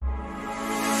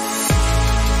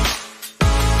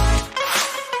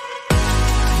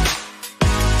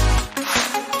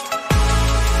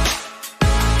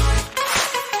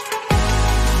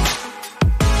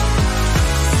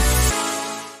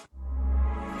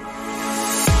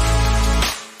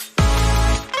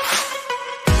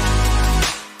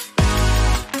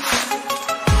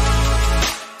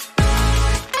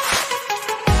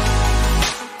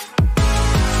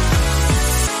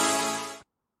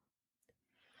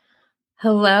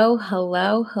Hello,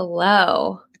 hello,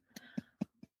 hello.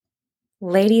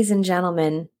 Ladies and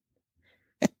gentlemen,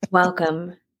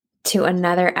 welcome to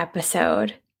another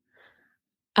episode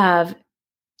of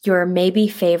your maybe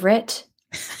favorite,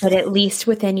 but at least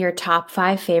within your top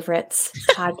 5 favorites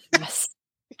podcast,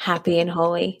 Happy and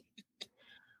Holy,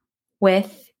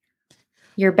 with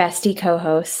your bestie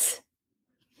co-hosts,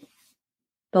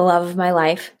 the love of my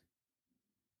life,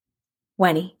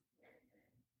 Wenny.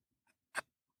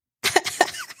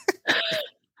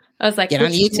 I was like, get on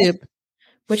YouTube.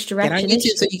 Which direction? Get on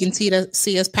YouTube so you can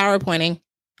see us PowerPointing.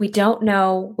 We don't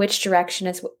know which direction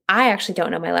is. I actually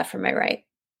don't know my left from my right.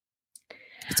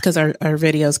 It's because our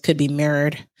videos could be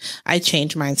mirrored. I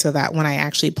changed mine so that when I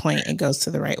actually point, it goes to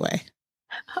the right way.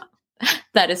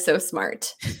 That is so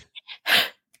smart.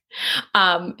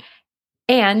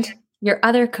 And your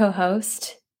other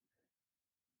co-host,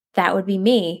 that would be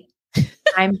me.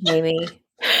 I'm Jamie.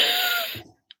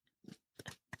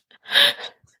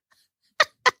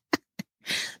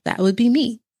 That would be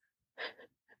me.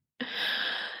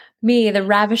 Me, the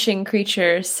ravishing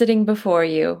creature sitting before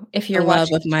you. If you're the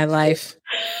watching, love of my life,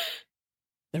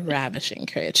 the ravishing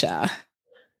creature,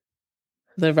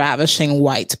 the ravishing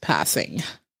white passing.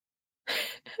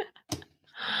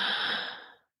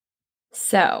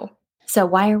 So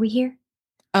why are we here?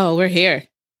 Oh, we're here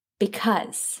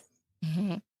because,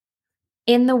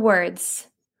 in the words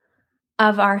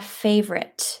of our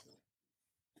favorite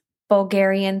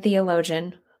Bulgarian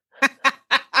theologian,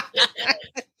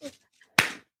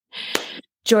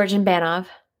 Georgian Banov,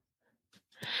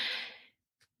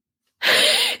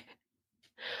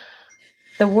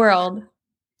 the world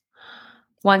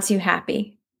wants you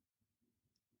happy,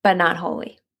 but not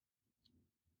holy.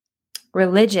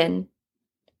 Religion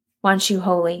wants you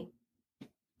holy,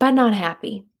 but not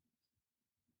happy.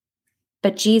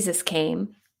 But Jesus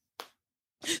came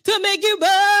to make you burn.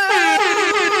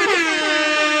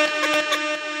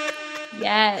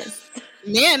 Yes.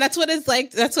 Man, that's what it's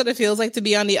like. That's what it feels like to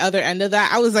be on the other end of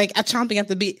that. I was like chomping at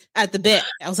the bit.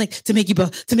 I was like, to make you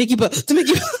both.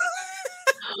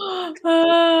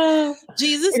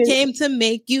 Jesus came to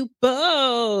make you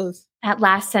both. That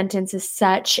last sentence is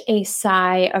such a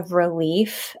sigh of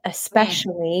relief,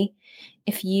 especially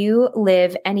if you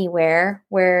live anywhere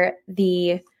where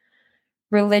the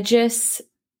religious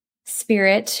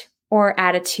spirit or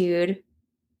attitude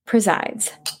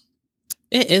presides.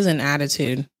 It is an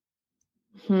attitude.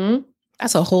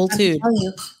 That's a whole tude.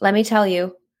 Let me tell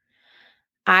you,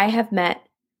 I have met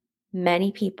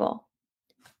many people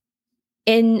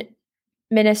in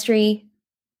ministry,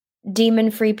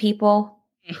 demon-free people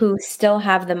who still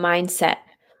have the mindset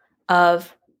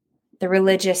of the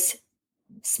religious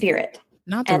spirit.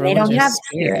 Not the religious they don't have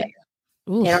spirit.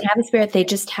 They don't have a spirit. They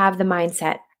just have the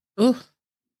mindset. Oof.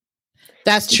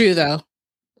 That's true, though.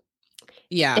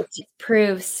 Yeah. It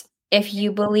proves if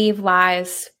you believe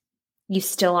lies, you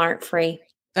still aren't free.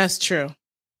 That's true.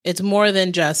 It's more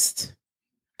than just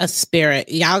a spirit.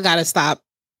 Y'all got to stop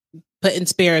putting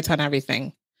spirits on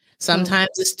everything. Sometimes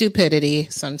it's stupidity.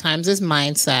 Sometimes it's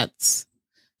mindsets.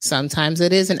 Sometimes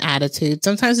it is an attitude.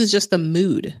 Sometimes it's just a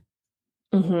mood.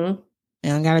 It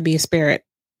don't got to be a spirit.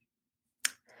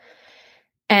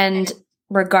 And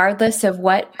regardless of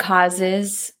what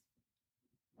causes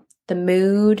the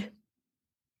mood,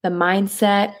 the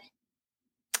mindset,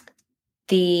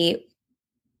 the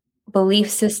belief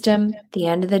system, at the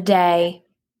end of the day,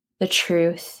 the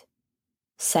truth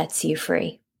sets you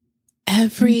free.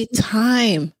 Every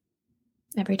time.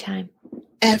 Every time.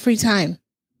 Every time.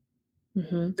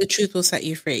 The truth will set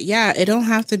you free. Yeah, it don't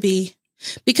have to be.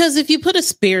 Because if you put a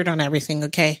spirit on everything,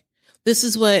 okay, this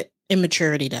is what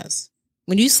immaturity does.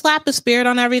 When you slap a spirit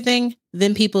on everything,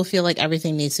 then people feel like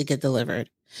everything needs to get delivered.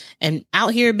 And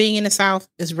out here being in the South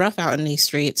is rough out in these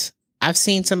streets. I've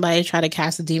seen somebody try to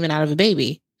cast a demon out of a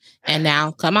baby. And now,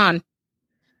 come on,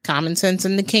 common sense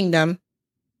in the kingdom.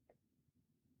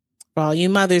 For all you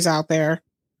mothers out there,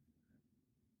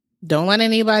 don't let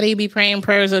anybody be praying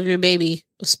prayers of your baby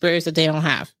with spirits that they don't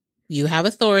have. You have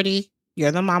authority.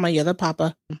 You're the mama, you're the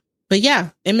papa. But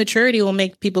yeah, immaturity will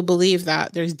make people believe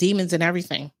that there's demons in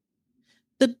everything.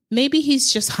 Maybe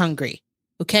he's just hungry.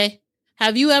 Okay.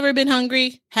 Have you ever been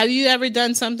hungry? Have you ever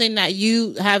done something that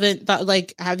you haven't thought,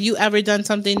 like, have you ever done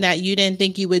something that you didn't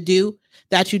think you would do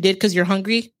that you did because you're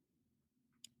hungry?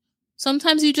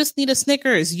 Sometimes you just need a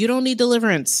Snickers. You don't need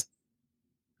deliverance.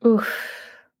 Oof.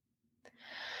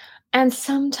 And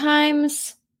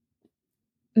sometimes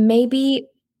maybe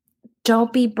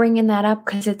don't be bringing that up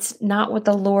because it's not what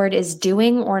the Lord is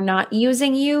doing or not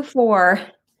using you for.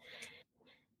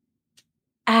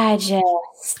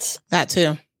 That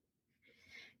too.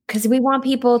 Because we want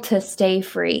people to stay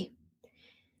free.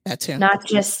 That too. Not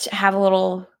just have a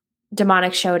little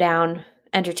demonic showdown,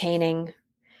 entertaining.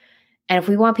 And if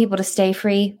we want people to stay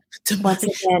free, once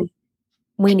again,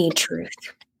 we need truth.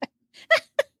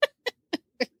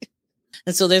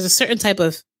 And so there's a certain type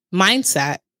of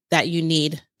mindset that you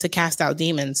need to cast out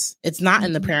demons. It's not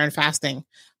in the prayer and fasting,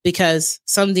 because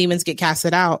some demons get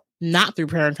casted out not through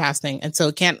prayer and fasting. And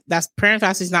so prayer and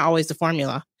fasting is not always the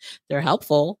formula. They're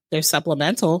helpful, they're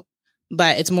supplemental,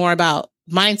 but it's more about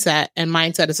mindset, and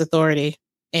mindset is authority.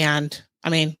 And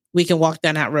I mean, we can walk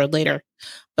down that road later,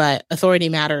 but authority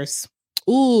matters.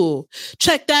 Ooh,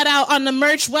 check that out on the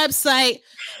merch website.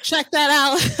 Check that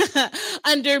out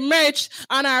under merch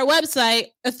on our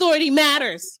website. Authority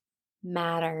matters.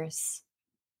 Matters.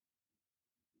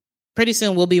 Pretty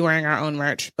soon we'll be wearing our own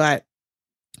merch, but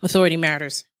authority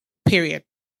matters. Period.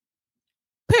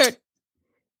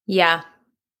 Yeah.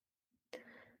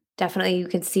 Definitely, you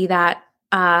can see that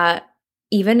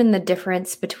even in the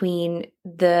difference between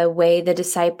the way the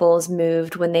disciples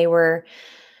moved when they were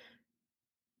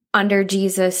under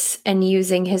Jesus and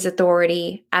using his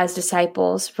authority as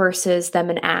disciples versus them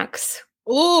in Acts.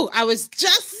 Ooh, I was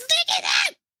just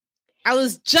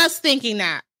thinking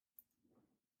that.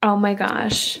 Oh my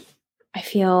gosh. I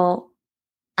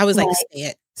was like,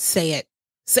 say it.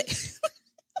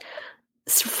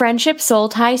 Friendship soul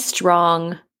tie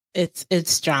strong. It's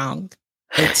strong.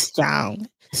 It's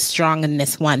strong in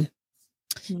this one.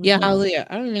 Mm-hmm. Yeah, hallelujah.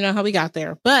 I don't even know how we got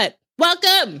there, but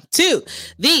welcome to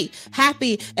the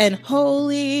Happy and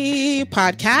Holy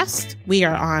podcast. We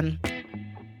are on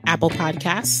Apple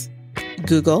Podcasts,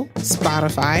 Google,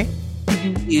 Spotify,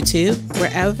 YouTube,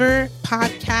 wherever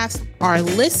podcasts are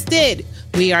listed,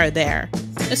 we are there.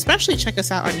 Especially check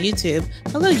us out on YouTube.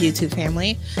 Hello, YouTube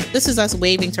family. This is us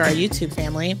waving to our YouTube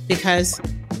family because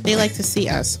they like to see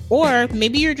us. Or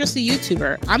maybe you're just a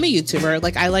YouTuber. I'm a YouTuber.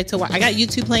 Like, I like to watch. I got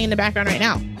YouTube playing in the background right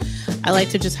now. I like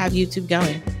to just have YouTube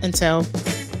going. And so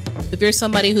if you're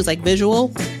somebody who's like visual,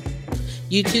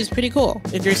 YouTube's pretty cool.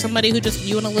 If you're somebody who just,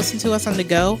 you want to listen to us on the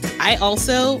go, I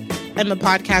also am a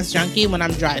podcast junkie when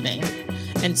I'm driving.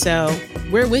 And so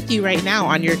we're with you right now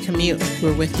on your commute.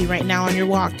 We're with you right now on your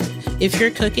walk. If you're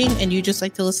cooking and you just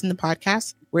like to listen to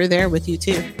podcasts, we're there with you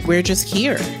too. We're just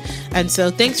here. And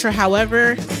so thanks for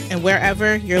however and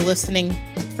wherever you're listening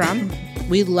from.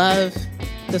 We love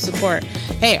the support.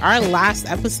 Hey, our last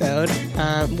episode,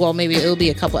 well, maybe it'll be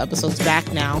a couple episodes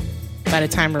back now by the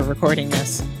time we're recording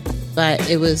this, but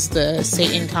it was the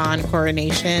Satan Con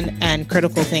coronation and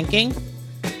critical thinking.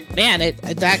 Man,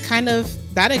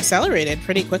 that accelerated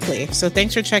pretty quickly. So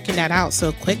thanks for checking that out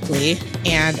so quickly.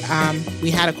 And we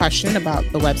had a question about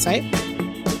the website,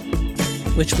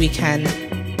 which we can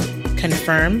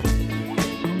confirm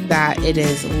that it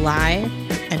is live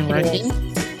and working.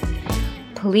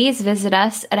 Please visit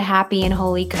us at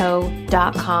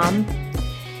happyandholyco.com.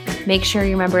 Make sure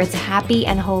you remember it's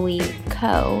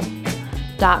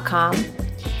happyandholyco.com.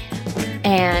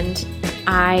 And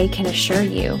I can assure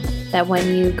you that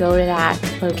when you go to that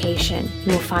location,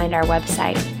 you will find our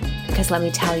website. Because let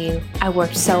me tell you, I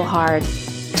worked so hard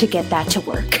to get that to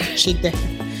work. She did.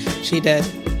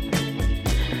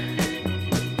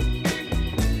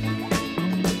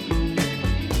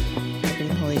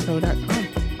 happyandholyco.com.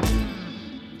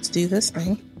 Let's do this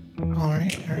thing. All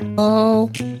right.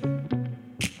 Oh, let's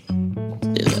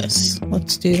do this.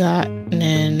 Let's do that. And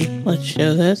then let's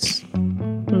show this.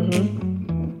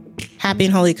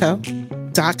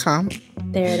 happyandholyco.com.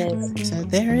 There it is. So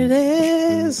there it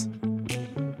is.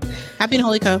 Happy and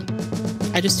Holy Co.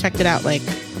 I just checked it out like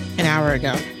an hour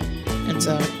ago. And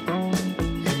so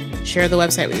share the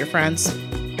website with your friends.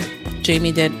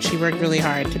 Jamie did. She worked really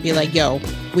hard to be like, yo,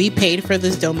 we paid for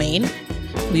this domain.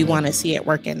 We want to see it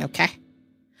working. Okay.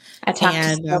 I talked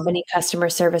to so many customer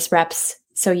service reps,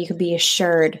 so you can be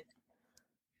assured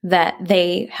that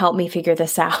they helped me figure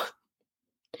this out.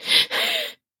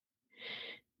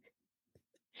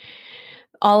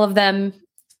 All of them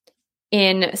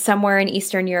in somewhere in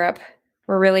Eastern Europe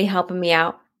were really helping me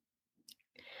out.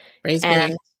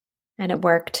 And it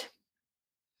worked.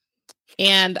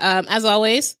 And as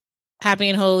always,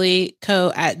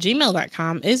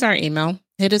 happyandholyco@gmail.com is our email.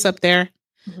 Hit us up there.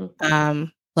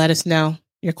 Let us know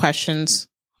your questions,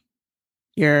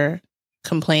 your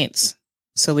complaints,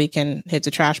 so we can hit the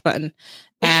trash button,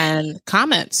 and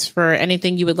comments for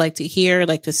anything you would like to hear,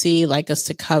 like to see, like us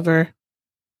to cover.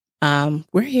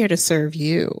 We're here to serve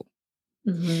you.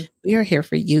 We are here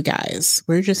for you guys.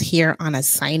 We're just here on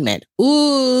assignment.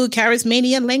 Ooh,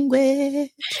 charismania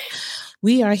language.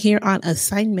 We are here on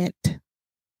assignment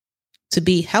to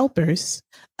be helpers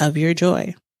of your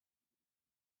joy.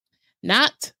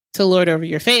 Not to lord over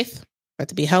your faith, but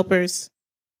to be helpers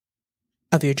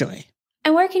of your joy.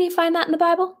 And where can you find that in the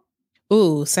Bible?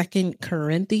 Ooh, 2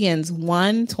 Corinthians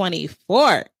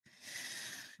 1:24.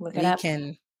 Look it up.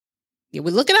 We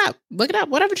look it up. Look it up,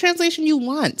 whatever translation you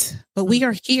want. But we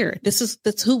are here.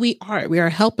 That's who we are. We are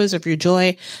helpers of your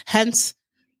joy. Hence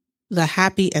the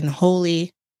Happy and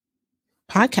Holy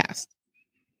podcast.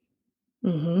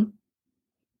 Mm-hmm.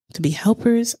 To be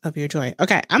helpers of your joy.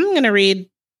 Okay, I'm going to read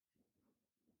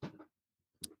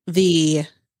the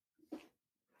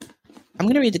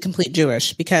Complete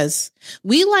Jewish, because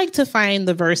we like to find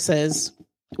the verses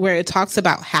where it talks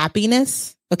about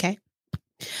happiness. Okay.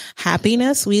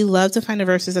 Happiness. We love to find the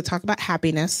verses that talk about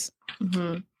happiness.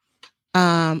 Mm-hmm.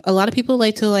 A lot of people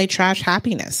like to trash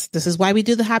happiness. This is why we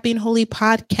do the Happy and Holy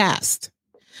podcast.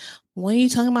 When are you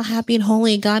talking about happy and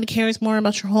holy? God cares more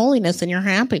about your holiness than your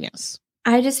happiness.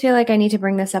 I just feel like I need to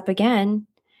bring this up again.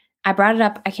 I brought it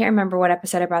up. I can't remember what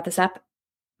episode I brought this up,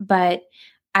 but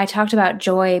I talked about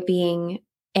joy being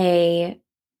a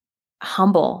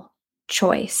humble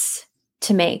choice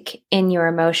to make in your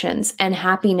emotions, and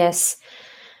happiness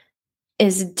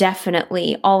is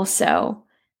definitely also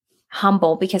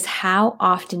humble, because how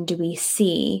often do we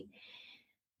see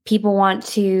people want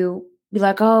to be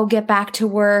like, oh, get back to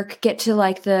work, get to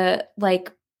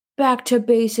back to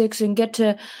basics and get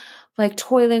to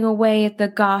toiling away at the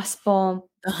gospel.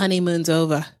 The honeymoon's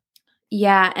over.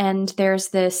 Yeah. And there's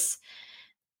this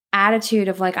attitude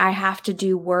of I have to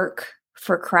do work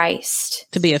for Christ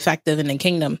to be effective in the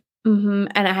kingdom. Mm-hmm.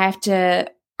 And I have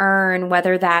to earn,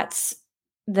 whether that's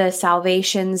the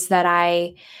salvations that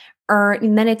I earn.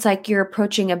 And then it's you're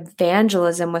approaching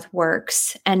evangelism with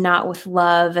works and not with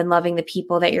love and loving the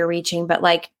people that you're reaching, but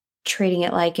treating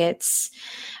it like it's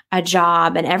a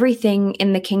job, and everything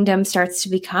in the kingdom starts to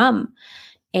become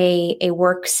a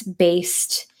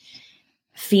works-based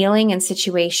feeling and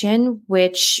situation,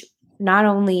 which not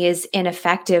only is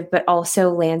ineffective, but also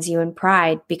lands you in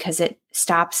pride, because it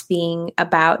stops being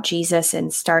about Jesus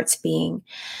and starts being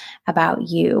about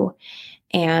you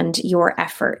and your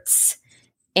efforts.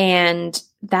 And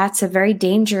that's a very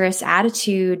dangerous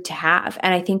attitude to have.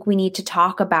 And I think we need to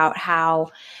talk about how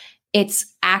it's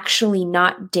actually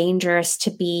not dangerous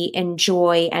to be in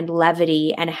joy and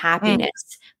levity and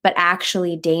happiness, but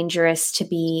actually dangerous to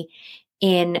be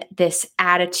in this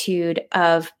attitude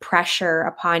of pressure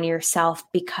upon yourself,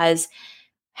 because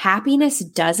happiness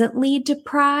doesn't lead to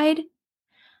pride,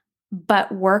 but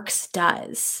works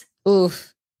does.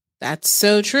 Oof, that's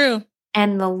so true.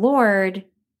 And the Lord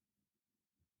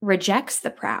rejects the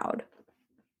proud,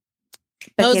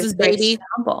 but gives grace to the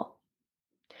humble.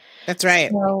 That's right.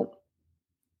 So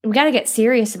we got to get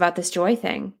serious about this joy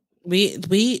thing. We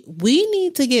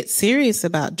need to get serious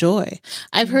about joy.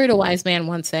 I've heard a wise man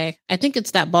once say, I think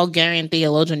it's that Bulgarian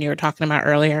theologian you were talking about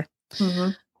earlier.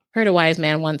 Mm-hmm. Heard a wise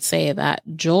man once say that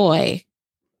joy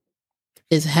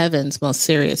is heaven's most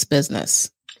serious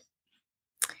business.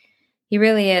 He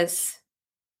really is.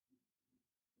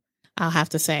 I'll have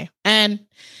to say. And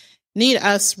need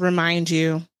us remind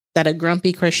you that a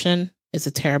grumpy Christian is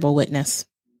a terrible witness.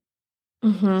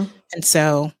 Mm-hmm. And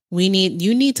so you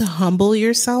need to humble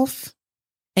yourself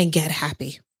and get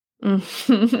happy.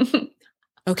 Mm-hmm.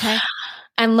 Okay.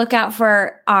 And look out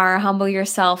for our Humble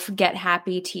Yourself, Get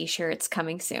Happy t-shirts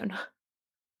coming soon.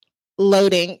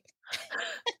 Loading.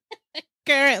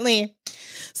 Currently.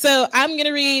 So I'm going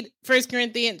to read 1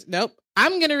 Corinthians. Nope.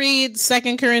 I'm going to read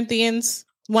 2 Corinthians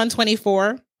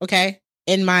 1:24. Okay.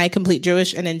 In my Complete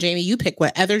Jewish. And then Jamie, you pick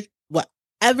whatever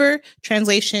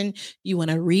translation you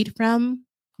want to read from.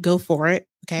 Go for it.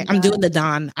 Okay. I'm doing the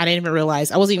Don. I didn't even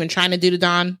realize. I wasn't even trying to do the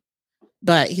Don,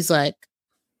 but he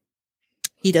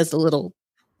does the little,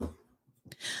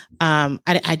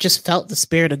 I just felt the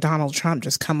spirit of Donald Trump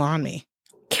just come on me.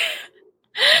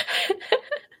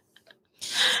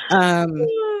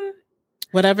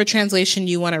 Whatever translation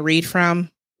you want to read from,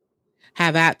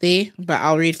 have at thee, but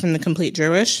I'll read from the Complete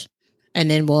Jewish, and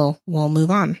then we'll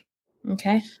move on.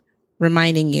 Okay.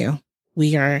 Reminding you,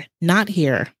 we are not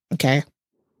here, okay,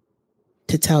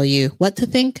 to tell you what to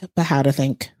think, but how to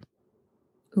think.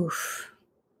 Oof.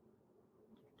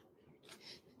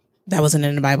 That wasn't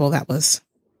in the Bible. That's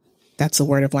the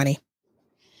word of Lenny.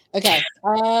 Okay.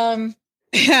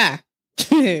 Yeah.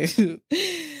 All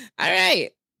right.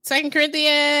 2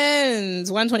 Corinthians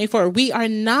 1:24. We are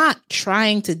not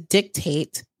trying to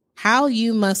dictate how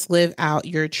you must live out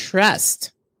your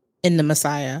trust in the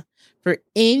Messiah, for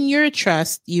in your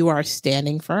trust you are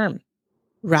standing firm.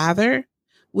 Rather,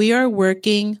 we are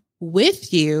working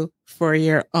with you for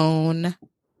your own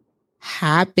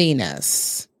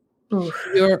happiness. Oof.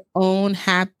 Your own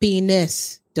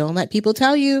happiness. Don't let people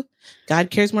tell you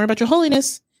God cares more about your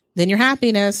holiness than your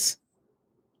happiness.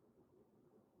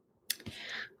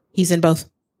 He's in both.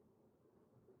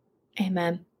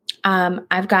 Amen.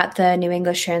 I've got the New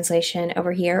English translation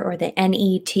over here, or the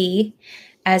NET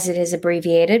as it is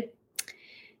abbreviated.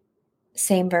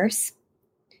 Same verse.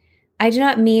 I do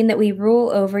not mean that we rule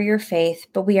over your faith,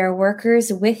 but we are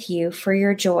workers with you for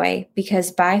your joy,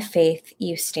 because by faith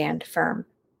you stand firm.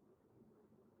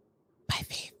 By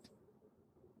faith.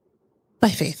 By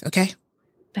faith, okay?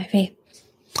 By faith.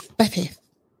 By faith.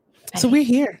 So we're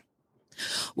here.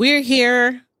 We're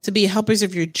here to be helpers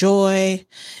of your joy.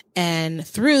 And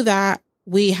through that,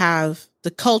 we have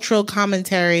the cultural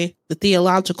commentary, the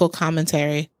theological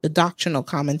commentary, the doctrinal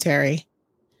commentary.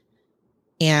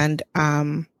 And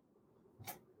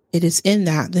it is in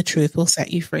that the truth will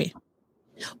set you free.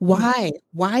 Why?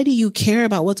 Why do you care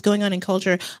about what's going on in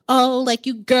culture? Oh, like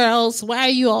you girls, why are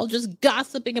you all just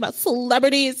gossiping about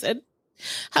celebrities? And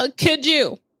how could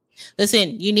you?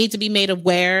 Listen, you need to be made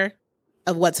aware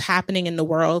of what's happening in the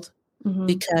world,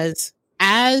 because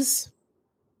as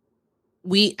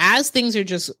things are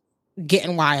just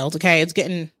getting wild, okay, it's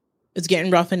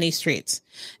getting rough in these streets.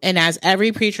 And as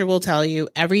every preacher will tell you,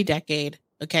 every decade,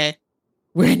 okay,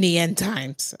 we're in the end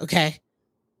times, okay?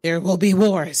 There will be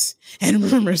wars and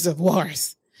rumors of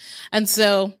wars. And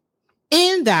so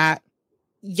in that,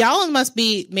 y'all must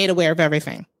be made aware of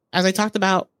everything. As I talked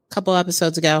about a couple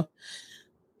episodes ago,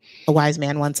 a wise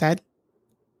man once said,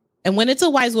 and when it's a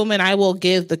wise woman, I will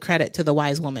give the credit to the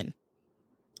wise woman.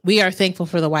 We are thankful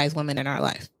for the wise women in our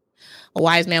life. A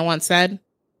wise man once said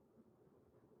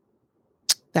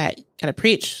that you gotta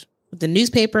preach with the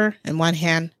newspaper in one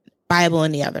hand, Bible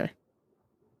in the other.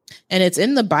 And it's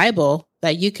in the Bible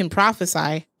that you can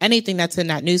prophesy anything that's in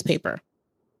that newspaper.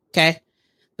 Okay?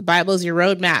 The Bible is your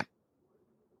roadmap.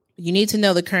 You need to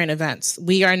know the current events.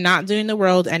 We are not doing the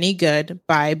world any good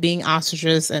by being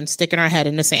ostriches and sticking our head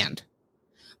in the sand,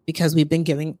 because we've been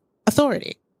giving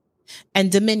authority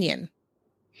and dominion.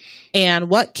 And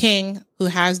what king who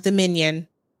has dominion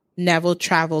never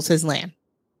travels his land?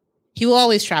 He will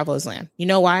always travel his land. You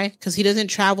know why? Because he doesn't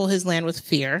travel his land with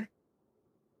fear,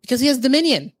 because he has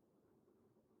dominion.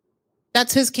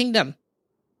 That's his kingdom.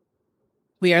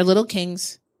 We are little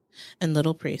kings and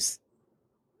little priests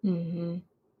in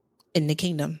the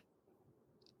kingdom.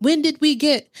 When did we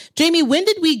get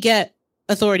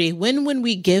authority? When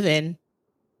we given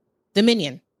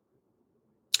dominion?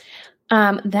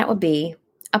 That would be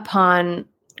upon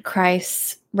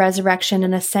Christ's resurrection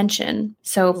and ascension.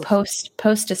 So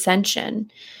post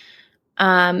ascension,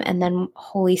 and then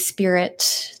Holy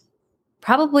Spirit,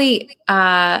 probably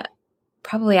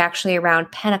actually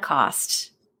around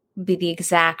Pentecost would be the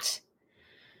exact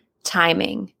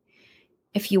timing,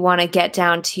 if you want to get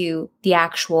down to the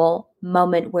actual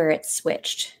moment where it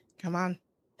switched. Come on.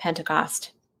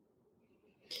 Pentecost.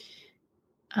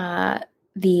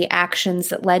 The actions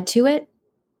that led to it,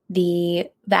 the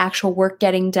actual work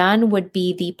getting done, would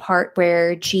be the part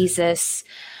where Jesus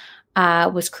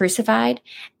was crucified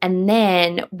and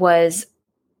then was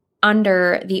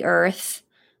under the earth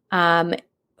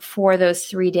for those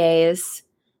 3 days,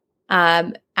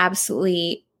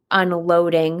 absolutely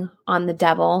unloading on the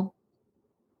devil,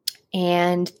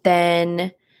 and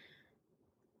then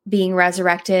being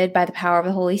resurrected by the power of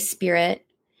the Holy Spirit.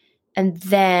 And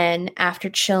then after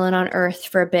chilling on earth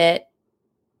for a bit,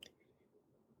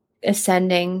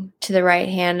 ascending to the right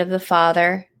hand of the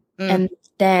Father. And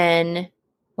then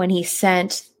when he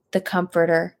sent the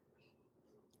Comforter,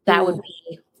 that would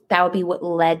be what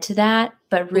led to that.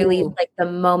 But really, like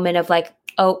the moment of like,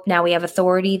 oh, now we have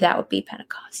authority, that would be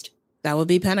Pentecost. That would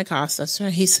be Pentecost. That's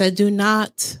right. He said, do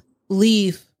not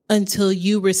leave until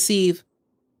you receive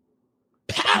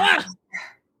power.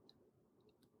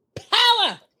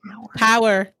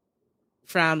 Power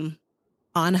from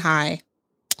on high.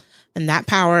 And that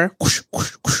power, whoosh,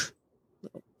 whoosh, whoosh,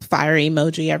 fire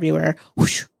emoji everywhere.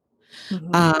 Whoosh.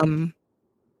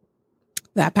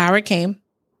 That power came,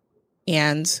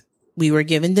 and we were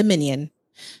given dominion.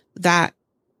 That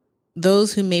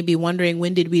those who may be wondering,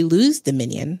 when did we lose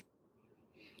dominion?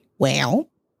 Well,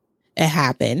 it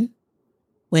happened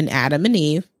when Adam and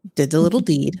Eve did the little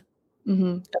deed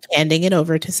of handing it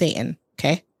over to Satan.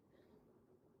 Okay.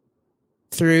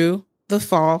 Through the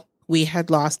fall, we had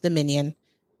lost dominion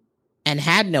and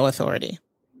had no authority.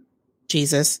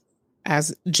 Jesus,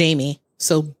 as Jamie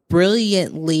so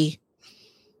brilliantly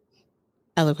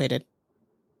eloquated,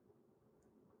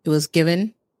 it was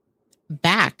given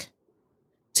back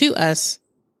to us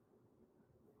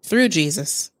through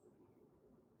Jesus.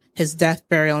 His death,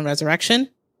 burial, and resurrection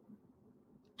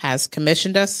has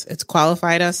commissioned us. It's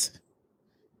qualified us.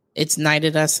 It's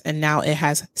knighted us. And now it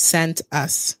has sent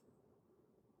us.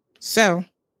 So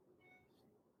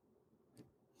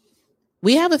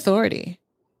We have authority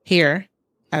here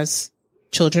as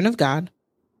children of God,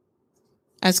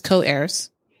 as co-heirs.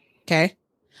 Okay.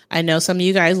 I know some of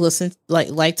you guys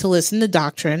like to listen to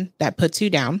doctrine that puts you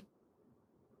down.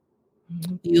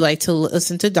 You like to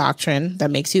listen to doctrine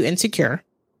that makes you insecure.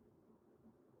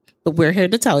 But we're here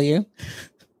to tell you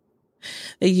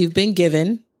that you've been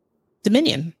given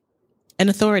dominion and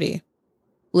authority.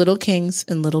 Little kings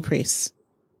and little priests.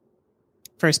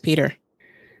 1 Peter.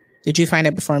 Did you find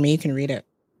it before me? You can read it.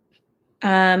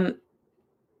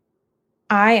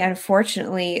 I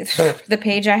unfortunately the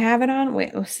page I have it on.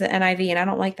 Wait, it's the NIV, and I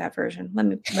don't like that version. Let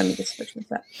me just switch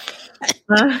this up.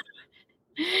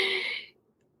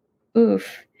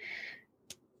 Oof.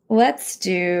 Let's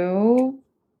do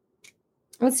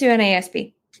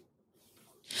NASB.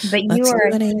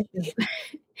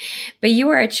 But you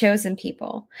are a chosen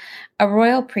people, a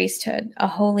royal priesthood, a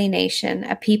holy nation,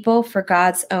 a people for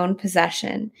God's own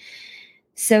possession,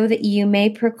 so that you may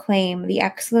proclaim the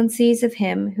excellencies of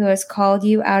him who has called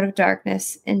you out of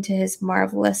darkness into his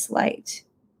marvelous light.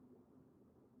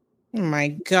 Oh my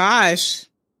gosh.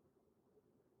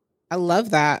 I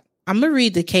love that. I'm going to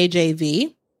read the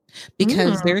KJV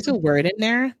because there's a word in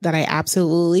there that I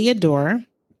absolutely adore.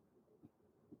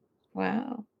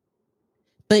 Wow.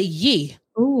 But ye.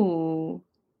 Ooh.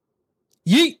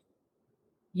 Ye.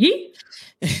 Ye.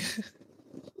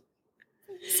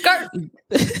 Scarf.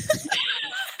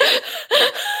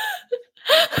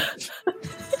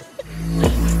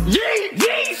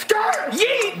 Yee, skirt,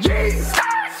 yee,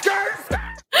 skirt.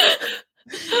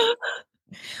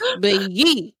 But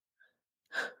ye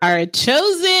are a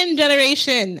chosen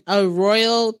generation, a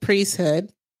royal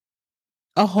priesthood,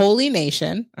 a holy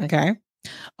nation. Okay.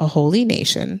 A holy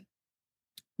nation.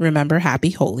 Remember, happy,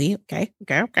 holy. Okay.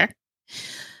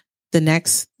 The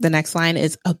next line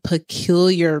is a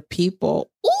peculiar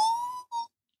people. Ooh!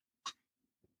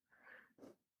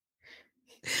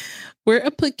 We're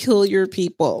a peculiar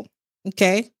people.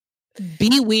 Okay.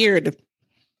 Be weird.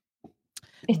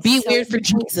 Be weird for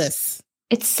Jesus.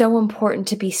 It's so important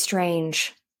to be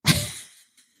strange. I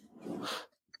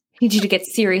need you to get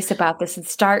serious about this and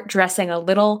start dressing a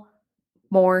little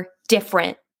more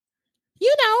different.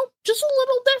 You know, just a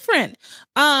little different.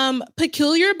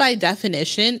 Peculiar by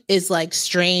definition is like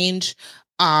strange,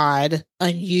 odd,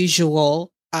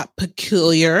 unusual,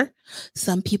 peculiar.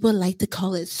 Some people like to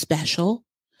call it special.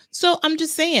 So I'm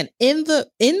just saying, in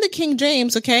the King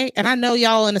James, okay, and I know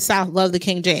y'all in the South love the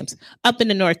King James, up in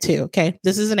the North too, okay.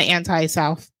 This isn't an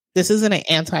anti-South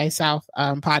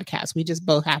podcast. We just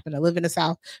both happen to live in the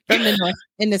South, from the North,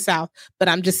 in the South. But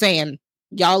I'm just saying,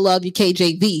 y'all love your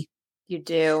KJV. You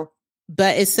do.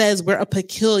 But it says we're a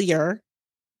peculiar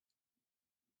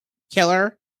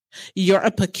killer. You're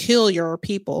a peculiar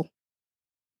people,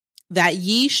 that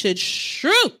ye should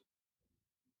shew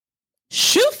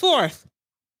forth.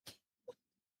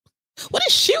 What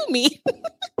does shew mean?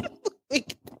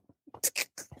 Like,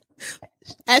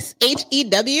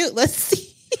 SHEW? Let's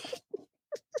see.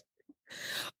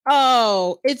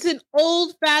 Oh, it's an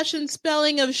old-fashioned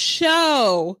spelling of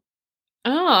show.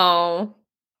 Oh,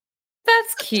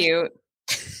 that's cute.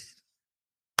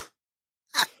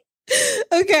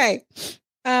 Okay.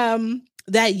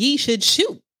 That ye should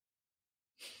shew.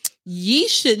 Ye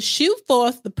should shew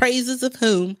forth the praises of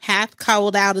whom hath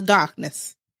called out of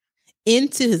darkness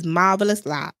into his marvelous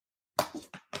light,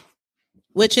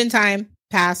 which in time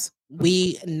past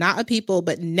we not a people,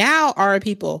 but now are a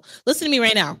people. Listen to me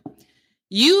right now.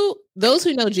 Those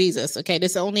who know Jesus, okay,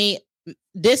 this only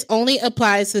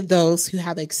applies to those who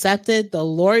have accepted the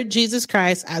Lord Jesus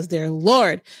Christ as their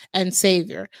Lord and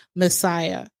Savior,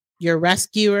 Messiah, your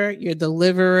rescuer, your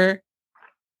deliverer.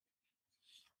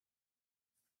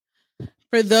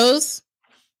 For those,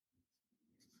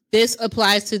 this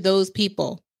applies to those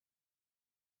people.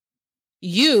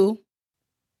 I'm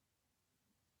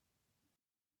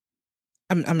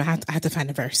gonna have to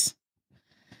find a verse.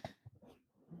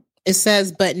 It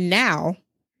says, but now,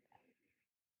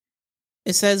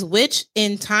 it says, which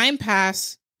in time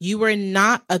past you were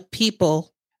not a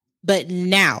people, but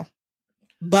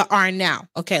are now.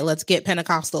 Okay, let's get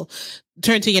Pentecostal.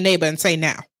 Turn to your neighbor and say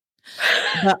now.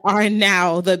 But are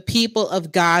now the people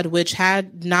of God, which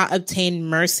had not obtained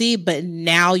mercy, but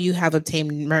now you have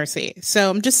obtained mercy. So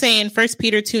I'm just saying, 1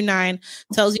 Peter 2:9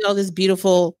 tells you all this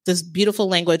beautiful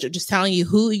language of just telling you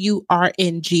who you are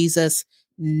in Jesus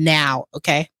now.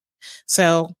 Okay.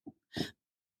 So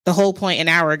the whole point an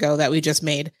hour ago that we just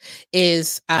made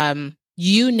is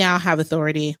you now have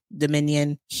authority,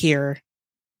 dominion here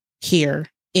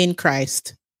in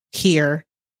Christ, here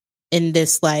in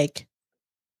this like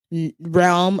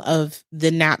realm of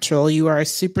the natural. You are a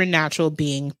supernatural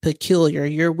being, peculiar.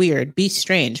 You're weird. Be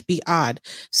strange. Be odd.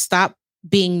 Stop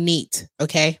being neat.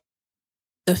 Okay.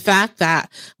 The fact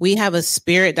that we have a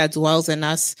spirit that dwells in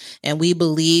us and we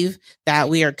believe that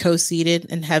we are co-seated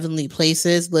in heavenly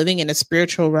places, living in a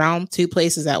spiritual realm, two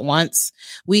places at once.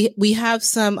 We have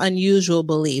some unusual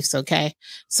beliefs. Okay.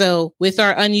 So with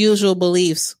our unusual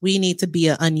beliefs, we need to be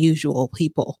an unusual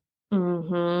people.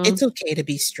 Mm-hmm. It's okay to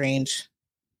be strange.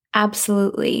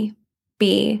 Absolutely.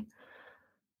 Be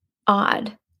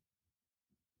odd.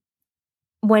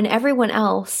 When everyone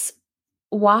else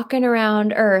walking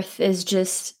around Earth is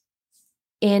just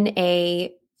in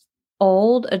a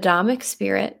old Adamic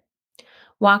spirit,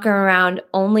 walking around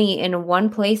only in one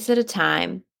place at a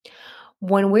time,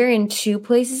 when we're in two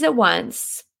places at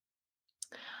once,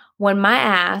 when my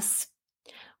ass,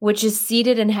 which is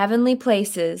seated in heavenly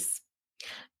places,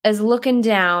 is looking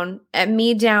down at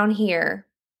me down here,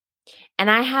 and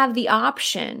I have the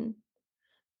option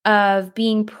of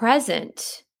being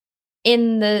present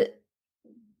in the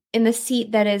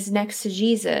seat that is next to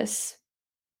Jesus,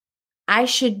 I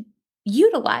should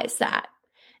utilize that.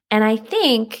 And I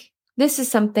think this is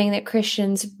something that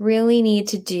Christians really need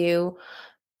to do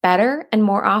better and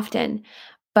more often.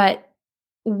 But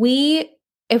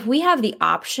if we have the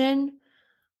option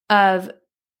of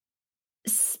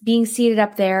being seated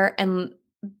up there and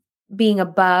being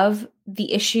above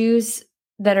the issues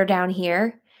that are down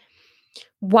here,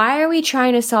 why are we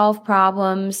trying to solve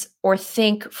problems or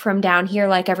think from down here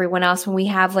like everyone else when we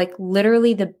have like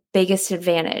literally the biggest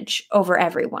advantage over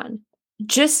everyone?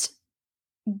 Just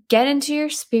get into your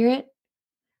spirit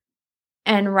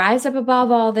and rise up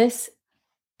above all this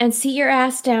and seat your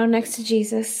ass down next to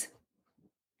Jesus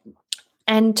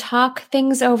and talk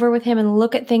things over with him and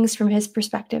look at things from his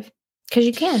perspective, because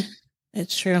you can.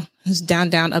 It's true. It's down,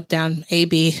 down, up, down, A,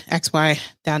 B, X, Y,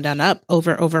 down, down, up,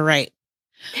 over, right.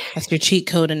 That's your cheat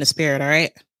code in the spirit. All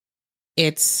right.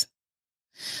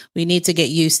 We need to get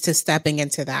used to stepping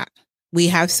into that. We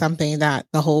have something that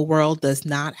the whole world does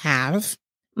not have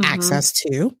access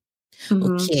to.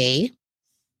 Okay.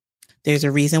 There's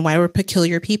a reason why we're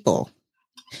peculiar people.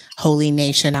 Holy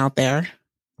nation out there.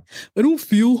 I don't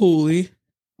feel holy.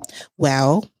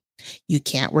 Well, you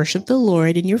can't worship the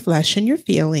Lord in your flesh and your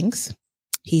feelings.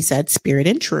 He said spirit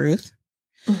and truth.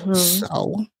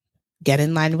 So get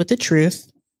in line with the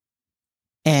truth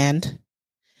and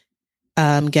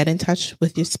get in touch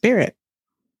with your spirit.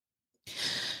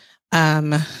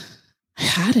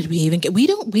 How did we even get? We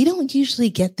don't usually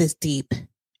get this deep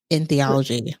in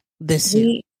theology.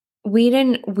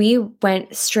 We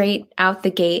went straight out the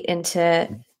gate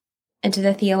into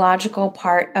the theological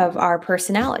part of our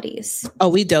personalities. Oh,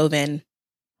 we dove in.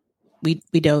 We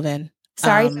dove in.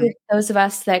 Sorry for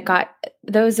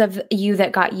those of you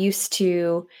that got used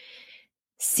to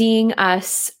seeing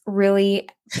us really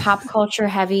pop culture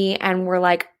heavy and we're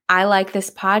like, I like this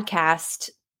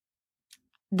podcast.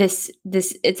 This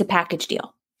it's a package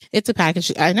deal. It's a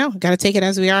package. I know. Got to take it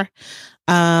as we are.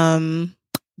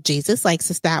 Jesus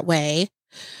likes us that way.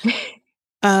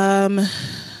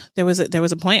 There was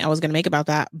a point I was going to make about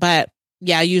that, but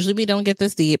yeah, usually we don't get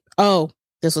this deep. Oh,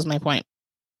 this was my point.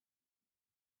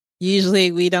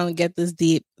 Usually we don't get this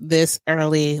deep this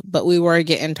early, but we were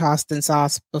getting tossed in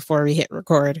sauce before we hit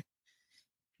record.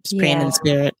 Just praying in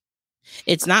spirit.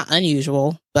 It's not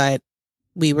unusual, but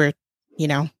we were,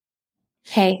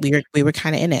 hey, we were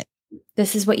kind of in it.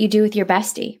 This is what you do with your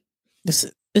bestie.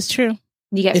 This is true.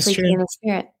 You get freaky in the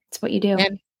spirit. It's what you do.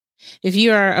 And if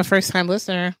you are a first time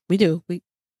listener, we do. We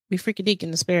freaky deek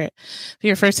in the spirit. If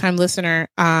you're a first time listener,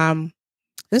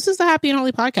 this is the Happy and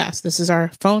Holy podcast. This is our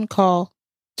phone call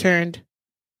turned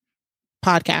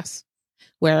podcast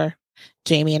where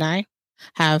Jamie and I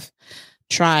have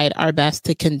tried our best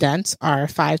to condense our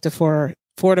 4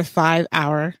 to 5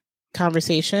 hour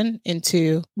conversation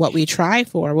into what we try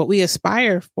for, what we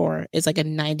aspire for is like a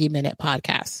 90-minute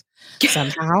podcast.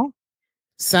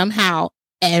 Somehow,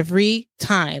 every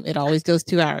time it always goes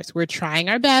 2 hours. We're trying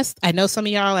our best. I know some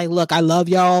of y'all are like, look, I love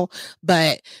y'all,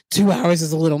 but 2 hours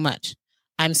is a little much.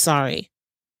 I'm sorry.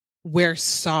 We're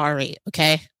sorry.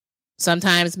 Okay.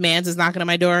 Sometimes Mans is knocking on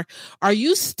my door. Are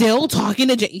you still talking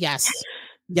to Yes.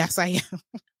 Yes, I am.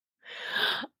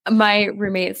 My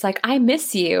roommate's like, I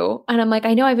miss you. And I'm like,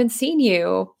 I know, I haven't seen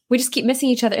you. We just keep missing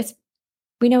each other.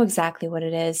 We know exactly what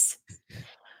it is.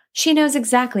 She knows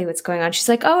exactly what's going on. She's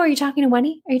like, oh, are you talking to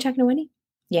Wendy? Are you talking to Wendy?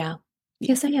 Yeah.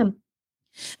 Yes, I am.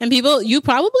 And people, you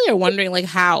probably are wondering, like,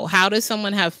 how does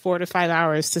someone have 4 to 5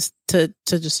 hours to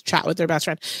just chat with their best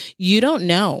friend? You don't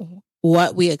know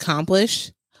what we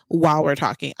accomplish while we're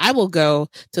talking. I will go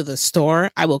to the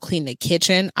store. I will clean the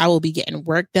kitchen. I will be getting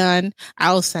work done.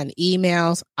 I'll send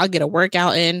emails. I'll get a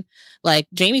workout in. Like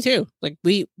Jamie too. Like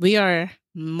we are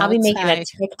I'll be making a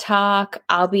TikTok.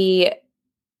 I'll be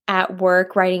at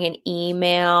work writing an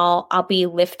email. I'll be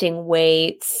lifting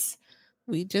weights.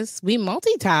 We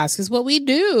multitask is what we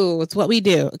do. It's what we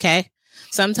do. Okay.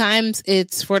 Sometimes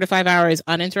it's 4 to 5 hours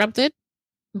uninterrupted.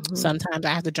 Mm-hmm. Sometimes I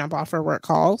have to jump off for a work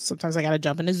call. Sometimes I got to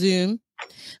jump into Zoom,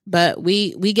 but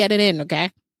we get it in.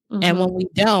 Okay. Mm-hmm. And when we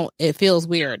don't, it feels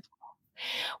weird.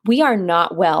 We are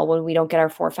not well when we don't get our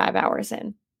 4 or 5 hours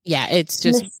in. Yeah. It's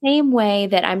just in the same way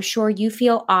that I'm sure you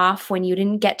feel off when you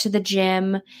didn't get to the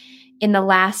gym in the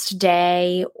last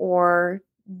day or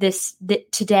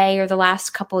today or the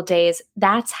last couple of days.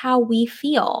 That's how we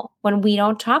feel when we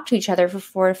don't talk to each other for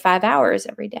 4 to 5 hours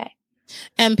every day.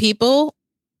 And people,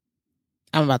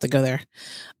 I'm about to go there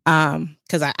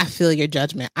because I feel your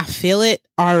judgment. I feel it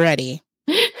already.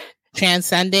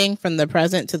 Transcending from the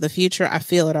present to the future. I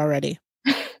feel it already.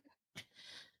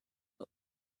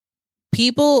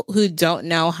 People who don't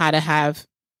know how to have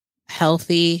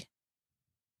healthy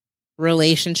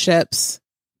relationships,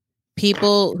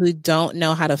 people who don't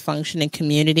know how to function in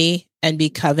community and be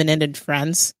covenanted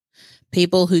friends,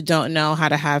 people who don't know how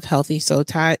to have healthy soul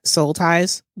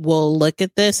ties will look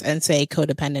at this and say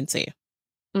codependency.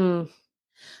 Mm.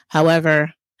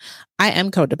 However, I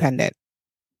am codependent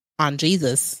on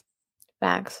Jesus.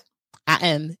 Facts. I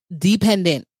am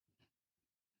dependent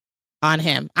on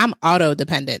him. I'm auto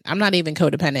dependent. I'm not even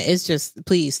codependent. It's just,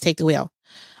 please take the wheel.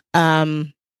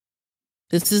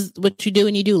 This is what you do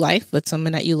when you do life with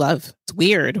someone that you love. It's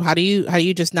weird. How do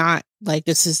you just not like,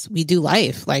 we do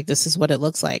life. Like, this is what it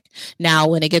looks like. Now,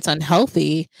 when it gets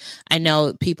unhealthy, I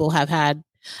know people have had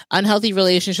unhealthy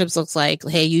relationships. Looks like,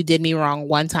 hey, you did me wrong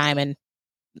one time and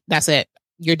that's it.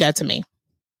 You're dead to me.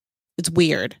 It's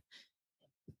weird.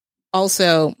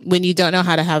 Also, when you don't know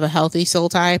how to have a healthy soul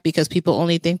tie, because people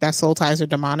only think that soul ties are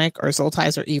demonic or soul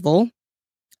ties are evil.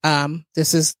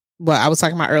 This is what I was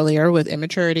talking about earlier with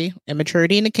immaturity.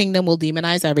 Immaturity in the kingdom will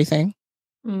demonize everything.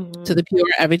 Mm-hmm. To the pure,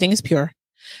 everything is pure.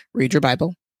 Read your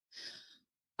Bible.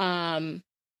 Soul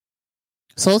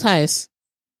ties.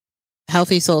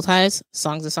 Healthy soul ties,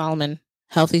 Songs of Solomon.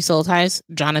 Healthy soul ties,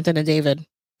 Jonathan and David.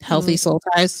 Healthy soul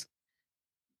ties,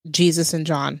 Jesus and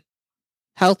John.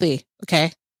 Healthy,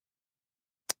 okay?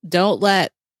 Don't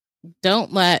let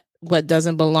what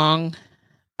doesn't belong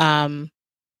in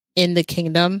the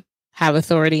kingdom have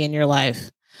authority in your life.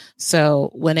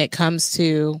 So when it comes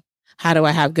to how do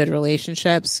I have good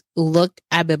relationships, look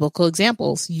at biblical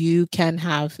examples. You can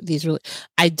have these.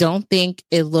 I don't think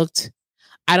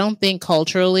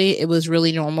culturally it was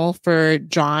really normal for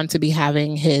John to be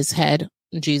having his head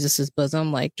in Jesus's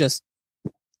bosom. Like, just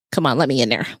come on, let me in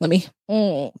there.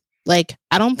 Like,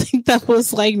 I don't think that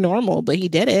was like normal, but he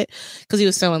did it because he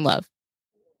was so in love.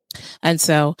 And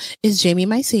so, is Jamie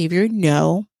my savior?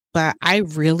 No, but I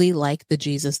really like the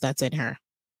Jesus that's in her.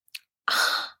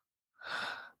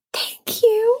 Thank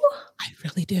you. I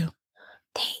really do.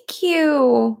 Thank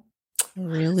you. I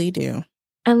really do.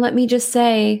 And let me just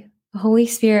say, the Holy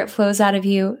Spirit flows out of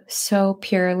you so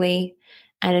purely,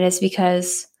 and it is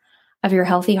because of your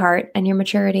healthy heart and your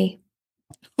maturity.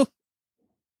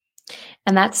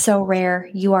 And that's so rare.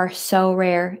 You are so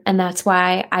rare. And that's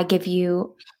why I give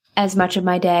you as much of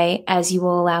my day as you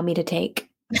will allow me to take.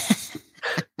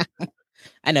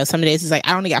 I know some days it's like,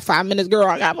 I only got 5 minutes, girl.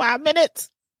 I got 5 minutes.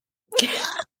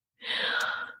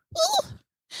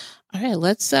 All right,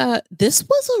 let's this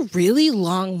was a really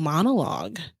long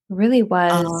monologue. It really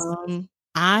was.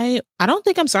 I don't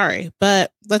think I'm sorry,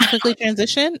 but let's quickly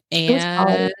transition.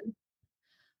 And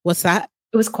what's that?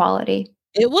 It was quality.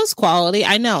 It was quality.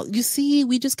 I know. You see,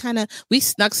 we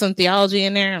snuck some theology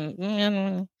in there.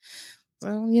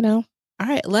 So, you know. All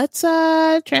right, let's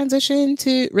transition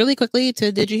to really quickly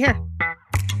to Did You Hear?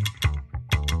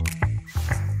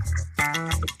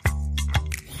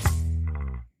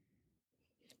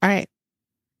 All right.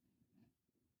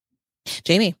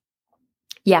 Jamie.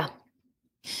 Yeah.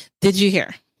 Did you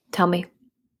hear? Tell me.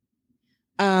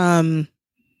 Well,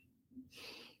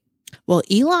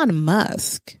 Elon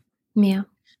Musk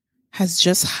has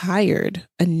just hired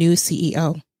a new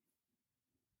CEO.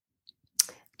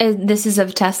 And this is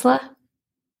of Tesla?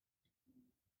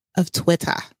 Of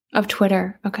Twitter. Of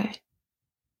Twitter. Okay.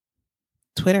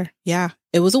 Twitter. Yeah.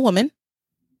 It was a woman.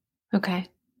 Okay.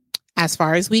 As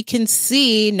far as we can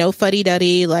see, no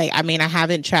fuddy-duddy. Like, I mean, I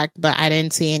haven't checked, but I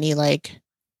didn't see any like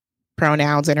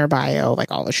pronouns in her bio, like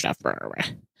all the stuff.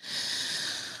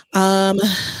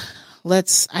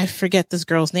 I forget this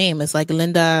girl's name. It's like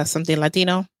Linda something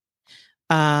Latino.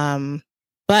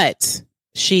 But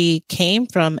she came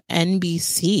from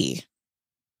NBC.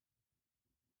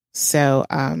 So,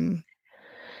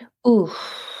 Ooh,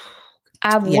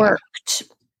 I've yeah. worked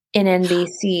in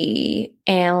NBC,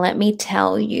 and let me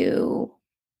tell you,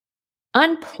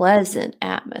 unpleasant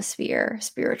atmosphere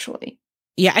spiritually.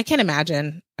 Yeah, I can't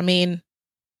imagine. I mean,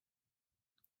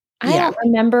 I yeah. don't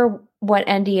remember what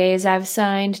NDAs I've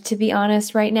signed, to be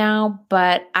honest, right now,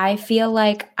 but I feel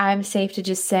like I'm safe to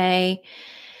just say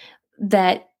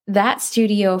that that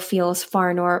studio feels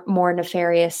far more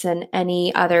nefarious than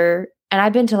any other. And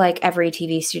I've been to like every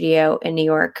TV studio in New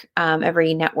York,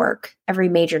 every network, every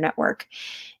major network.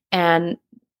 And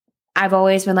I've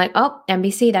always been like, oh,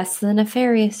 NBC, that's the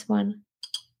nefarious one.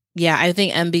 Yeah, I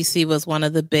think NBC was one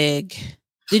of the big.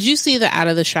 Did you see the Out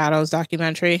of the Shadows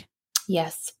documentary?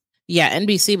 Yes. Yeah,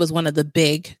 NBC was one of the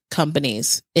big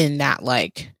companies in that,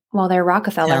 like. Well, they're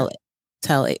Rockefeller.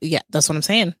 Yeah, that's what I'm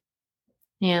saying.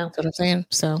 Yeah. That's what I'm saying.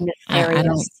 So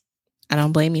Nefarious. I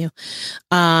don't blame you.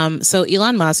 So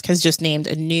Elon Musk has just named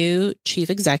a new chief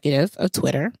executive of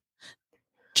Twitter.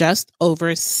 Just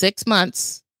over 6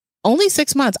 months, only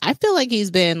 6 months. I feel like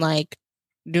he's been like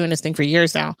doing this thing for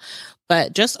years now,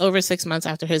 but just over 6 months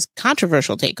after his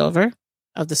controversial takeover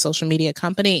of the social media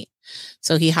company.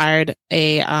 So he hired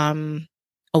a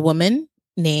woman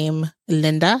named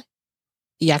Linda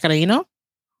Yaccarino,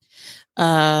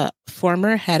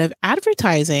 former head of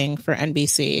advertising for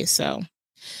NBC. So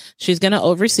she's going to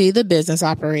oversee the business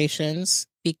operations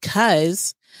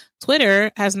because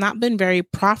Twitter has not been very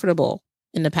profitable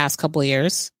in the past couple of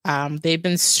years. They've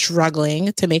been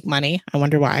struggling to make money. I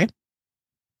wonder why.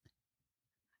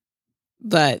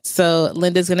 But so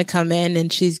Linda's going to come in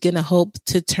and she's going to hope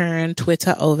to turn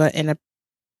Twitter over in a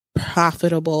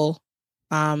profitable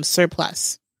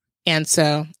surplus. And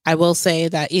so I will say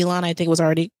that Elon, I think, was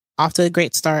already off to a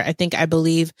great start. I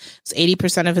believe it's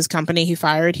 80% of his company he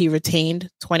fired. He retained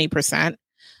 20%.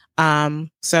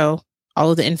 So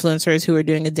all of the influencers who were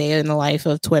doing a day in the life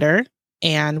of Twitter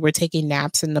and were taking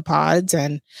naps in the pods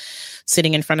and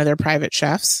sitting in front of their private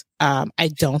chefs.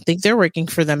 I don't think they're working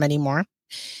for them anymore.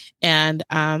 And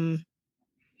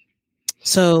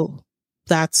so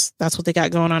that's what they got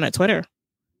going on at Twitter.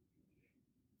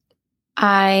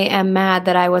 I am mad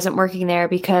that I wasn't working there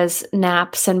because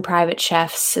naps and private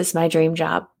chefs is my dream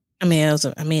job.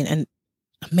 And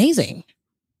amazing.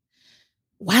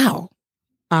 Wow.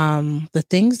 The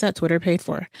things that Twitter paid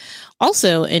for.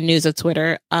 Also in news of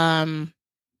Twitter, my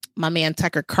man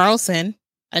Tucker Carlson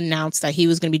announced that he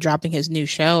was going to be dropping his new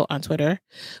show on Twitter,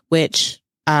 which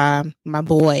my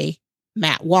boy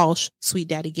Matt Walsh, Sweet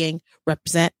Daddy Gang,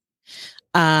 represent.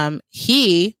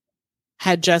 He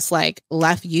had just like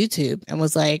left YouTube and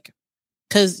was like,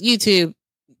 because YouTube,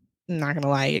 I'm not gonna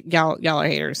lie, y'all are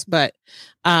haters, but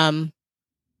and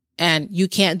you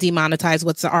can't demonetize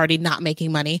what's already not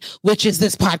making money, which is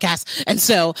this podcast. And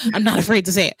so I'm not afraid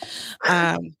to say it.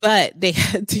 But they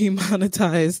had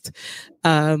demonetized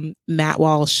Matt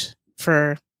Walsh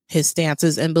for his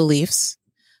stances and beliefs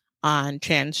on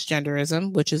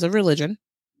transgenderism, which is a religion.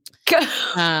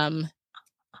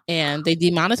 And they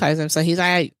demonetized him. So he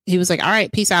was like, all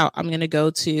right, peace out. I'm going to go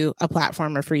to a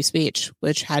platform of free speech,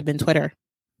 which had been Twitter.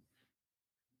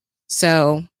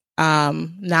 So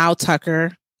now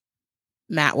Tucker,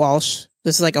 Matt Walsh,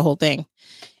 this is like a whole thing.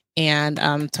 And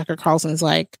Tucker Carlson's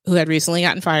like, who had recently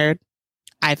gotten fired.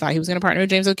 I thought he was going to partner with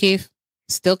James O'Keefe.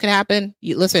 Still could happen.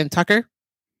 Listen, Tucker,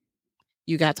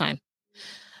 you got time.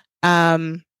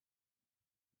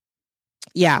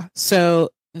 Yeah. So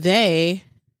they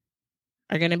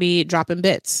are going to be dropping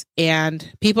bits and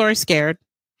people are scared,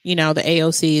 the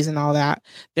AOCs and all that.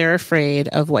 They're afraid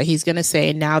of what he's going to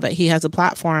say now that he has a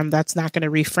platform that's not going to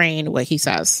refrain what he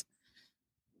says.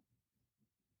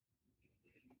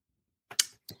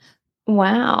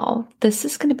 Wow. This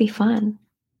is going to be fun.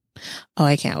 Oh,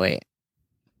 I can't wait.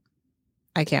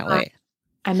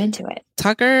 I'm into it.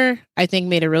 Tucker, I think,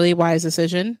 made a really wise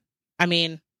decision. I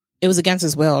mean, it was against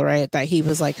his will, right? That he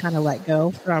was like kind of let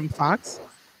go from Fox.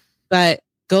 But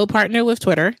go partner with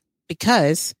Twitter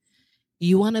because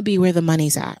you want to be where the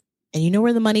money's at. And you know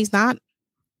where the money's not?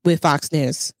 With Fox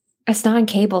News. It's not in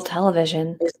cable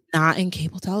television. It's not in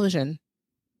cable television.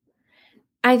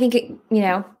 I think,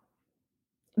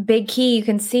 big key, you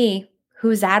can see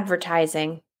who's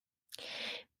advertising.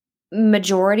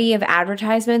 Majority of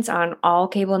advertisements on all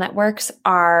cable networks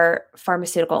are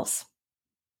pharmaceuticals.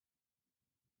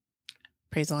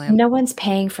 Praise the Lamb. No one's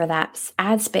paying for that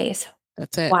ad space.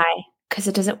 That's it. Why? Because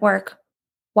it doesn't work.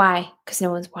 Why? Because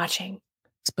no one's watching.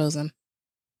 Expose them.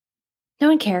 No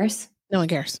one cares. No one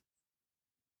cares.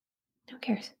 No one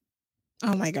cares.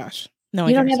 Oh my gosh. No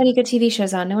one You cares. don't have any good TV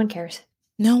shows on. No one cares.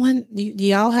 No one,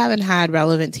 y'all haven't had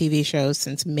relevant TV shows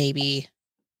since maybe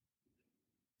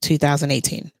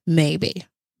 2018. Maybe.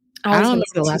 I was don't going know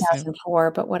to the say last time.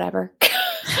 2004, but whatever.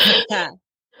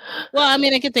 Well, I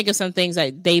mean, I can think of some things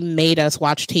that they made us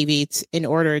watch TV in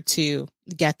order to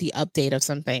get the update of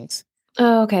some things.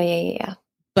 Oh, okay. Yeah.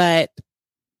 But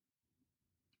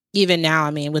even now,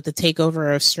 I mean, with the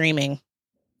takeover of streaming,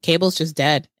 cable's just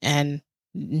dead. And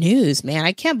news, man,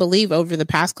 I can't believe over the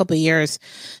past couple of years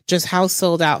just how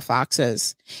sold out Fox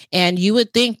is. And you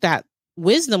would think that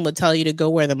wisdom would tell you to go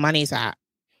where the money's at.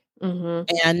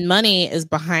 Mm-hmm. And money is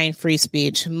behind free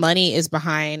speech. Money is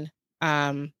behind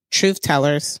truth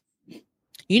tellers.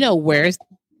 You know where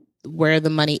the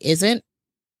money isn't?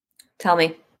 Tell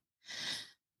me.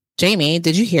 Jamie,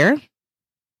 did you hear?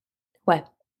 What?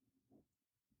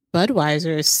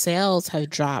 Budweiser's sales have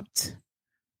dropped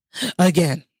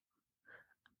again.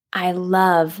 I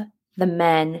love the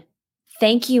men.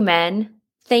 Thank you, men.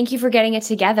 Thank you for getting it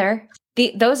together.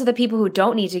 Those are the people who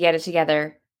don't need to get it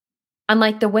together.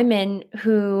 Unlike the women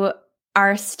who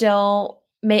are still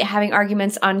having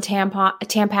arguments on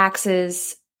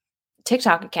Tampax's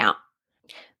TikTok account.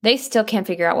 They still can't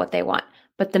figure out what they want.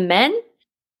 But the men,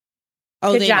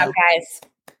 good job, guys.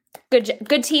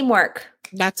 Good teamwork.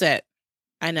 That's it.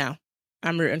 I know.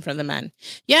 I'm rooting for the men.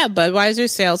 Yeah, Budweiser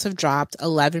sales have dropped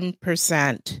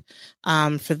 11%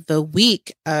 for the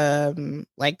week,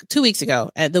 like 2 weeks ago.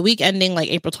 At the week ending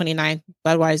like April 29th,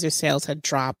 Budweiser sales had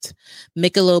dropped.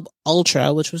 Michelob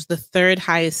Ultra, which was the third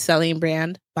highest selling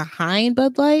brand behind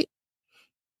Bud Light,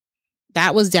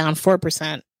 that was down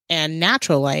 4%. And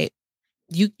Natural Light,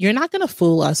 you're not going to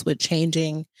fool us with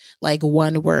changing like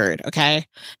one word, okay?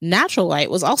 Natural Light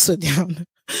was also down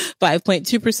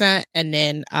 5.2%. And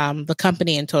then the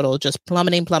company in total just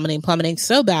plummeting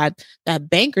so bad that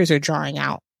bankers are drawing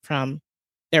out from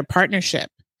their partnership.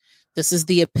 This is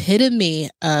the epitome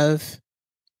of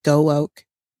go woke,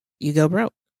 you go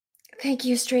broke. Thank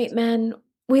you, straight men.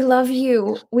 We love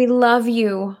you. We love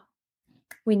you.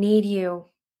 We need you.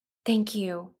 Thank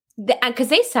you. Because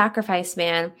they sacrifice,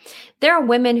 man. There are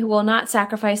women who will not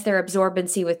sacrifice their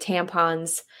absorbency with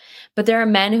tampons, but there are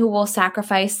men who will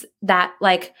sacrifice that,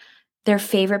 like their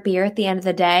favorite beer at the end of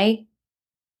the day,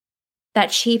 that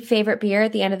cheap favorite beer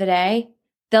at the end of the day.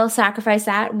 They'll sacrifice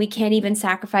that. And we can't even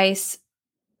sacrifice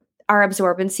our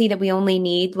absorbency that we only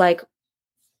need like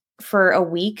for a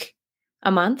week, a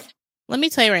month. Let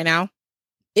me tell you right now,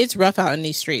 it's rough out in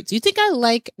these streets. You think I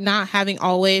like not having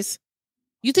always?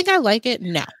 You think I like it?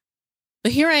 No.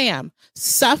 But here I am,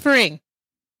 suffering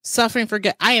for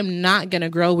good. I am not going to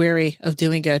grow weary of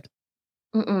doing good.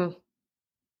 Mm-mm.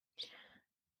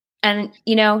 And,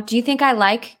 you know, do you think I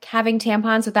like having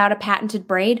tampons without a patented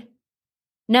braid?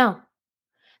 No.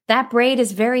 That braid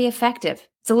is very effective.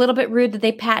 It's a little bit rude that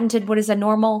they patented what is a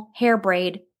normal hair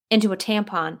braid into a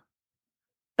tampon.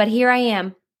 But here I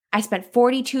am. I spent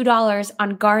 $42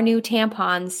 on Garnu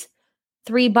tampons,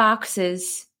 3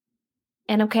 boxes.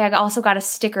 And okay, I also got a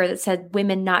sticker that said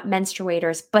women not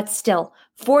menstruators, but still,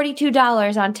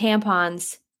 $42 on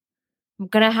tampons. I'm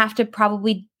going to have to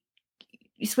probably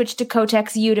switch to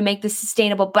Kotex U to make this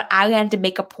sustainable, but I had to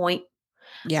make a point.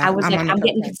 Yeah, I was I'm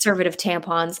getting conservative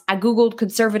tampons. I Googled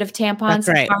conservative tampons. That's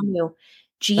right. Garnu,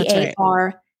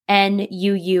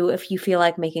 Garnuu, if you feel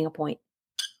like making a point.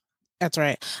 That's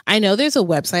right. I know there's a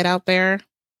website out there,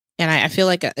 and I feel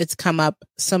like it's come up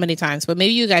so many times, but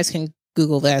maybe you guys can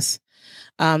Google this.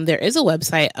 There is a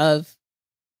website of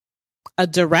a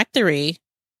directory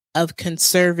of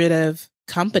conservative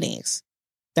companies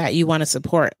that you want to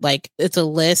support. Like it's a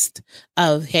list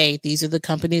of, hey, these are the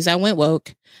companies that went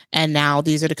woke, and now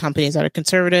these are the companies that are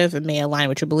conservative and may align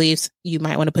with your beliefs. You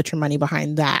might want to put your money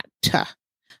behind that.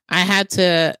 I had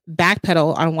to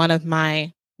backpedal on one of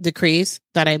my decrees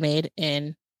that I made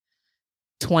in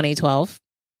 2012,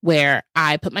 where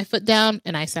I put my foot down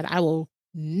and I said, I will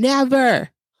never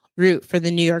root for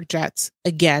the New York Jets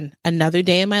again another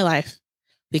day in my life,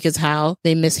 because how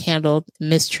they mishandled,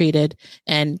 mistreated,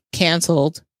 and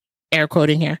canceled, air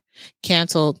quoting here,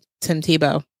 canceled Tim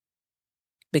Tebow,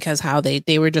 because how they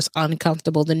were just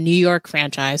uncomfortable. The New York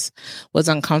franchise was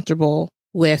uncomfortable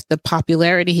with the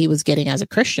popularity he was getting as a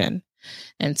Christian.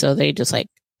 And so they just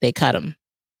they cut him.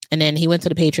 And then he went to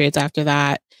the Patriots after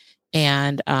that.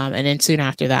 And then soon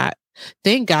after that,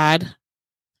 thank God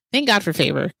for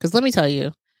favor. Because let me tell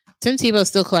you, Tim Tebow is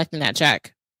still collecting that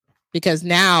check, because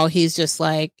now he's just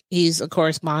he's a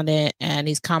correspondent and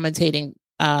he's commentating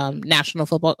national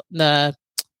football, the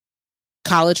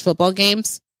college football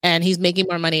games. And he's making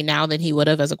more money now than he would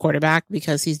have as a quarterback,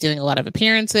 because he's doing a lot of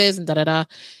appearances and da-da-da.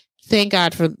 Thank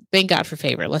God for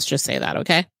favor. Let's just say that.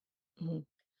 Okay. Mm-hmm.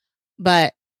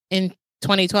 But in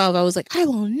 2012, I was like, I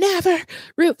will never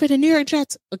root for the New York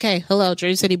Jets. Okay, hello,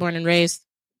 Jersey City, born and raised.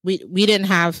 We didn't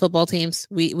have football teams.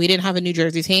 We didn't have a New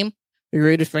Jersey team. We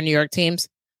rooted for New York teams.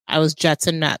 I was Jets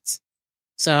and Mets.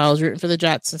 So I was rooting for the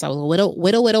Jets since I was a witty.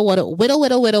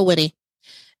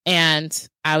 And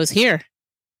I was here.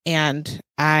 And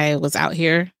I was out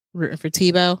here rooting for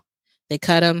Tebow. They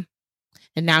cut him.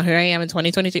 And now here I am in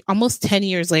 2023, almost 10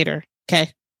 years later.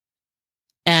 Okay.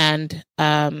 And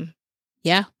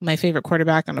yeah, my favorite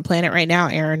quarterback on the planet right now,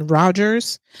 Aaron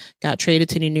Rodgers, got traded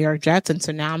to the New York Jets. And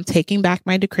so now I'm taking back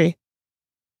my decree.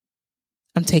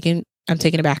 I'm taking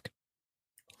it back.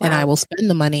 Wow. And I will spend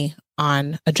the money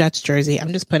on a Jets jersey.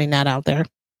 I'm just putting that out there.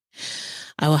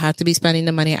 I will have to be spending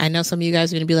the money. I know some of you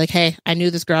guys are going to be like, hey, I knew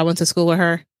this girl went to school with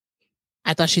her.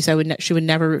 I thought she said she would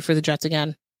never root for the Jets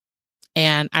again.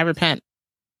 And I repent.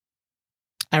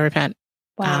 Wow.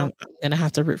 I'm going to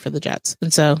have to root for the Jets.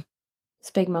 And so it's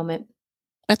a big moment.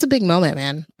 That's a big moment,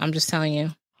 man. I'm just telling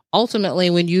you. Ultimately,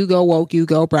 when you go woke, you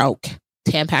go broke.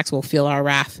 Tampax will feel our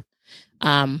wrath.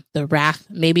 The wrath,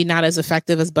 maybe not as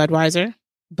effective as Budweiser,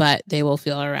 but they will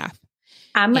feel our wrath.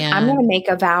 I'm going to make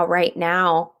a vow right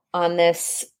now on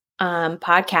this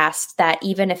podcast that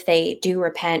even if they do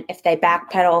repent, if they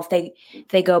backpedal, if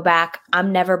they go back,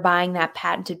 I'm never buying that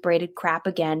patented braided crap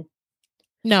again.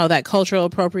 No, that cultural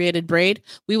appropriated braid,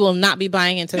 we will not be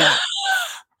buying into that.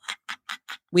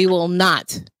 We will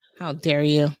not. How dare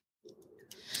you?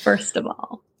 First of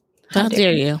all. How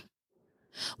dare you?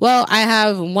 Well, I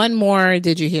have one more.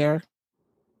 Did you hear?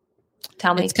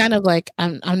 Tell me. It's kind of like,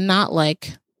 I'm not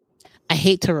like, I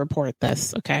hate to report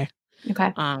this. Okay. Okay.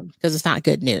 Because it's not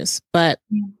good news, but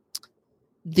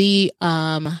the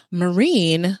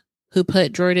Marine who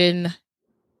put Jordan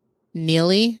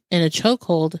Neely in a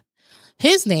chokehold,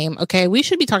 his name, okay, we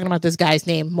should be talking about this guy's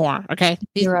name more, okay?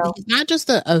 He's not just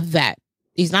a vet.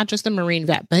 He's not just a Marine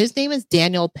vet, but his name is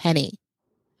Daniel Penny.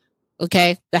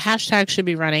 Okay? The hashtag should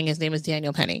be running. His name is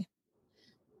Daniel Penny.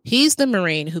 He's the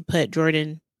Marine who put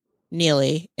Jordan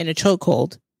Neely in a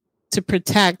chokehold to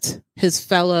protect his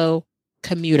fellow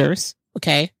commuters,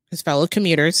 okay? His fellow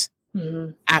commuters,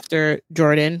 after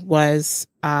Jordan was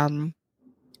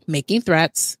making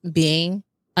threats, being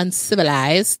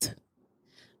uncivilized,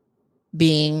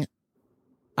 being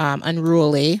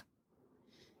unruly,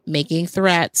 making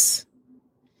threats.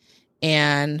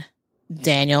 And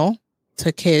Daniel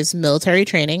took his military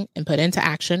training and put into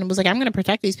action and was like, I'm going to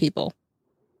protect these people.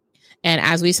 And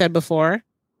as we said before,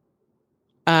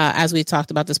 as we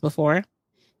talked about this before,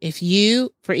 if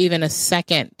you, for even a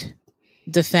second,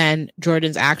 defend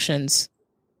Jordan's actions,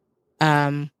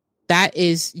 that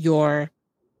is if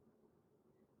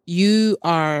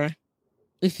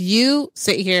you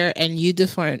sit here and you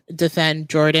defend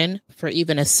Jordan for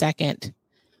even a second,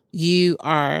 you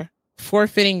are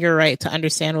forfeiting your right to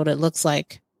understand what it looks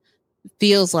like,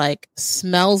 feels like,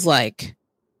 smells like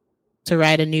to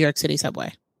ride a New York City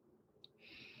subway.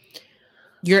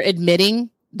 You're admitting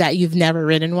that you've never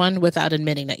ridden one without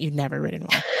admitting that you've never ridden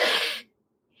one.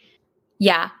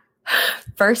 Yeah.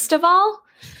 First of all,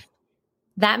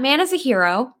 that man is a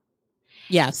hero.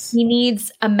 Yes. He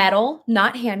needs a medal,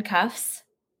 not handcuffs.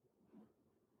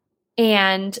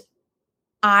 And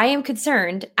I am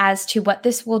concerned as to what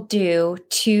this will do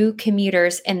to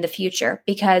commuters in the future,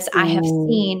 because I have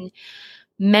seen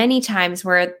many times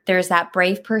where there's that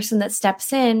brave person that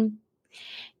steps in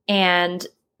and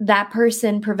that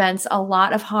person prevents a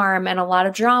lot of harm and a lot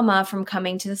of drama from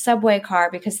coming to the subway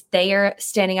car because they are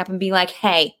standing up and being like,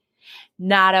 hey,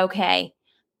 not okay.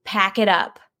 Pack it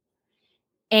up.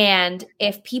 And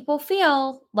if people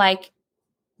feel like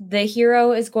the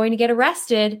hero is going to get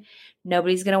arrested,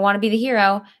 nobody's going to want to be the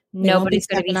hero. Nobody's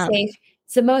going to be safe.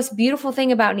 It's the most beautiful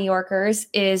thing about New Yorkers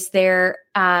is their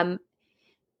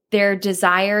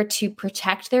desire to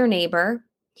protect their neighbor.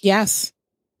 Yes.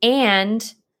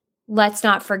 And let's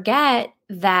not forget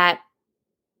that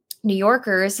New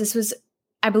Yorkers, this was,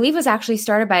 I believe, was actually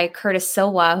started by Curtis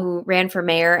Silva, who ran for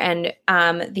mayor, and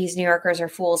these New Yorkers are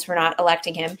fools for not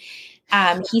electing him.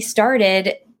 He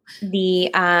started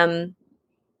the,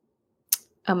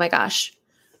 oh my gosh,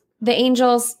 the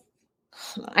Angels.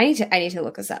 I need to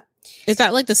look this up. Is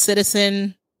that like the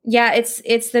citizen? Yeah,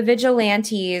 it's the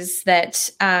vigilantes that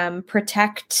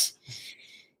protect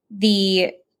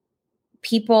the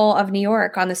people of New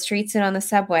York on the streets and on the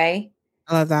subway.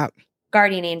 I love that.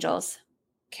 Guardian Angels.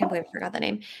 Can't believe I forgot the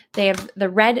name. They have the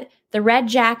red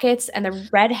jackets and the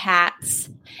red hats.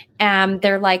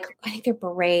 They're like, I think they're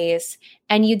berets.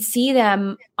 And you'd see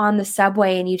them on the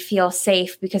subway and you'd feel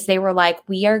safe because they were like,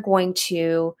 we are going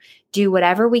to do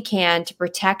whatever we can to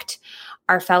protect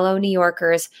our fellow New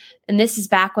Yorkers. And this is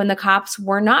back when the cops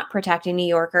were not protecting New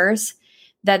Yorkers.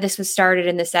 that this was started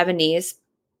in the 70s.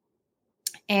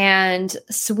 And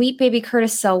sweet baby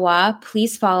Curtis Silwa,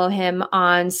 please follow him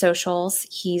on socials.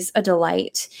 He's a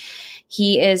delight.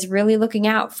 He is really looking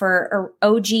out for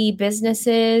OG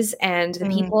businesses and the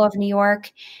people of New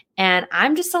York. And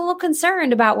I'm just a little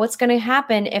concerned about what's going to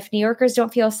happen if New Yorkers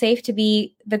don't feel safe to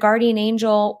be the guardian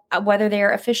angel, whether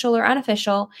they're official or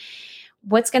unofficial.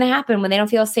 What's going to happen when they don't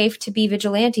feel safe to be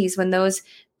vigilantes, when those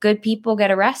good people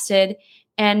get arrested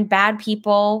and bad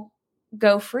people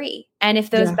go free? And if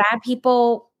those bad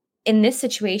people in this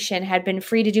situation had been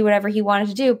free to do whatever he wanted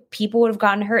to do, people would have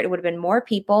gotten hurt. It would have been more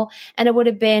people, and it would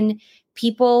have been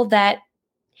people that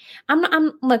I'm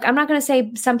not going to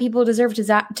say some people deserve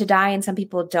to die and some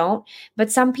people don't,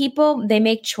 but some people, they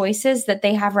make choices that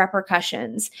they have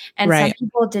repercussions, and some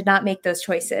people did not make those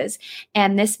choices.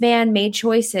 And this man made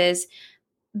choices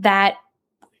that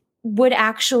would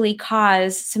actually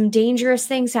cause some dangerous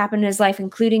things to happen in his life,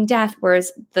 including death,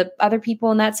 whereas the other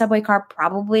people in that subway car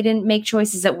probably didn't make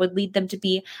choices that would lead them to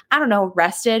be, I don't know,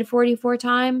 arrested 44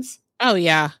 times. Oh,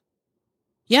 yeah.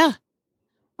 Yeah.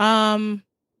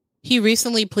 He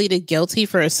recently pleaded guilty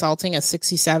for assaulting a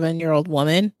 67-year-old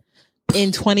woman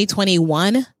in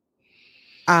 2021.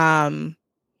 I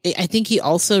think he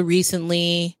also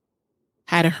recently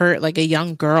had hurt like a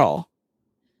young girl.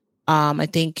 I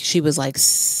think she was like,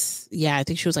 I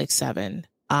think she was like 7.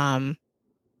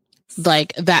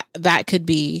 Like that could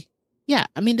be, yeah.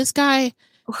 I mean, this guy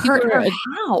hurt her.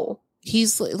 How?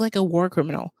 He's like a war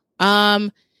criminal.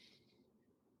 I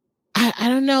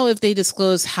don't know if they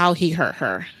disclose how he hurt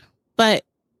her, but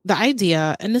the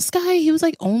idea, and this guy, he was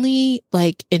like only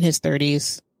like in his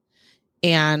 30s.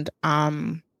 And,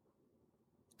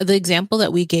 the example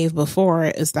that we gave before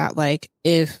is that like,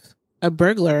 if a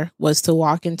burglar was to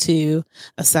walk into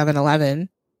a 7-Eleven,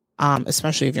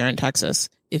 especially if you're in Texas,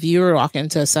 if you were walking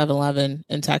into a 7-Eleven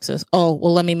in Texas,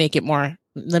 let me make it more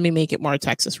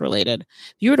Texas related.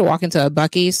 If you were to walk into a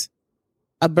Buc-ee's,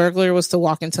 a burglar was to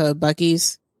walk into a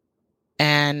Buc-ee's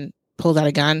and pulled out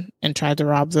a gun and tried to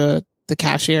rob the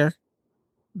cashier,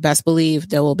 best believe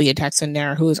there will be a Texan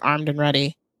there who is armed and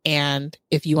ready. And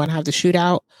if you want to have the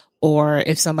shootout, or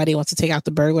if somebody wants to take out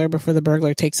the burglar before the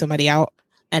burglar takes somebody out,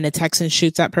 and a Texan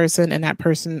shoots that person and that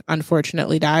person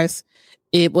unfortunately dies,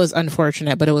 it was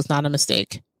unfortunate, but it was not a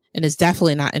mistake. And it's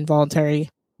definitely not involuntary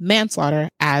manslaughter,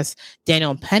 as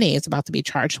Daniel Penny is about to be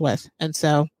charged with. And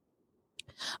so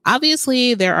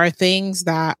obviously there are things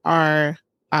that are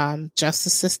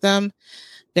justice system.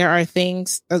 There are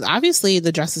things, obviously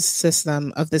the justice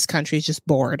system of this country is just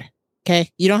bored. Okay.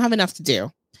 You don't have enough to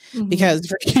do. Because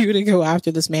for you to go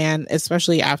after this man,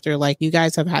 especially after like you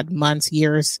guys have had months,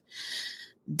 years,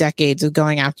 decades of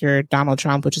going after Donald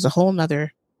Trump, which is a whole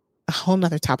nother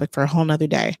topic for a whole nother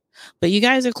day. But you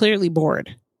guys are clearly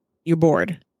bored. You're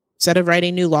bored. Instead of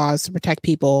writing new laws to protect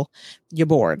people, you're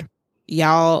bored.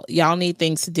 Y'all need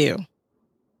things to do.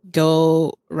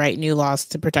 Go write new laws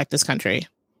to protect this country.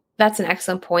 That's an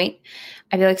excellent point.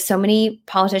 I feel like so many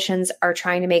politicians are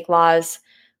trying to make laws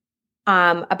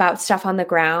about stuff on the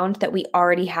ground that we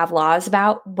already have laws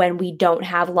about, when we don't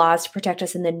have laws to protect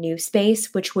us in the new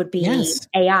space, which would be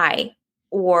AI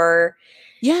or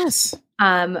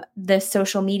the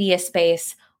social media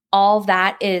space. All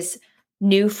that is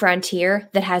new frontier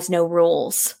that has no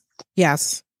rules.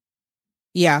 Yes.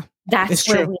 Yeah. That's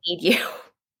where we need you.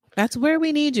 That's where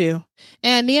we need you.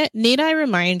 And need I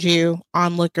remind you,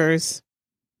 onlookers,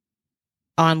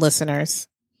 on listeners,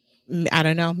 I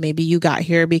don't know, maybe you got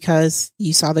here because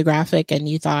you saw the graphic and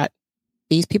you thought,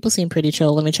 these people seem pretty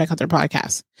chill. Let me check out their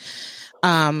podcast.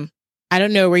 I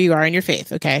don't know where you are in your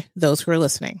faith. Okay. Those who are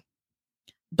listening,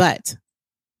 but,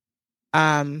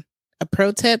 a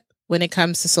pro tip when it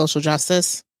comes to social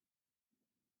justice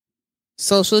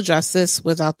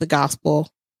without the gospel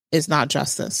is not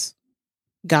justice.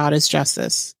 God is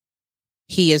justice.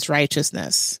 He is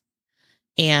righteousness.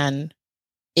 And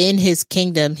in his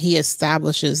kingdom, he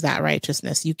establishes that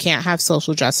righteousness. You can't have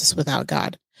social justice without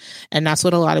God. And that's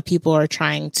what a lot of people are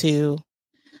trying to,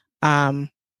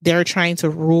 they're trying to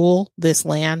rule this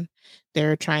land.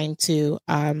 They're trying to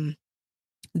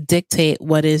dictate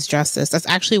what is justice. That's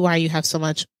actually why you have so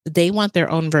much, they want their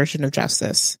own version of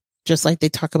justice. Just like they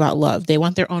talk about love. They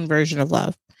want their own version of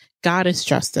love. God is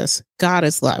justice. God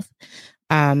is love.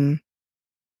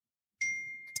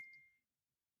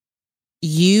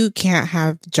 You can't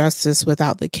have justice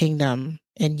without the kingdom,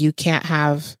 and you can't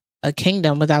have a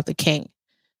kingdom without the king.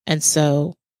 And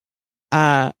so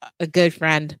a good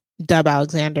friend, Dub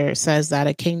Alexander, says that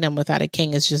a kingdom without a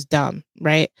king is just dumb,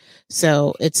 right?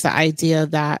 So it's the idea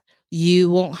that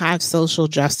You won't have social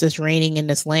justice reigning in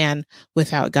this land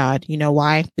without God. You know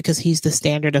why? Because he's the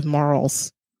standard of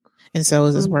morals. And so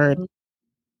is his word.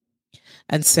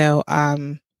 And so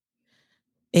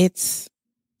it's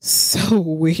so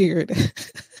weird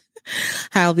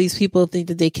how these people think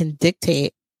that they can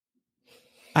dictate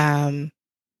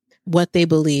what they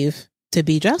believe to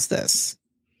be justice.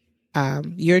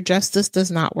 Your justice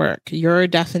does not work. Your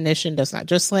definition does not.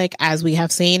 Just like as we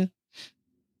have seen,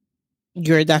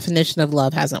 your definition of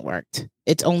love hasn't worked.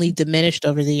 It's only diminished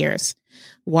over the years.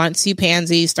 Once you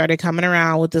pansies started coming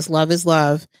around with this love is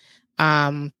love,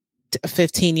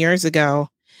 15 years ago,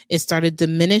 it started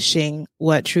diminishing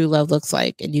what true love looks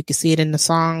like. And you can see it in the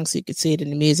songs. You can see it in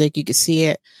the music. You can see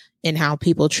it in how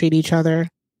people treat each other.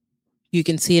 You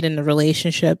can see it in the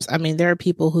relationships. I mean, there are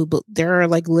people there are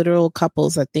like literal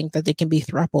couples that think that they can be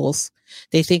thruples.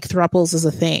 They think thruples is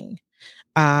a thing.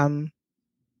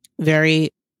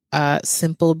 Very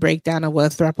simple breakdown of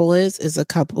what a throuple is a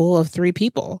couple of 3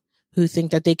 people who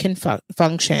think that they can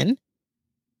function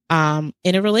in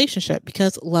a relationship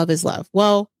because love is love.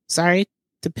 Well, sorry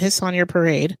to piss on your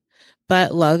parade,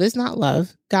 but love is not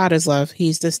love. God is love.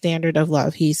 He's the standard of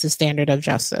love. He's the standard of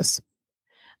justice.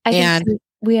 I think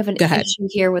we have an issue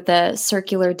here with a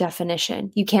circular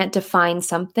definition. You can't define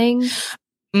something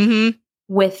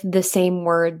with the same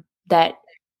word that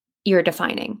you're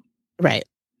defining. Right.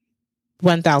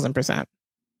 1000%.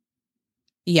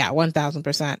 Yeah,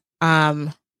 1000%.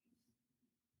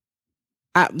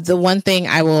 The one thing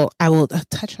I will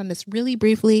touch on this really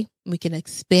briefly. We can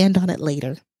expand on it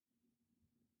later.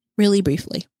 Really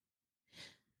briefly.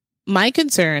 My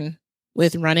concern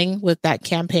with running with that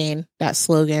campaign, that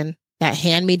slogan, that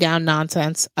hand-me-down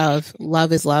nonsense of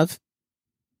love is love.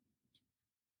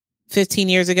 15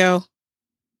 years ago,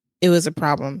 it was a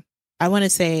problem. I want to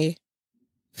say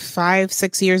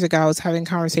 5-6 years ago, I was having a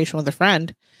conversation with a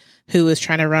friend who was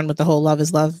trying to run with the whole love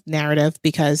is love narrative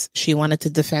because she wanted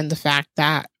to defend the fact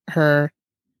that her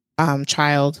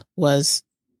child was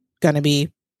going to be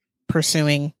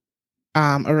pursuing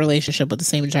a relationship with the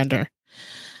same gender.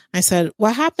 I said,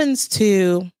 what happens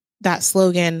to that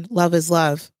slogan, love is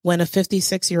love, when a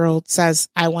 56-year-old says,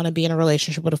 I want to be in a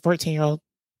relationship with a 14-year-old?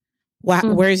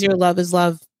 Where's your love is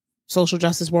love social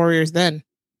justice warriors then?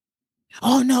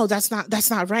 Oh, no, that's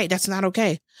not right. That's not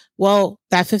okay. Well,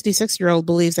 that 56-year-old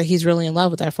believes that he's really in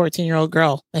love with that 14-year-old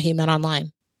girl that he met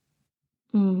online.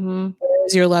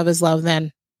 Where's your love is love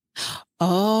then?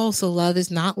 Oh, so love is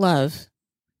not love.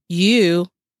 You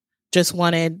just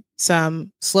wanted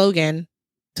some slogan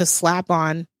to slap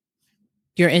on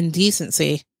your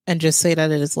indecency and just say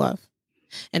that it is love.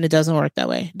 And it doesn't work that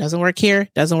way. It doesn't work here.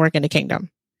 It doesn't work in the kingdom.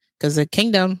 Because the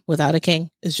kingdom without a king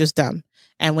is just dumb.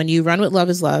 And when you run with love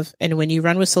is love, and when you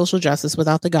run with social justice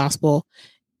without the gospel,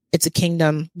 it's a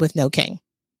kingdom with no king.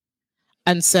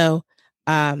 And so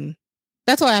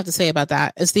that's all I have to say about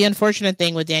that. It's the unfortunate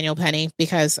thing with Daniel Penny,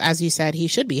 because as you said, he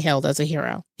should be hailed as a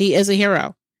hero. He is a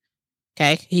hero.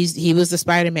 Okay. He was the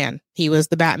Spider-Man. He was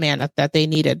the Batman that they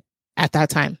needed at that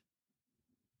time.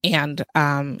 And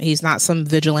he's not some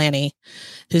vigilante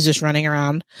who's just running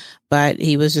around, but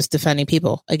he was just defending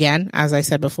people. Again, as I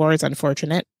said before, it's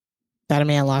unfortunate that a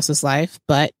man lost his life,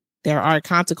 but there are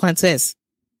consequences.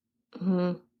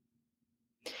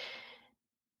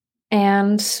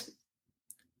 And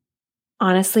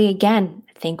honestly, again,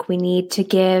 I think we need to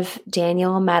give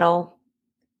Daniel a medal.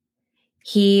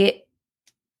 He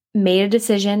made a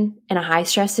decision in a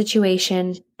high-stress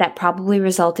situation that probably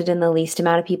resulted in the least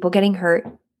amount of people getting hurt.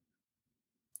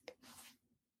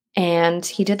 And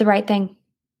he did the right thing.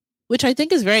 Which I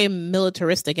think is very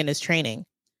militaristic in his training.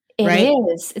 It right?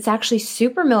 is. It's actually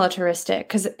super militaristic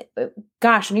because,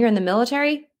 gosh, when you're in the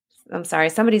military, I'm sorry,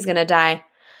 somebody's going to die.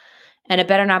 And it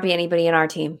better not be anybody in our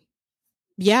team.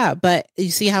 Yeah, but you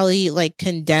see how he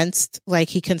condensed,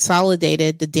 he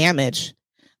consolidated the damage.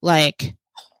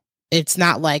 It's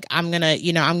not like I'm going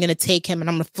to take him and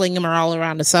I'm going to fling him all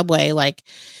around the subway.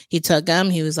 He took him.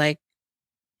 He was like,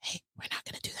 hey, we're not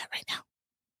going to do that right now.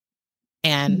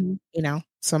 And,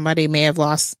 somebody may have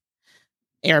lost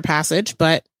air passage,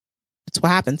 but it's what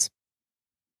happens.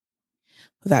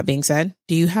 With that being said,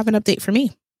 do you have an update for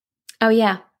me? Oh,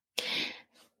 yeah.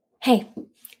 Hey,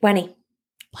 Wenny.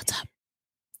 What's up?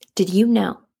 Did you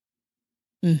know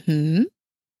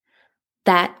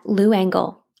that Lou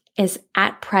Engle is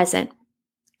at present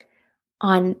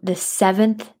on the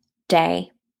 7th day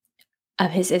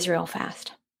of his Israel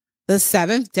fast? The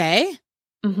 7th day?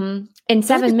 Mm-hmm. In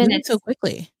 7 minutes. So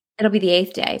quickly. It'll be the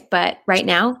 8th day, but right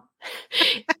now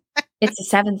it's the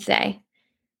 7th day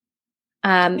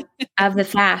of the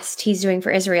fast he's doing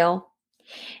for Israel.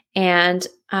 And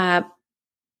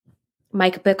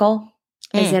Mike Bickle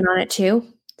is in on it too.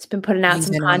 It's been putting out He's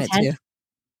some in on it content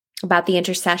too. about the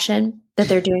intercession that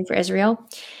they're doing for Israel.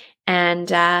 And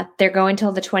they're going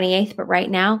till the 28th. But right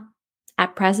now,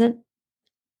 at present,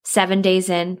 7 days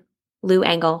in, Lou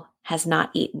Engle has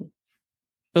not eaten.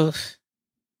 Oof.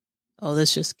 Oh,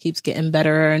 this just keeps getting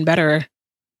better and better.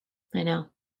 I know.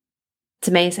 It's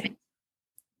amazing.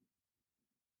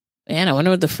 Man, I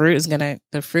wonder what the fruit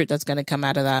that's gonna come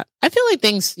out of that. I feel like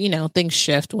things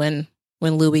shift when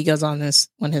Louis goes on his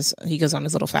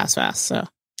little fast. So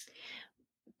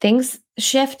Things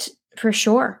shift for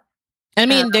sure. I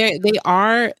mean, they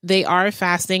are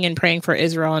fasting and praying for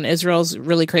Israel, and Israel's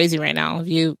really crazy right now. Have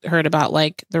you heard about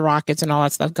like the rockets and all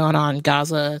that stuff going on?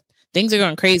 Gaza, things are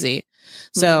going crazy.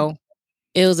 So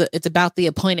it's about the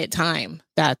appointed time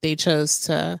that they chose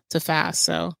to fast.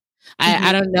 So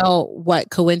I don't know what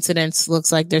coincidence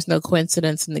looks like. There's no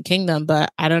coincidence in the kingdom,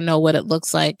 but I don't know what it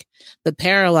looks like. The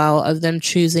parallel of them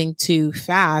choosing to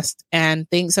fast, and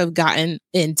things have gotten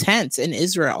intense in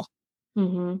Israel.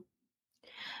 Mm-hmm.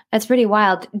 That's pretty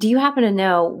wild. Do you happen to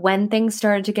know when things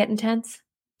started to get intense?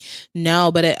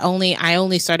 No, but I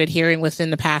only started hearing within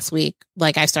the past week.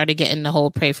 Like I started getting the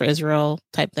whole pray for Israel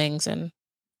type things, and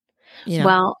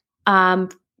Well,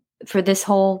 for this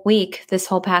whole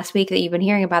past week that you've been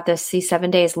hearing about this, these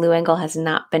 7 days, Lou Engle has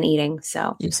not been eating.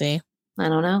 So you see, I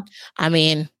don't know. I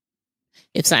mean,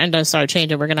 if something does start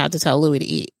changing, we're gonna have to tell Louis to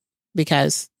eat,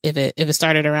 because if it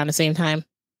started around the same time,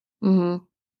 we're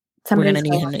gonna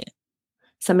need him to eat.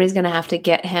 Somebody's gonna have to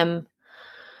get him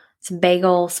some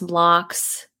bagels, some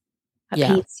lox, a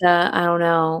pizza. I don't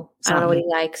know. I don't know what he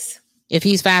likes. If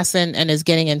he's fasting and is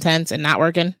getting intense and not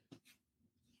working,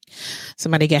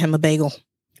 somebody get him a bagel.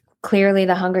 Clearly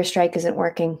the hunger strike isn't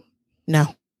working. No.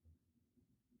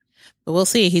 But we'll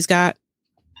see. He's got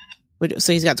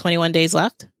 21 days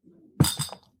left.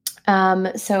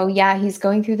 So yeah, he's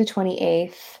going through the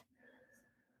 28th.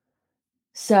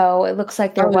 So it looks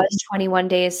like there was 21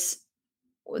 days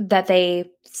that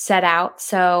they set out.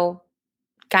 So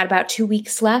got about 2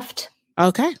 weeks left.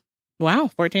 Okay. Wow.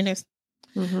 14 days.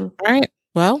 Mm-hmm. All right.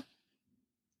 Well,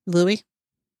 Louis,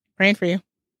 praying for you.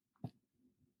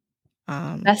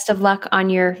 Best of luck on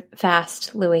your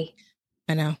fast, Louis.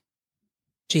 I know.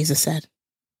 Jesus said,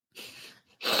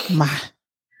 my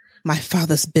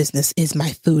Father's business is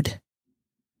my food.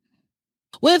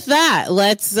 With that,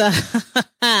 let's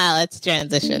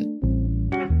transition.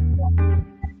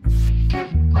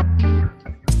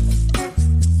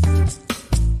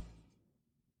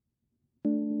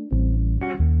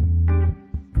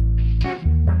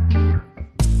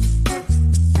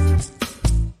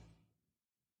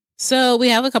 So we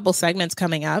have a couple segments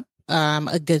coming up.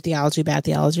 A good theology, bad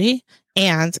theology,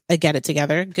 and a get it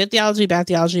together. Good theology, bad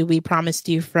theology, we promised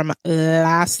you from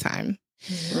last time.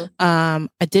 Mm-hmm.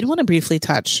 I did want to briefly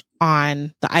touch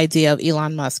on the idea of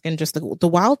Elon Musk and just the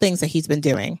wild things that he's been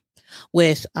doing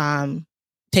with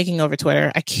taking over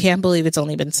Twitter. I can't believe it's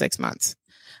only been 6 months.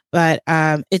 But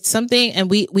it's something, and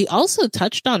we also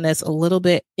touched on this a little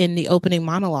bit in the opening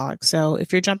monologue. So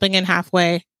if you're jumping in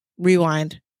halfway,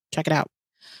 rewind, check it out.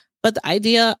 But the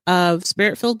idea of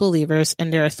spirit-filled believers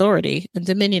and their authority and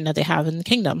dominion that they have in the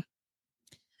kingdom.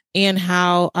 And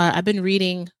how I've been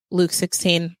reading Luke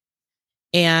 16.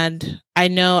 And I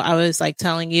know I was like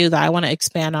telling you that I want to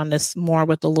expand on this more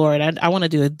with the Lord. I want to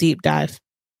do a deep dive.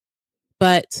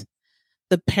 But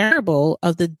the parable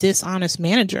of the dishonest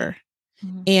manager,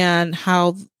 mm-hmm. and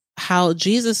how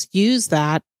Jesus used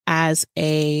that as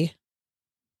a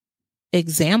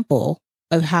example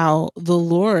of how the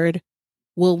Lord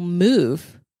will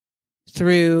move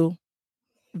through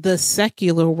the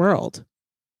secular world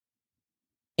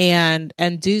and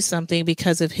do something,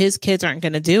 because if his kids aren't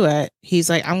going to do it, he's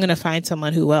like, I'm going to find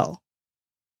someone who will.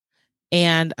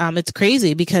 And it's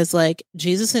crazy because like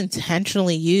Jesus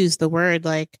intentionally used the word,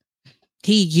 like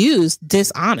he used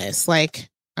dishonest. Like,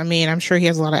 I mean, I'm sure he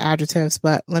has a lot of adjectives,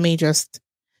 but let me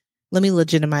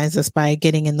legitimize this by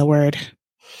getting in the word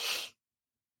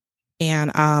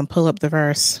and pull up the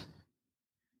verse.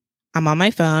 I'm on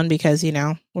my phone because,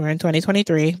 we're in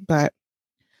 2023, but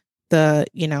the,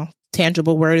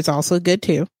 tangible word is also good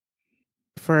too.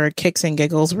 For kicks and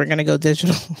giggles, we're going to go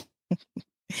digital.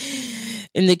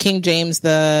 In the King James,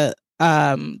 the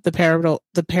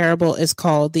parable is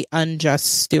called the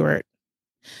unjust steward.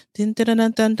 Dun, dun,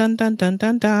 dun, dun, dun, dun, dun,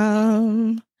 dun,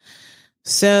 dun.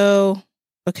 So,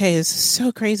 okay, this is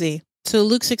so crazy. So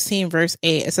Luke 16, verse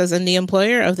 8, it says, and the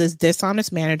employer of this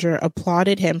dishonest manager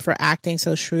applauded him for acting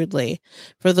so shrewdly.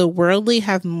 For the worldly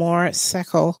have more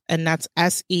shekel, and that's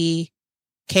SEKHEL.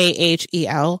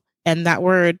 And that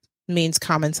word means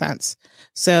common sense.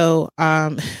 So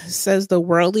says the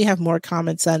worldly have more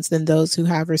common sense than those who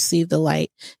have received the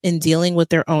light in dealing with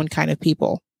their own kind of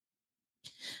people.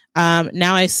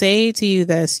 Now I say to you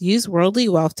this, use worldly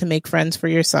wealth to make friends for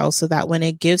yourself so that when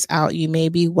it gives out, you may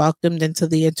be welcomed into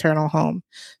the eternal home.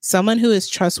 Someone who is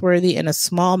trustworthy in a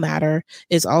small matter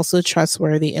is also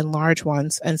trustworthy in large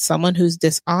ones, and someone who's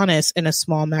dishonest in a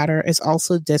small matter is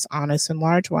also dishonest in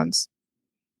large ones.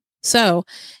 So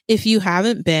if you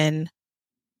haven't been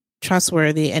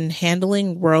trustworthy in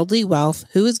handling worldly wealth,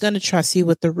 who is going to trust you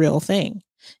with the real thing?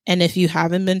 And if you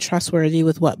haven't been trustworthy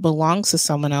with what belongs to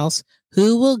someone else,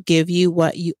 who will give you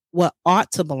what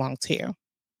ought to belong to you?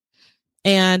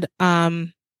 And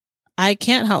I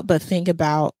can't help but think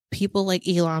about people like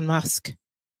Elon Musk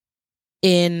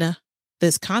in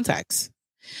this context,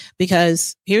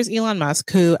 because here's Elon Musk,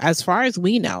 who, as far as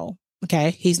we know,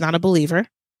 okay, he's not a believer.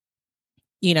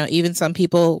 You know, even some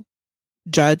people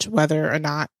judge whether or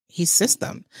not he's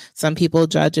system. Some people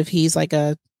judge if he's like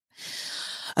a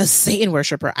Satan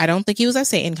worshiper. I don't think he was at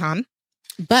SatanCon.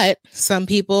 But some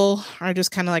people are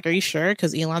just kind of like, are you sure?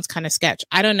 Because Elon's kind of sketch.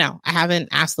 I don't know. I haven't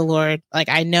asked the Lord. Like,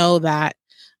 I know that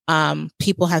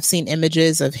people have seen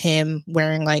images of him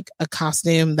wearing like a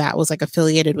costume that was like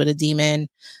affiliated with a demon.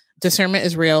 Discernment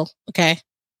is real. Okay.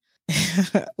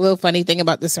 A little funny thing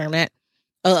about discernment.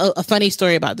 A funny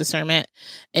story about discernment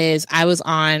is I was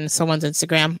on someone's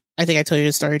Instagram. I think I told you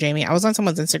the story, Jamie. I was on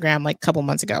someone's Instagram like a couple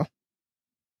months ago.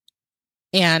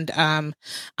 And I'm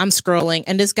scrolling,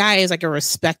 and this guy is like a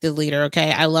respected leader.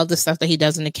 Okay. I love the stuff that he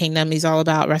does in the kingdom. He's all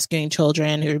about rescuing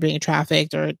children who are being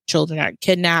trafficked or children are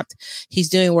kidnapped. He's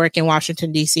doing work in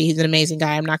Washington, D.C. He's an amazing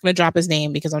guy. I'm not going to drop his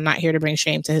name because I'm not here to bring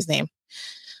shame to his name.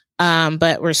 But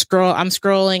I'm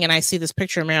scrolling and I see this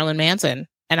picture of Marilyn Manson,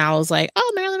 and I was like,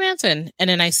 oh, Marilyn Manson. And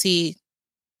then I see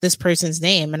this person's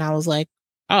name, and I was like,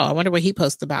 oh, I wonder what he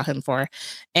posted about him for.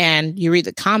 And you read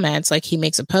the comments, like he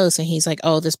makes a post and he's like,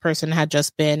 oh, this person had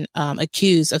just been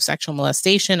accused of sexual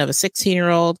molestation of a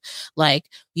 16-year-old. Like,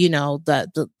 you know,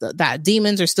 that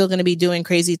demons are still going to be doing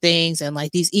crazy things and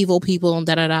like these evil people and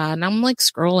da-da-da. And I'm like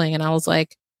scrolling and I was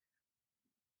like,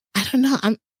 I don't know.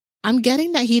 I'm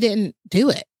getting that he didn't do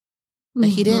it. That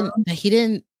he didn't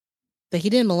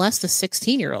molest a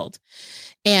 16-year-old.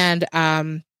 And,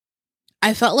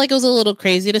 I felt like it was a little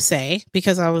crazy to say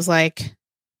because I was like,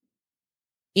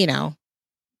 you know,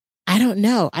 I don't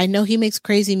know. I know he makes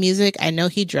crazy music. I know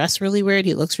he dressed really weird.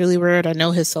 He looks really weird. I know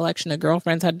his selection of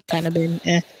girlfriends had kind of been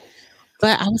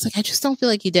But I was like, I just don't feel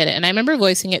like he did it. And I remember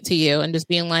voicing it to you and just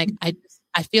being like, I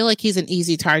feel like he's an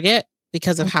easy target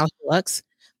because of how he looks.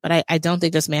 But I don't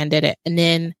think this man did it. And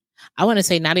then I want to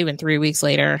say not even 3 weeks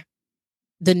later,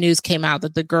 the news came out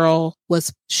that the girl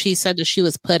she said that she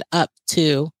was put up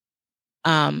to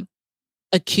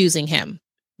accusing him,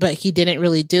 but he didn't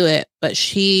really do it. But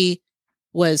she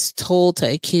was told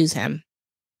to accuse him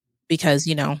because,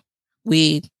 you know,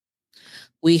 we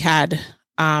had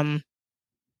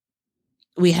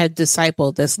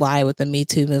discipled this lie with the Me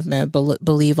Too movement,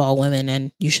 believe all women,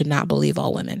 and you should not believe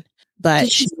all women. But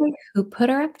did she say who put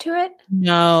her up to it?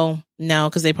 No,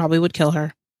 because they probably would kill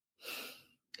her.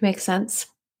 Makes sense.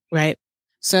 Right.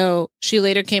 So she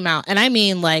later came out, and I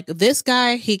mean, like, this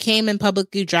guy, he came and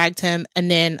publicly dragged him, and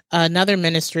then another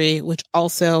ministry, which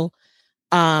also,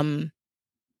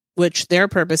 which their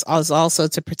purpose is also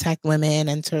to protect women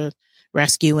and to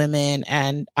rescue women,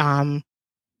 and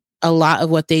a lot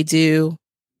of what they do,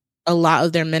 a lot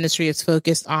of their ministry is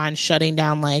focused on shutting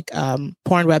down like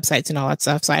porn websites and all that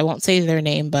stuff. So I won't say their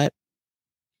name, but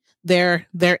they're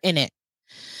in it.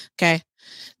 Okay.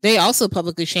 They also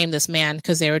publicly shamed this man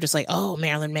because they were just like, oh,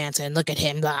 Marilyn Manson, look at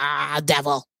him, blah,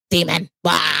 devil, demon,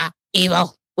 blah,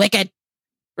 evil, wicked,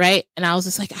 right? And I was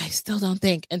just like, I still don't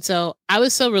think. And so I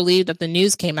was so relieved that the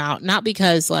news came out, not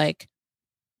because like,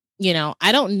 you know,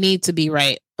 I don't need to be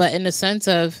right, but in the sense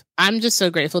of I'm just so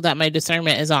grateful that my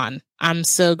discernment is on. I'm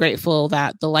so grateful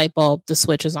that the light bulb, the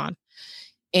switch is on.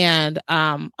 And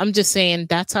I'm just saying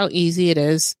that's how easy it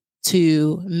is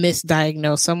to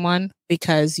misdiagnose someone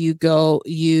because you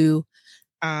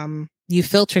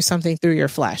filter something through your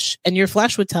flesh, and your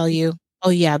flesh would tell you, oh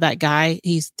yeah, that guy,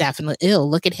 he's definitely ill.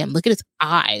 Look at him. Look at his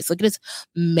eyes. Look at his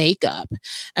makeup.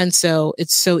 And so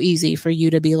it's so easy for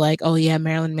you to be like, oh yeah,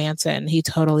 Marilyn Manson, he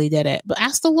totally did it. But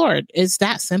ask the Lord. It's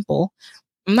that simple.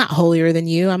 I'm not holier than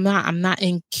you. I'm not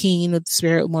in keen with the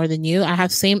Spirit more than you. I have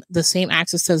the same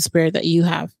access to the Spirit that you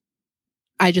have.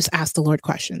 I just ask the Lord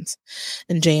questions.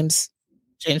 And James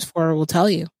 4 will tell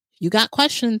you, you got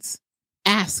questions,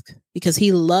 ask, because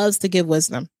he loves to give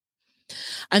wisdom.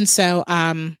 And so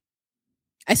I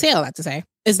say all that to say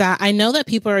is that I know that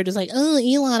people are just like, oh,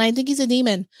 Elon, I think he's a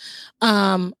demon.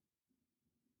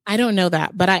 I don't know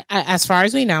that, but I as far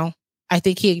as we know, I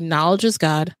think he acknowledges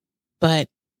God, but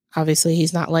obviously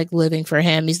he's not like living for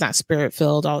him. He's not spirit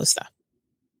filled, all this stuff.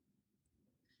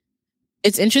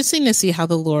 It's interesting to see how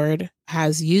the Lord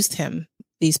has used him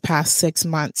these past 6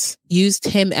 months, used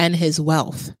him and his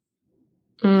wealth,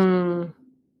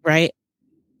 right?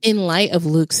 In light of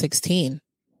Luke 16.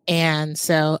 And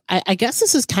so I guess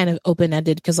this is kind of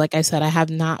open-ended because, like I said, I have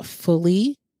not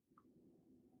fully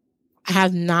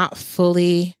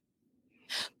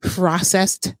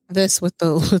processed this with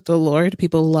the Lord.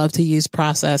 People love to use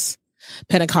process.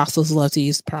 Pentecostals love to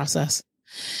use process.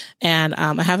 And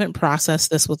I haven't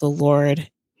processed this with the Lord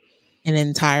in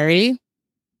entirety.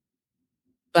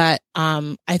 But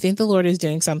I think the Lord is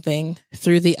doing something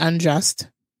through the unjust.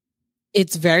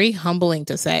 It's very humbling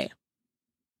to say.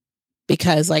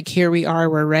 Because like here we are,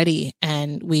 we're ready.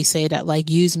 And we say that like,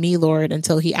 use me, Lord,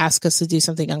 until he asks us to do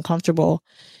something uncomfortable.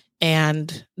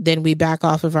 And then we back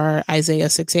off of our Isaiah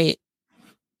 6:8.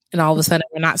 And all of a sudden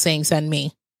we're not saying send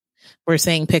me. We're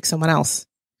saying pick someone else.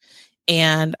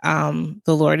 And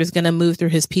the Lord is going to move through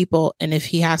his people. And if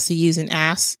he has to use an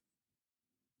ass,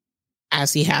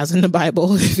 as he has in the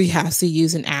Bible, if he has to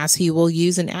use an ass, he will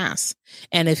use an ass.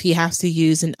 And if he has to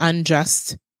use an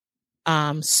unjust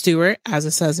steward, as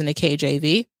it says in the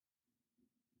KJV,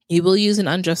 he will use an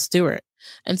unjust steward.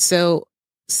 And so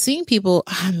seeing people,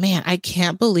 man, I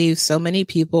can't believe so many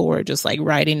people were just like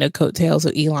riding the coattails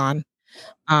of Elon.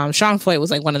 Sean Foyt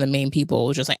was like one of the main people,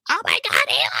 was just like, oh my God,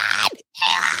 Elon!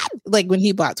 Like when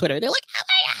he bought Twitter, they're like, oh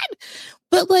my God.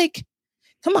 But like,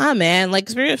 come on, man. Like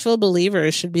spirit-filled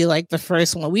believers should be like the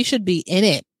first one. We should be in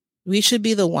it. We should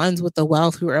be the ones with the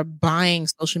wealth who are buying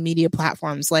social media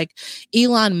platforms. Like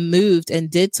Elon moved and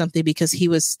did something because he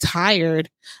was tired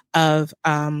of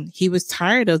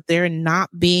there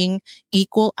not being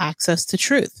equal access to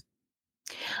truth.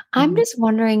 I'm just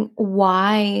wondering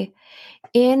why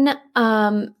in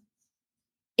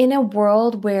a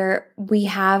world where we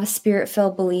have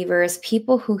spirit-filled believers,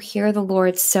 people who hear the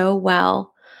Lord so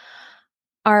well,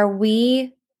 are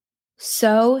we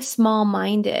so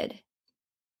small-minded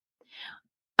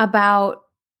about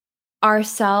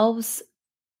ourselves,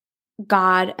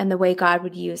 God, and the way God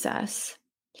would use us?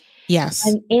 Yes.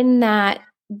 And in that,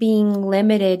 being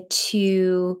limited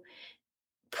to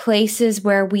places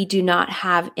where we do not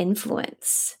have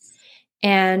influence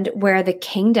and where the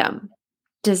kingdom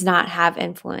does not have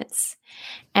influence.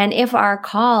 And if our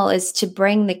call is to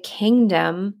bring the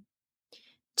kingdom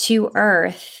to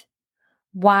earth,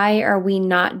 why are we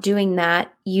not doing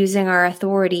that, using our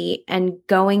authority and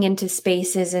going into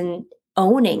spaces and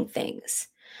owning things?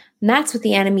 And that's what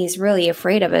the enemy is really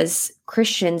afraid of, is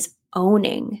Christians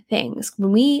owning things.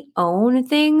 When we own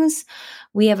things,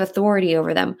 we have authority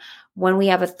over them. When we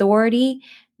have authority,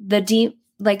 the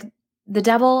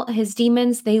devil, his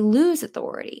demons, they lose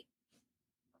authority.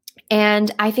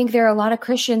 And I think there are a lot of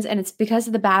Christians, and it's because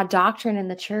of the bad doctrine in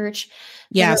the church.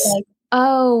 Yes. Like,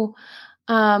 oh,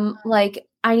 like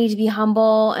I need to be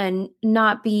humble and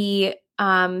not be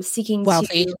seeking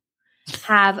wealthy, to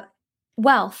have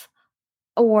wealth,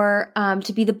 or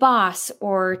to be the boss,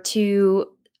 or to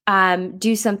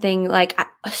do something. Like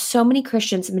so many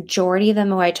Christians, the majority of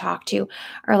them who I talk to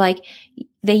are like,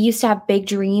 they used to have big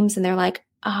dreams and they're like,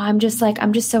 oh, I'm just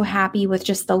so happy with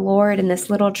just the Lord and this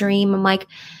little dream. I'm like,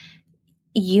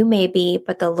 you may be,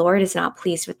 but the Lord is not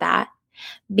pleased with that,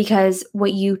 because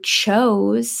what you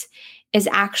chose is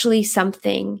actually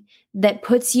something that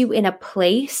puts you in a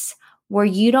place where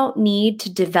you don't need to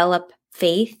develop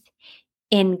faith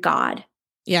in God.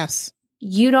 Yes.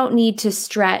 You don't need to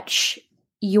stretch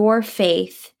your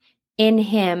faith in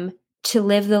him to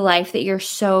live the life that you're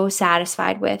so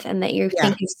satisfied with and that you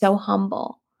think is so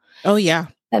humble. Oh, yeah.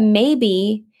 But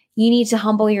maybe you need to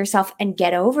humble yourself and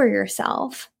get over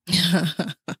yourself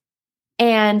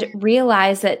and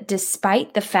realize that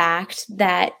despite the fact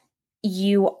that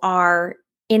you are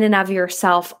in and of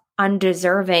yourself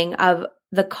undeserving of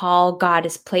the call God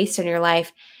has placed in your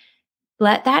life,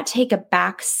 let that take a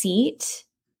back seat,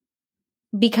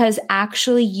 because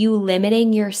actually you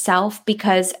limiting yourself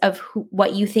because of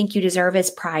what you think you deserve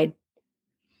is pride.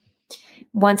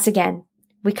 Once again,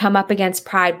 we come up against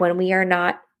pride when we are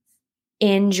not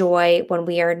in joy, when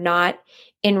we are not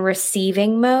in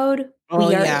receiving mode.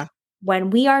 Pride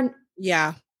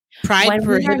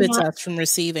prohibits us from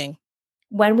receiving.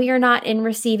 When we are not in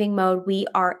receiving mode, we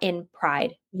are in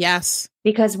pride. Yes.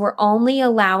 Because we're only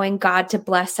allowing God to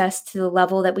bless us to the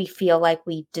level that we feel like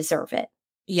we deserve it.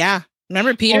 Yeah.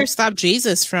 Remember, Peter stopped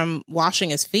Jesus from washing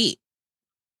his feet.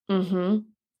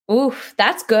 Mm-hmm. Oof,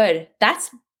 that's good. That's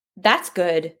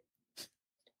good.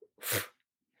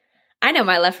 I know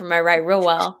my left from my right real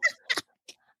well.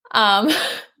 Um,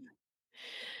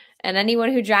 and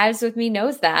anyone who drives with me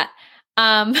knows that.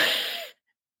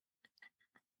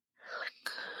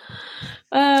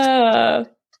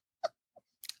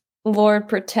 Lord,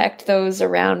 protect those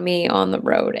around me on the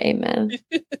road. Amen.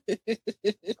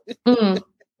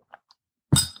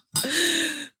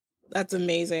 That's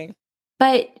amazing.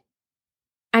 But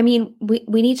I mean,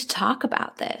 we need to talk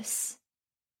about this.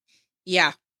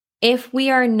 Yeah. If we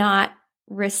are not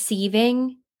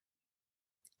receiving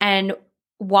and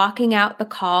walking out the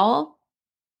call,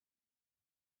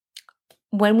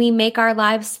 when we make our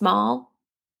lives small,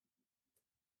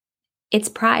 it's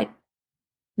pride.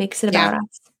 Makes it about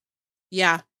us.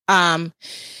 Yeah.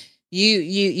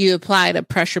 You applied a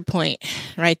pressure point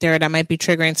right there that might be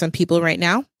triggering some people right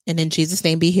now. And in Jesus'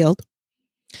 name, be healed.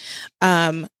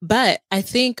 But I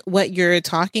think what you're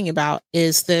talking about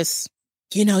is this,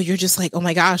 you're just like, oh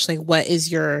my gosh, like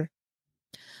what's your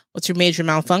major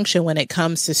malfunction when it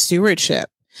comes to stewardship?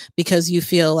 Because you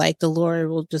feel like the Lord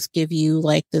will just give you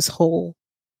like this whole,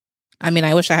 I mean,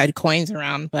 I wish I had coins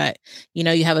around, but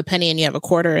you have a penny and you have a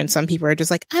quarter, and some people are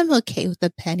just like, I'm okay with a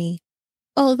penny.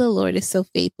 Oh, the Lord is so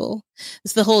faithful.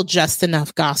 It's the whole just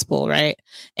enough gospel, right?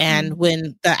 And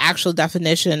when the actual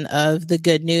definition of the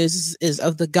good news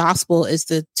of the gospel is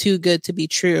the too good to be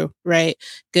true, right?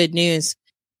 Good news.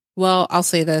 Well, I'll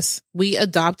say this. We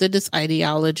adopted this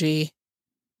ideology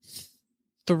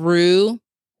through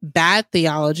bad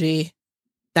theology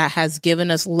that has given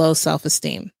us low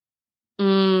self-esteem.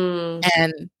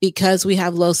 And because we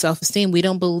have low self-esteem, we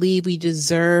don't believe we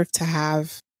deserve to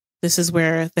have. This is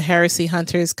where the heresy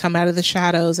hunters come out of the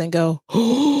shadows and go,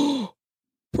 oh,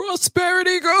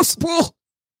 prosperity gospel.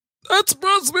 That's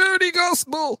prosperity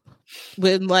gospel.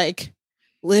 When like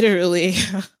literally,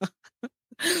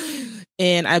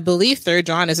 and I believe 3rd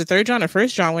John, is it 3rd John or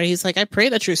 1st John, where he's like, I pray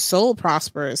that your soul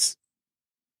prospers.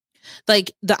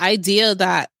 Like the idea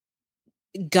that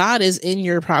God is in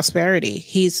your prosperity.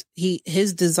 His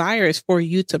desire is for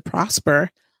you to prosper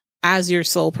as your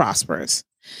soul prospers.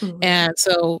 And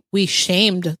so we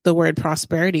shamed the word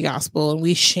prosperity gospel, and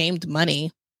we shamed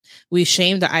money. We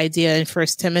shamed the idea in 1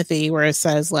 Timothy where it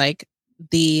says like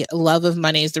the love of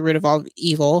money is the root of all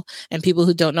evil. And people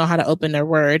who don't know how to open their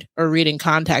word or read in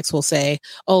context will say,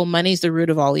 oh, money's the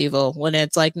root of all evil. When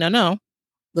it's like, no,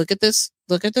 look at this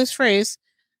phrase.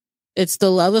 It's the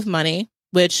love of money,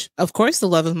 which of course the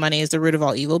love of money is the root of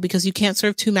all evil, because you can't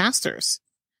serve two masters.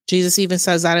 Jesus even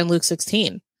says that in Luke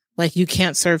 16. Like you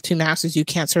can't serve two masters. You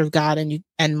can't serve God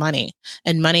and money.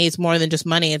 And money is more than just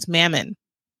money. It's mammon.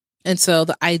 And so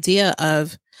the idea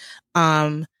of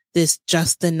this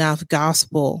just enough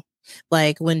gospel,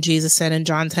 like when Jesus said in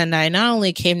John 10, I not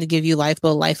only came to give you life,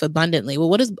 but life abundantly. Well,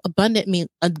 what does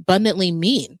abundantly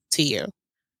mean to you?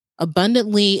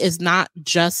 Abundantly is not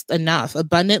just enough.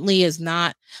 Abundantly is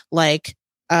not like,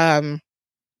 I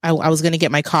was going to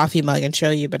get my coffee mug and show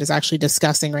you, but it's actually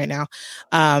disgusting right now.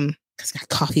 Because got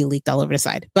coffee leaked all over the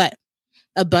side. But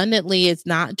abundantly is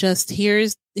not just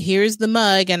here's the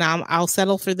mug and I'll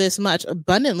settle for this much.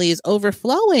 Abundantly is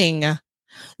overflowing.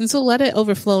 And so let it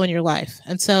overflow in your life.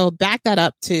 And so back that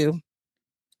up to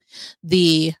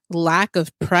the lack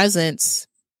of presence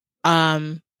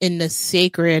in the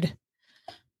sacred,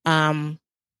 the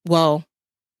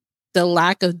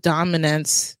lack of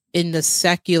dominance in the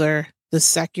secular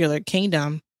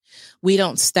kingdom. We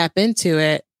don't step into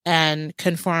it and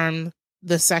conform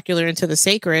the secular into the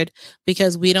sacred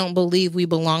because we don't believe we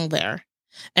belong there.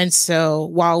 And so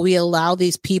while we allow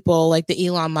these people like the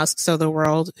Elon Musks of the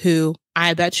world, who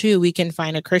I bet you we can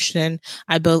find a Christian,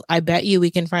 I bet you we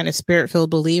can find a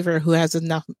spirit-filled believer who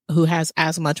has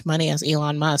as much money as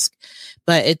Elon Musk,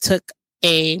 but it took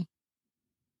an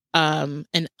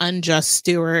unjust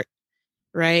steward,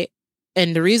 right?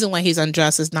 And the reason why he's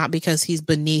unjust is not because he's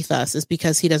beneath us, it's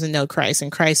because he doesn't know Christ, and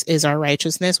Christ is our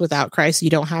righteousness. Without Christ, you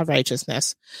don't have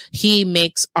righteousness. He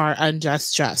makes our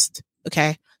unjust just.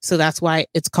 Okay. So that's why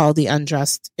it's called the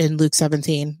unjust in Luke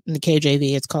 17 in the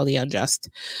KJV. It's called the unjust.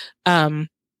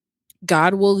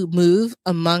 God will move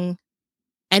among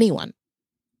anyone.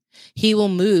 He will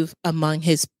move among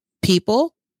his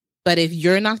people. But if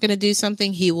you're not going to do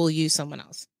something, he will use someone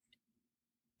else.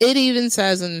 It even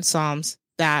says in Psalms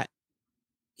that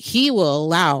he will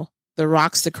allow the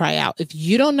rocks to cry out. If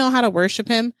you don't know how to worship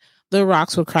him, the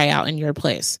rocks will cry out in your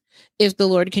place. If the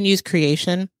Lord can use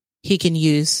creation, he can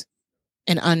use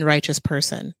an unrighteous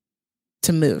person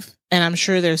to move. And I'm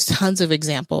sure there's tons of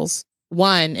examples,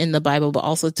 one in the Bible, but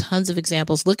also tons of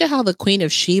examples. Look at how the Queen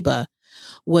of Sheba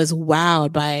was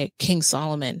wowed by King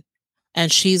Solomon.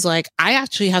 And she's like, I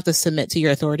actually have to submit to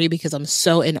your authority because I'm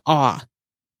so in awe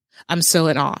I'm so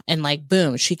in awe. And like,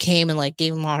 boom, she came and like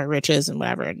gave him all her riches and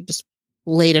whatever, and just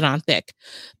laid it on thick.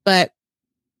 But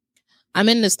I'm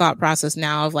in this thought process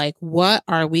now of like, what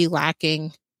are we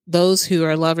lacking? Those who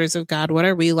are lovers of God, what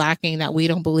are we lacking that we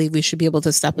don't believe we should be able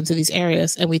to step into these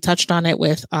areas? And we touched on it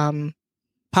with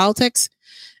politics,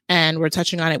 and we're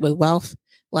touching on it with wealth.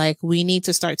 Like, we need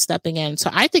to start stepping in. So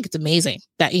I think it's amazing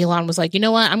that Elon was like, you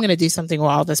know what? I'm going to do something with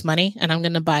all this money, and I'm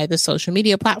going to buy the social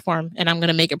media platform, and I'm going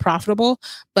to make it profitable.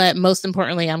 But most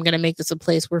importantly, I'm going to make this a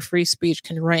place where free speech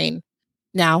can reign.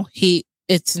 Now,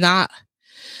 it's not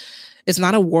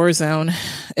a war zone.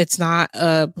 It's not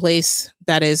a place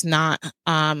that is not,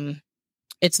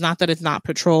 it's not that it's not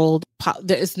patrolled.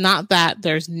 It's not that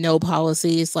there's no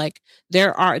policies. Like,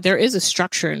 there is a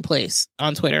structure in place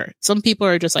on Twitter. Some people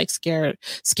are just like scared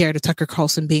of Tucker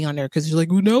Carlson being on there because you're like,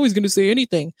 well, no, he's going to say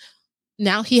anything.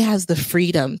 Now he has the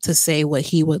freedom to say what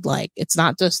he would like. It's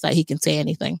not just that he can say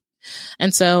anything.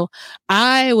 And so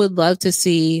I would love to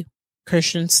see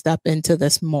Christians step into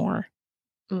this more.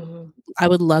 Mm-hmm. I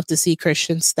would love to see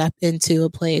Christians step into a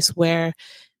place where,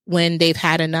 when they've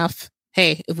had enough,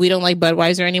 hey, if we don't like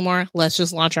Budweiser anymore, let's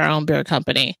just launch our own beer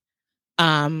company.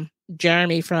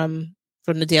 Jeremy from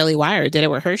the Daily Wire did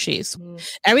it with Hershey's.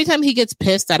 Every time he gets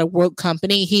pissed at a woke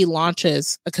company, he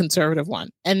launches a conservative one.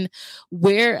 And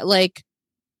where are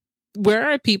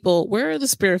the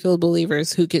spirit-filled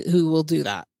believers who will do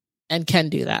that and can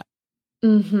do that?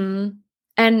 Mm-hmm.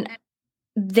 And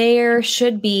there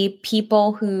should be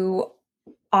people who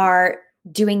are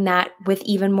doing that with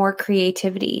even more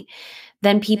creativity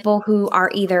than people who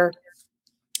are either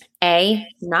A,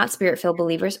 not spirit-filled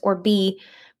believers, or B,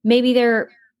 maybe they're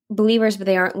believers, but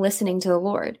they aren't listening to the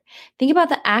Lord. Think about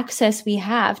the access we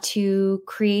have to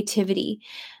creativity.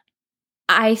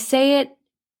 I say it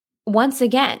once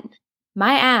again,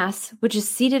 my ass, which is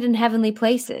seated in heavenly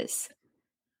places.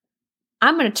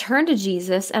 I'm going to turn to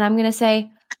Jesus and I'm going to say,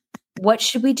 what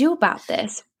should we do about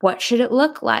this? What should it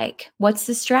look like? What's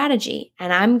the strategy?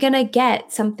 And I'm going to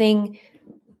get something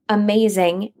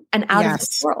amazing and out of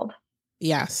this world.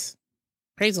 Yes.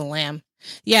 Praise the Lamb.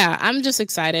 Yeah, I'm just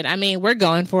excited. I mean, we're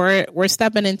going for it. We're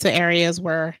stepping into areas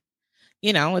where,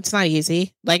 it's not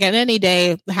easy. Like, at any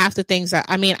day, half the things that,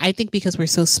 I think because we're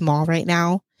so small right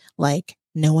now, like,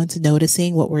 no one's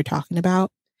noticing what we're talking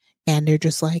about. And they're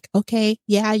just like, okay,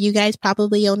 yeah, you guys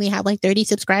probably only have like 30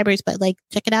 subscribers, but like,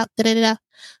 check it out. Da-da-da-da.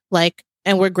 Like,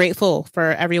 and we're grateful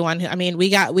for everyone who, we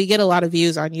get a lot of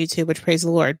views on YouTube, which praise the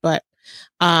Lord. But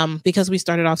because we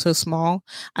started off so small,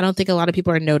 I don't think a lot of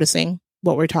people are noticing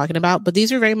what we're talking about. But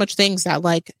these are very much things that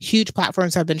like huge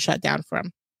platforms have been shut down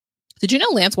from. Did you know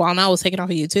Lance Wallnau was taken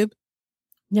off of YouTube?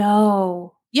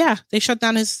 No. Yeah, they shut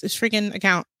down his freaking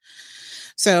account.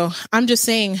 So I'm just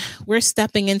saying, we're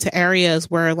stepping into areas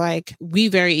where like we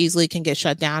very easily can get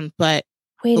shut down, but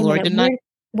wait a minute.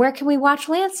 Where can we watch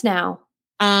Lance now?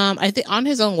 I think on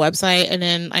his own website, and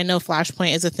then I know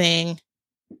Flashpoint is a thing.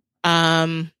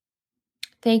 Thank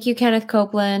you, Kenneth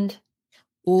Copeland.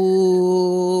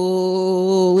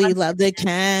 Ooh, we love the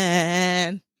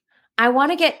Ken. I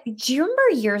want to do you remember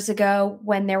years ago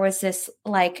when there was this,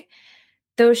 like,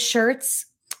 those shirts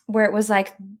where it was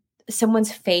like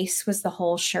someone's face was the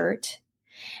whole shirt?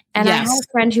 And yes. I had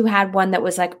a friend who had one that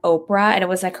was like Oprah, and it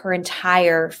was like her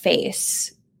entire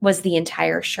face was the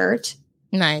entire shirt.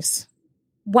 Nice.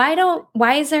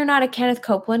 Why is there not a Kenneth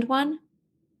Copeland one?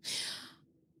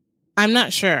 I'm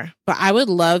not sure, but I would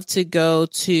love to go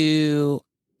to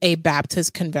a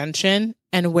Baptist convention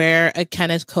and wear a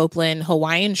Kenneth Copeland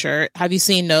Hawaiian shirt. Have you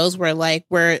seen those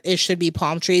where it should be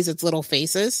palm trees, it's little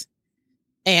faces?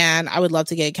 And I would love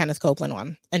to get a Kenneth Copeland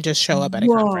one and just show up at a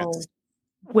conference.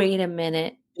 Wait a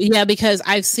minute. Yeah, because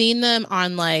I've seen them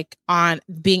on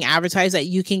being advertised that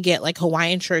you can get like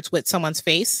Hawaiian shirts with someone's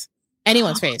face,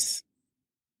 anyone's face.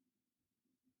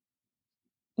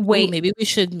 Wait, ooh, maybe we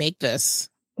should make this.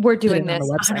 We're doing this.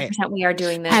 100% we are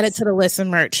doing this. Add it to the list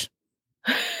and merch.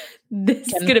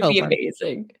 This is going to be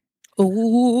amazing.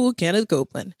 Ooh, Kenneth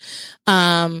Copeland.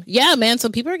 Yeah, man. So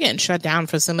people are getting shut down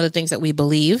for some of the things that we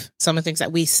believe, some of the things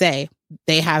that we say.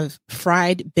 They have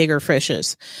fried bigger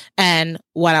fishes. And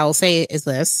what I will say is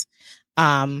this,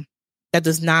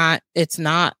 it's not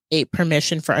a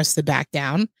permission for us to back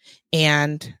down.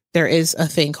 And there is a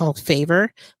thing called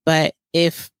favor. But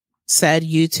if said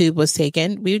YouTube was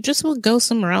taken, we just will go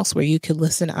somewhere else where you could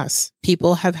listen to us.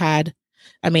 People have had,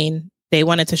 they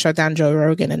wanted to shut down Joe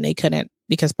Rogan and they couldn't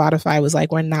because Spotify was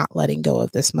like, we're not letting go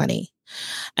of this money.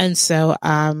 And so,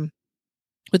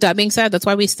 with that being said, that's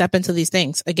why we step into these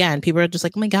things. Again, people are just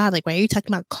like, oh my God, like, why are you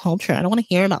talking about culture? I don't want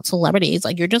to hear about celebrities.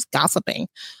 Like, you're just gossiping.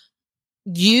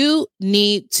 You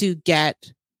need to get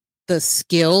the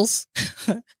skills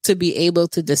to be able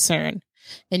to discern.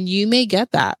 And you may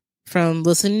get that from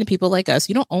listening to people like us.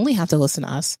 You don't only have to listen to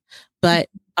us, but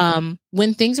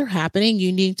when things are happening,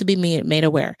 you need to be made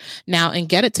aware. Now, and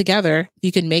get it together,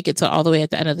 you can make it to all the way at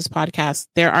the end of this podcast.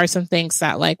 There are some things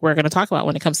that like we're going to talk about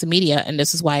when it comes to media. And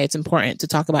this is why it's important to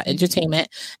talk about entertainment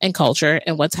and culture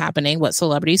and what's happening, what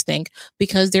celebrities think,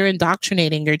 because they're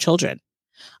indoctrinating your children.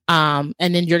 And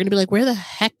then you're going to be like, where the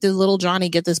heck did little Johnny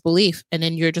get this belief? And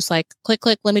then you're just like, click,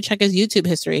 click, let me check his YouTube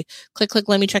history. Click, click,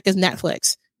 let me check his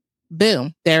Netflix.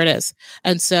 Boom, there it is.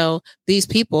 And so these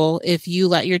people, if you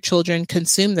let your children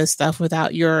consume this stuff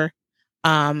without your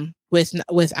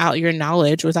without your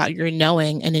knowledge, without your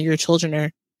knowing, and then your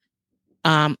children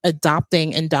are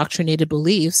adopting indoctrinated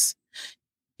beliefs,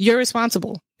 you're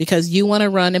responsible, because you want to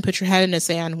run and put your head in the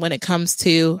sand when it comes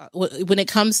to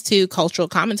cultural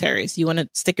commentaries. You want to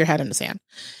stick your head in the sand,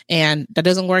 and that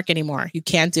doesn't work anymore. You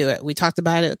can't do it. We talked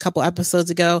about it a couple episodes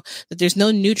ago that there's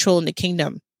no neutral in the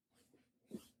kingdom.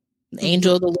 The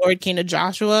angel of the Lord came to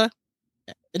Joshua,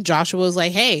 and Joshua was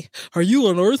like, "Hey, are you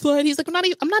on our side?" He's like,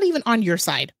 I'm not even on your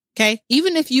side. Okay,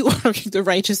 even if you are the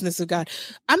righteousness of God,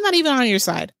 I'm not even on your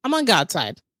side. I'm on God's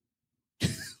side.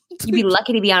 You'd be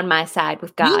lucky to be on my side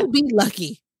with God. You'd be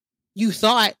lucky. You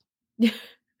thought. You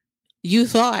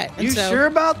thought. You sure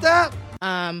about that?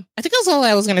 I think that's all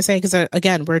I was going to say, because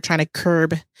again, we're trying to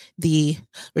curb the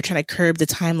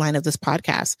timeline of this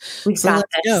podcast. Let's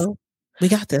go. We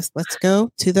got this. Let's go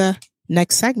to the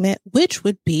next segment, which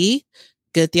would be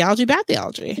good theology, bad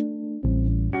theology.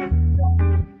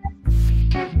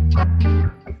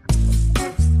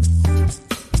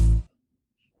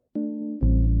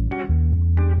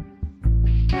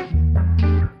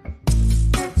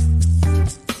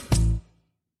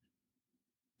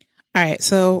 All right,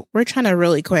 so we're trying to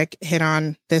really quick hit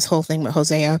on this whole thing with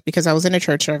Hosea, because I was in a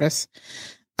church service.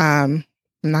 I'm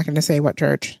not going to say what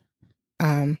church,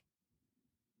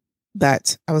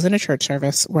 but I was in a church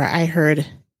service where I heard,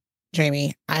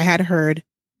 Jamie, I had heard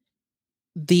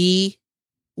the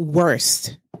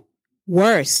worst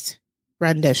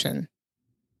rendition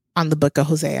on the book of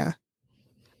Hosea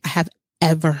I have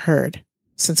ever heard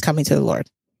since coming to the Lord.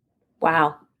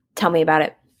 Wow. Tell me about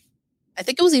it. I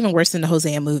think it was even worse than the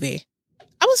Hosea movie.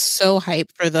 I was so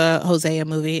hyped for the Hosea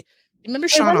movie. Remember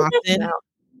Sean Austin?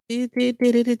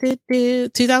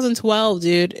 2012,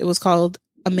 dude. It was called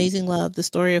Amazing Love, the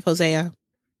story of Hosea.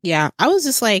 Yeah, I was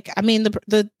just like, I mean,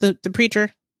 the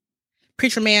preacher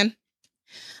man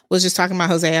was just talking about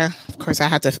Hosea. Of course, I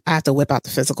had to whip out the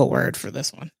physical word for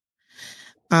this one.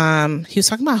 He was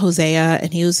talking about Hosea,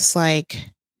 and he was just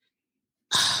like,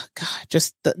 oh, God,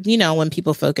 just when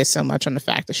people focus so much on the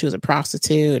fact that she was a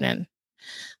prostitute. And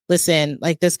listen,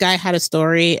 like, this guy had a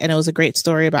story, and it was a great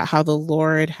story about how the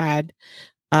Lord had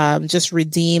just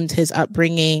redeemed his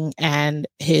upbringing and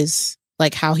his,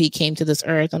 like, how he came to this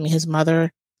earth. I mean, his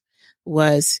mother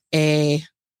was a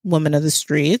woman of the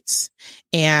streets,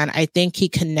 and I think he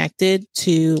connected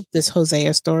to this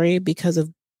Hosea story because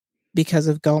of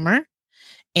Gomer,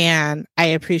 and I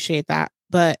appreciate that.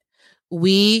 But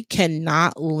we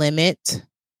cannot limit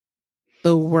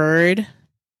the word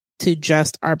to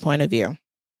just our point of view.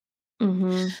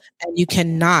 Mm-hmm. And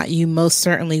you most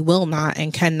certainly will not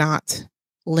and cannot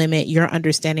limit your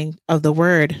understanding of the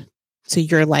word to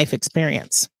your life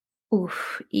experience.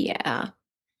 Oof, yeah.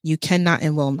 You cannot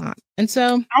and will not. And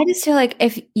so I just feel like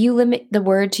if you limit the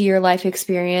word to your life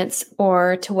experience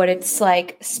or to what it's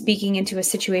like speaking into a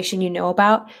situation you know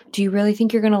about, do you really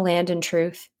think you're going to land in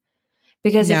truth?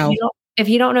 Because no. if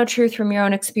you don't know truth from your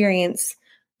own experience,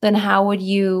 then how would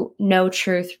you know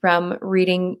truth from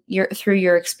reading through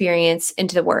your experience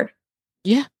into the word?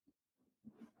 Yeah.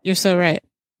 You're so right.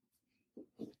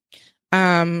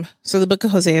 So the book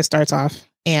of Hosea starts off,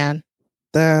 and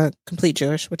the complete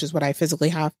Jewish, which is what I physically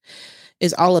have,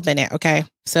 is all up in it. Okay.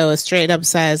 So it straight up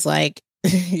says, like,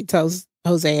 he tells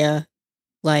Hosea,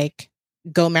 like,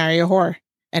 go marry a whore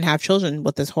and have children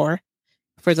with this whore,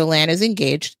 for the land is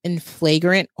engaged in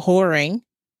flagrant whoring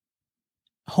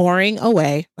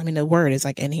away. I mean, the word is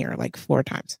like in here like 4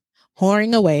 times,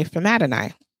 whoring away from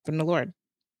Adonai, from the Lord.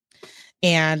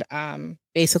 And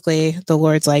basically the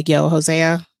Lord's like, yo,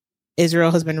 Hosea, Israel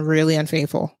has been really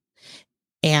unfaithful.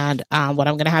 And what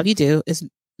I'm going to have you do is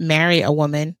marry a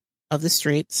woman of the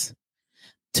streets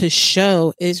to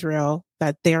show Israel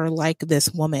that they're like this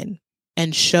woman,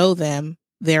 and show them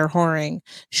their whoring,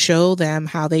 show them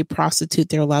how they prostitute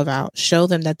their love out, show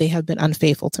them that they have been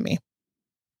unfaithful to me.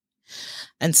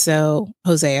 And so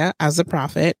Hosea, as a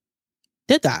prophet,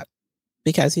 did that,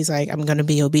 because he's like, I'm going to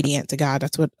be obedient to God.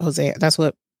 That's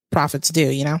what prophets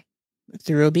do,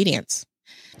 through obedience.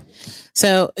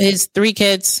 So his 3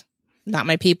 kids not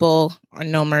my people, or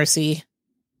no mercy,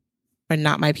 or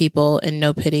not my people, and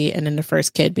no pity, and then the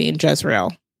first kid being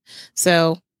Jezreel.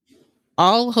 So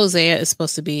all Hosea is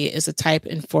supposed to be is a type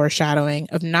and foreshadowing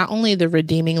of not only the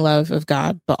redeeming love of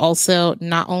God, but also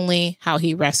not only how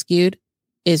he rescued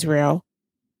Israel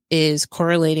is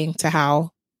correlating to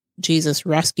how Jesus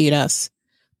rescued us,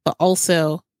 but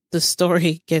also the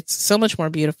story gets so much more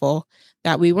beautiful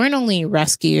that we weren't only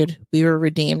rescued, we were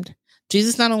redeemed.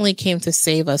 Jesus not only came to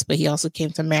save us, but he also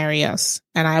came to marry us.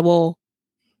 And I will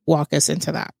walk us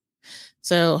into that.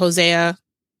 So Hosea,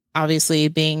 obviously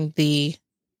being the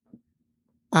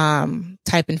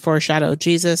type and foreshadow of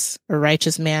Jesus, a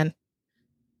righteous man,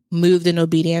 moved in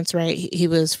obedience, right? He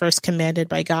was first commanded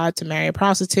by God to marry a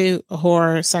prostitute, a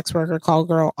whore, sex worker, call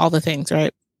girl, all the things,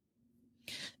 right?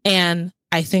 And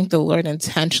I think the Lord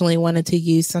intentionally wanted to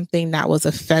use something that was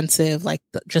offensive, like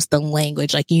just the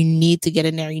language. Like, you need to get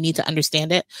in there. You need to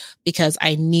understand it, because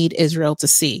I need Israel to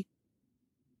see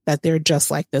that they're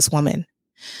just like this woman.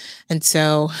 And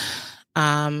so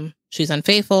she's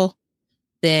unfaithful.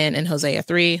 Then in Hosea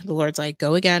 3, the Lord's like,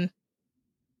 go again.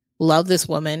 Love this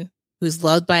woman who's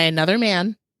loved by another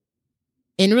man,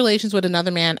 in relations with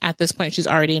another man. At this point, she's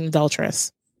already an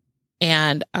adulteress.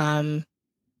 And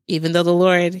even though the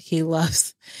Lord, he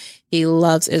loves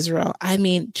Israel. I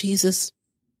mean, Jesus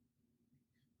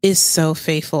is so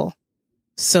faithful,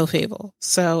 so faithful.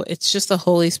 So it's just a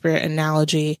Holy Spirit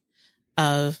analogy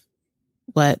of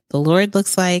what the Lord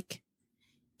looks like,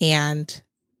 and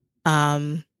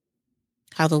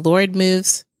how the Lord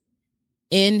moves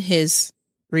in his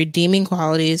redeeming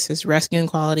qualities, his rescuing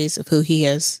qualities of who he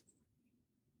is.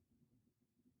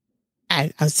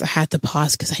 I had to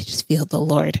pause because I just feel the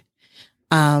Lord.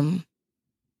 The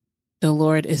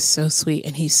Lord is so sweet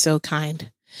and he's so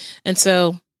kind. And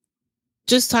so,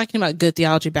 just talking about good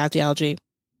theology, bad theology,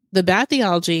 the bad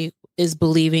theology is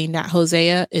believing that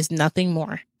Hosea is nothing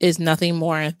more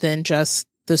than just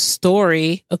the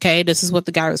story. Okay, this is what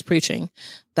the guy was preaching,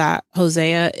 that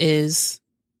Hosea is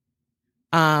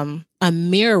a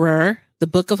mirror. The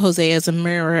book of Hosea is a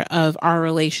mirror of our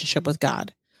relationship with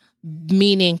God,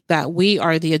 meaning that we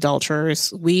are the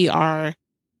adulterers. We are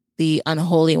the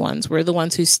unholy ones. We're the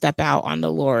ones who step out on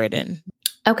the Lord. And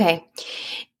okay,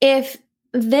 if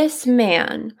this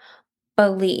man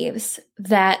believes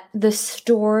that the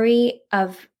story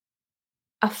of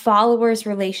a follower's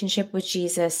relationship with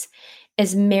Jesus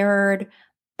is mirrored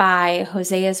by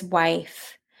Hosea's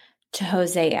wife to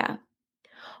Hosea,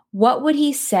 what would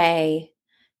he say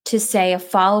to say a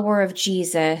follower of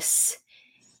Jesus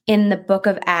in the book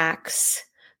of Acts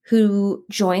who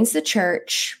joins the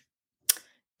church,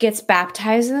 gets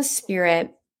baptized in the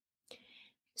Spirit,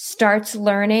 starts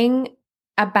learning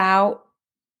about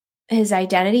his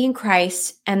identity in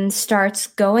Christ, and starts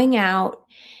going out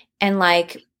and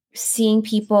like seeing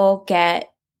people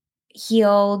get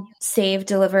healed, saved,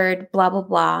 delivered, blah, blah,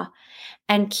 blah,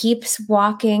 and keeps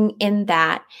walking in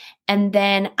that. And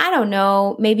then, I don't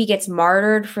know, maybe gets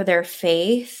martyred for their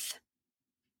faith.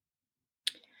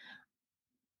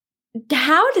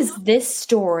 How does this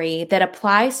story that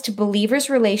applies to believers'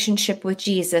 relationship with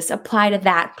Jesus apply to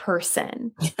that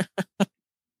person?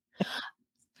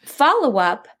 Follow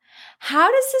up,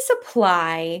 how does this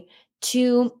apply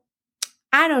to,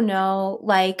 I don't know,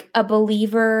 like a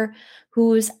believer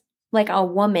who's like a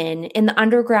woman in the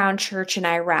underground church in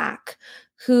Iraq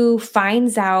who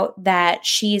finds out that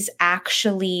she's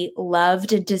actually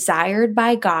loved and desired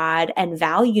by God and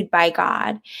valued by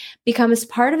God, becomes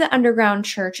part of the underground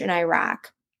church in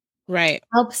Iraq, right,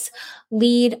 helps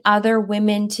lead other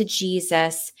women to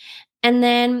Jesus, and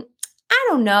then, I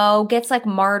don't know, gets like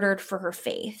martyred for her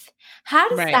faith. How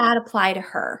does right. that apply to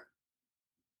her?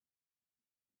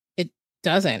 It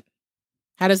doesn't.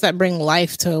 How does that bring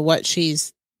life to what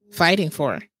she's fighting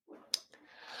for?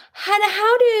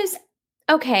 How does,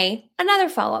 okay, another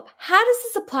follow-up. How does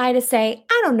this apply to, say,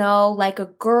 I don't know, like a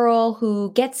girl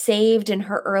who gets saved in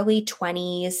her early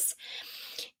 20s,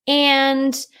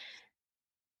 and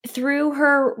through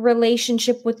her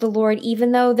relationship with the Lord,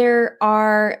 even though there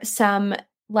are some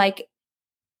like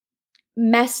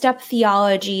messed up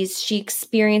theologies she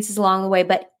experiences along the way,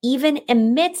 but even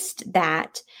amidst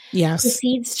that, Yes,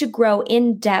 proceeds to grow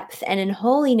in depth and in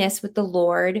holiness with the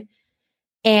Lord.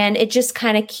 And it just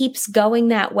kind of keeps going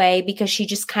that way because she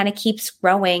just kind of keeps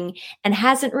growing and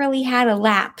hasn't really had a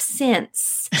lapse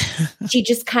since. She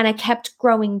just kind of kept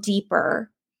growing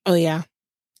deeper. Oh, yeah.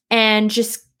 And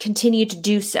just continued to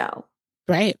do so.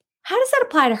 Right. How does that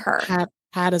apply to her?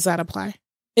 How does that apply?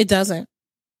 It doesn't.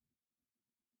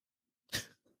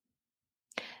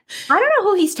 I don't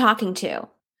know who he's talking to.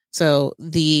 So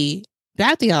the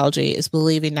bad theology is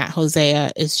believing that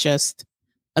Hosea is just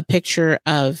a picture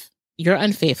of your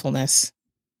unfaithfulness.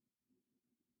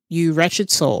 You wretched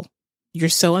soul. You're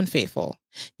so unfaithful.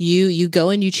 You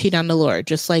go and you cheat on the Lord,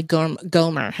 just like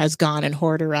Gomer has gone and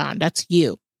whored around. That's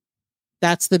you.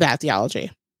 That's the bad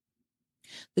theology.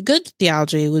 The good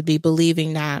theology would be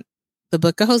believing that the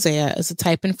book of Hosea is a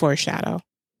type and foreshadow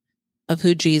of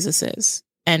who Jesus is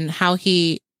and how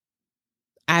he,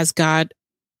 as God,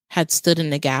 had stood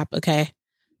in the gap, okay?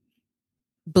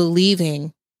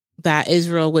 Believing that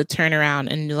Israel would turn around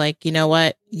and be like, you know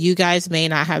what? You guys may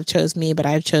not have chose me, but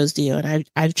I've chosen you, and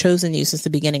I've chosen you since the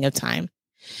beginning of time.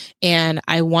 And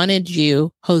I wanted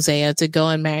you, Hosea, to go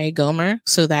and marry Gomer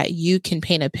so that you can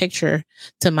paint a picture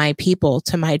to my people,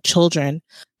 to my children,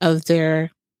 of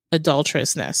their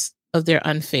adulterousness, of their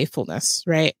unfaithfulness,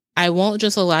 right? I won't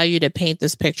just allow you to paint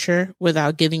this picture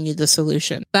without giving you the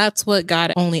solution. That's what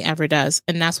God only ever does.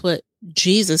 And that's what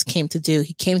Jesus came to do.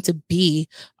 He came to be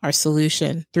our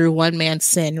solution. Through one man's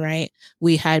sin, right?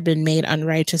 We had been made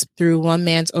unrighteous. Through one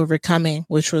man's overcoming,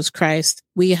 which was Christ,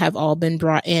 we have all been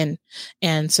brought in.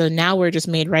 And so now we're just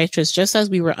made righteous, just as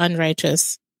we were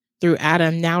unrighteous through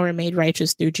Adam. Now we're made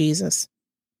righteous through Jesus.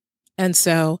 And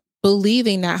so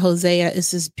believing that Hosea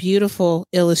is this beautiful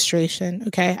illustration.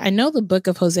 Okay. I know the book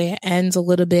of Hosea ends a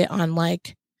little bit on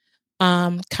like,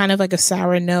 kind of like a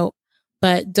sour note,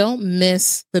 but don't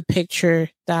miss the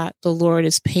picture that the Lord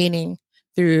is painting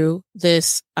through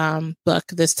this, book,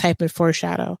 this type of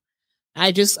foreshadow.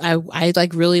 I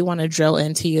like really want to drill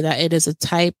into you that it is a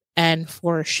type and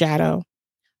foreshadow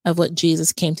of what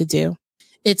Jesus came to do.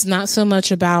 It's not so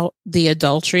much about the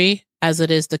adultery as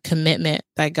it is the commitment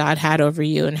that God had over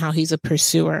you and how he's a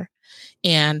pursuer.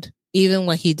 And even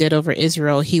what he did over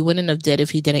Israel, he wouldn't have did if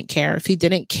he didn't care. If he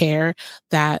didn't care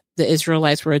that the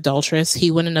Israelites were adulterous, he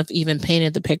wouldn't have even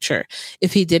painted the picture.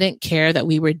 If he didn't care that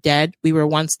we were dead, we were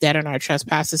once dead in our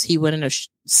trespasses, he wouldn't have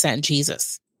sent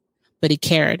Jesus. But he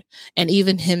cared. And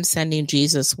even him sending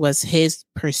Jesus was his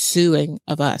pursuing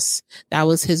of us. That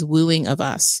was his wooing of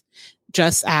us.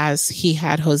 Just as he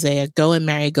had Hosea go and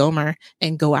marry Gomer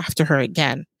and go after her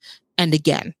again and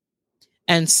again.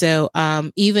 And so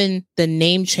even the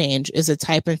name change is a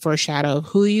type and foreshadow of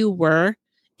who you were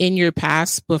in your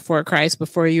past before Christ,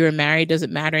 before you were married,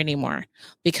 doesn't matter anymore.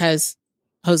 Because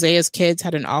Hosea's kids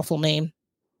had an awful name.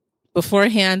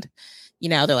 Beforehand, you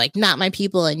know, they're like, not my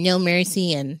people and no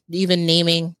mercy, and even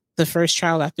naming the first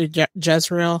child after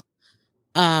Jezreel.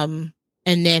 And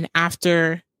then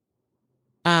after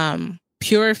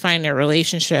purifying their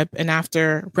relationship and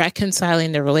after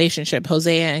reconciling their relationship,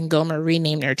 Hosea and Gomer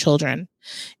renamed their children.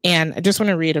 And I just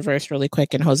want to read a verse really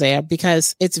quick in Hosea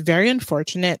because it's very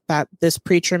unfortunate that this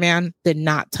preacher man did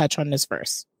not touch on this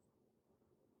verse.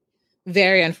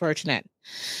 Very unfortunate.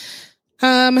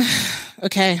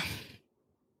 Okay.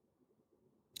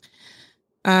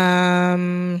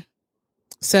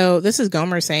 So this is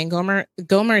Gomer saying,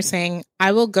 Gomer saying,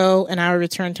 I will go and I will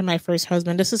return to my first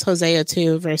husband. This is Hosea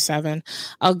 2, verse 7.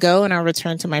 I'll go and I'll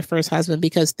return to my first husband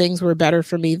because things were better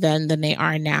for me then than they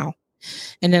are now.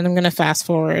 And then I'm going to fast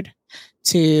forward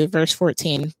to verse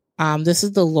 14. This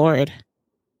is the Lord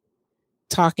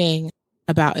talking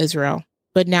about Israel.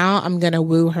 But now I'm going to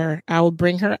woo her. I will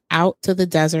bring her out to the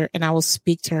desert and I will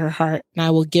speak to her heart and I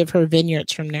will give her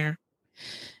vineyards from there.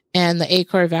 And the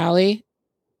Achor Valley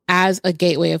as a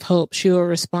gateway of hope. She will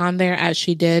respond there as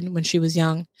she did when she was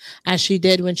young, as she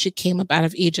did when she came up out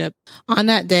of Egypt. On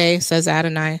that day, says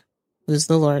Adonai, who's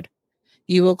the Lord,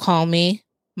 you will call me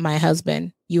my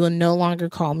husband. You will no longer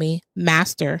call me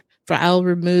master, for I will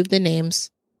remove the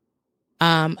names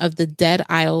of the dead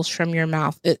idols from your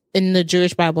mouth. In the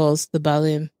Jewish Bible, it's the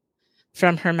Baalim,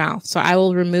 from her mouth. So I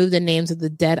will remove the names of the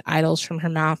dead idols from her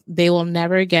mouth. They will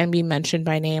never again be mentioned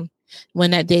by name.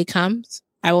 When that day comes,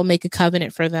 I will make a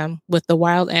covenant for them with the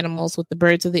wild animals, with the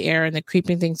birds of the air and the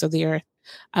creeping things of the earth.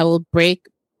 I will break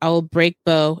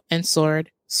bow and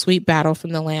sword, sweep battle from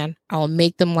the land. I will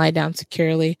make them lie down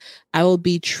securely. I will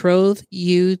betroth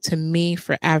you to me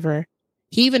forever.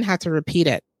 He even had to repeat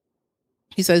it.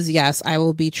 He says, yes, I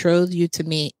will betroth you to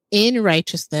me in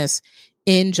righteousness,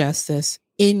 in justice,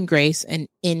 in grace, and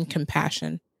in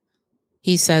compassion.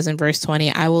 He says in verse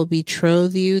 20, I will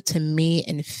betroth you to me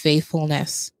in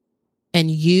faithfulness, and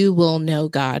you will know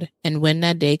God. And when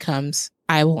that day comes,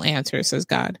 I will answer, says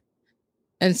God.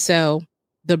 And so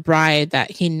the bride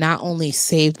that he not only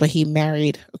saved, but he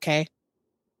married, okay,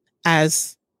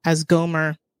 as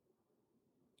Gomer,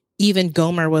 even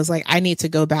Gomer was like, I need to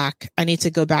go back. I need to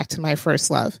go back to my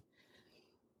first love.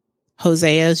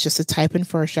 Hosea is just a type and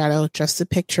foreshadow, just a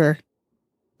picture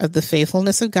of the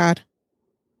faithfulness of God.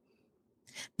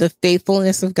 The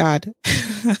faithfulness of God.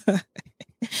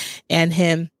 and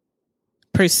him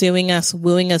pursuing us,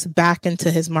 wooing us back into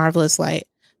his marvelous light,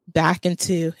 back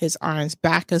into his arms,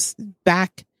 back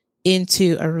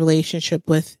into a relationship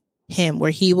with him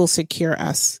where he will secure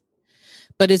us.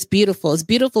 But it's beautiful. It's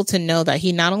beautiful to know that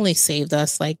he not only saved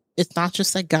us, like it's not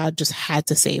just like God just had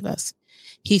to save us.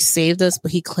 He saved us,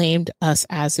 but he claimed us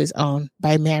as his own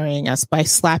by marrying us, by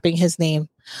slapping his name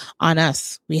on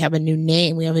us. We have a new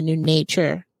name. We have a new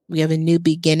nature. We have a new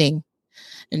beginning,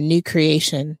 a new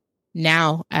creation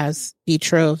now as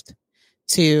betrothed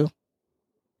to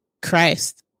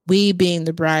Christ. We being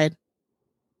the bride,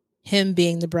 him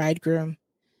being the bridegroom.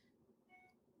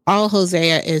 All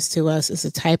Hosea is to us is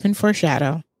a type and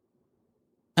foreshadow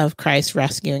of Christ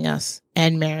rescuing us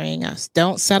and marrying us.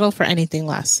 Don't settle for anything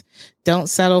less. Don't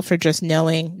settle for just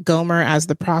knowing Gomer as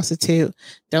the prostitute.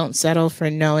 Don't settle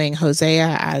for knowing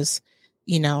Hosea as,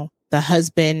 the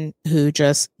husband who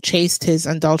just chased his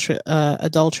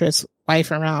adulterous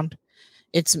wife around.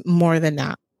 It's more than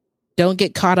that. Don't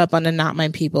get caught up on the not my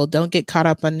people. Don't get caught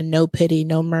up on the no pity,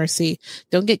 no mercy.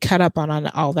 Don't get caught up on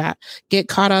all that. Get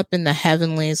caught up in the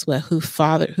heavenlies with who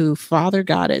Father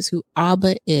God is, who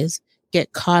Abba is.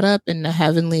 Get caught up in the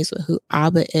heavenlies with who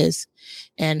Abba is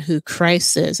and who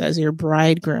Christ is as your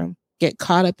bridegroom. Get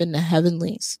caught up in the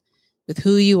heavenlies with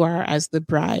who you are as the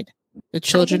bride, the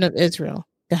children of Israel.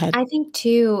 Go ahead. I think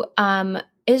too,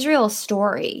 Israel's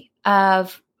story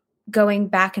of going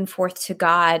back and forth to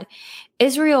God,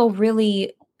 Israel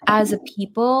really, as a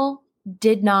people,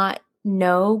 did not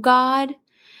know God,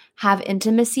 have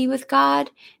intimacy with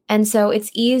God. And so it's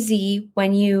easy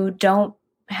when you don't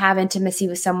have intimacy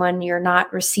with someone, you're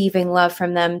not receiving love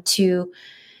from them, to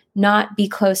not be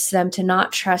close to them, to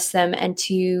not trust them, and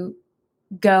to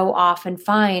go off and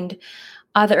find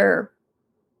other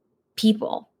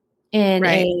people in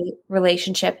a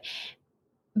relationship.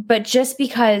 But just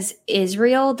because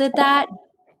Israel did that,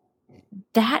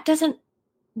 that doesn't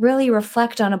really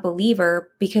reflect on a believer,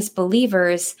 because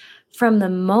believers, from the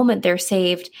moment they're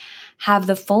saved, have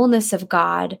the fullness of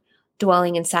God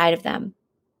dwelling inside of them.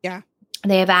 Yeah.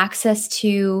 They have access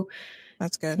to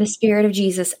That's good. The Spirit of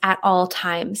Jesus at all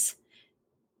times.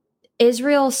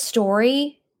 Israel's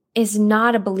story is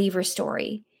not a believer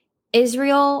story.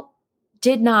 Israel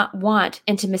did not want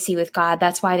intimacy with God.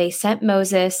 That's why they sent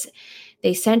Moses.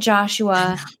 They sent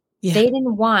Joshua. Yeah. They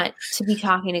didn't want to be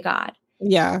talking to God.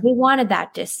 Yeah. They wanted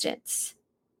that distance.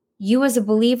 You as a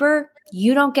believer,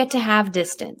 you don't get to have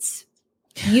distance.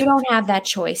 You don't have that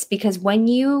choice, because when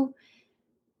you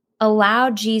allow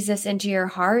Jesus into your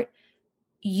heart,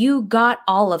 you got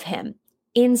all of him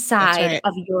inside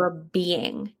of your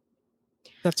being.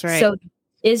 That's right. So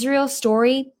Israel's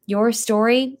story, your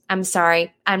story, I'm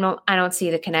sorry, I don't see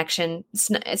the connection.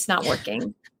 It's not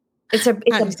working. It's a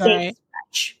big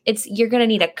stretch. You're going to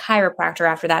need a chiropractor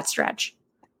after that stretch.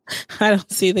 I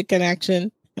don't see the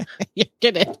connection. You're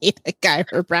going to need a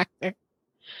chiropractor.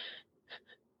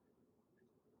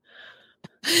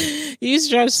 You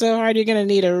stretch so hard, you're going to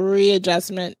need a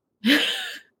readjustment.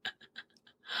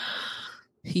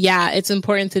 Yeah, it's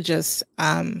important to just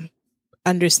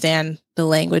understand the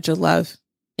language of love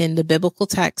in the biblical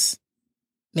text.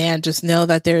 Man, just know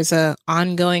that there's an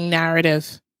ongoing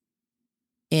narrative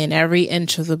in every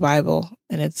inch of the Bible,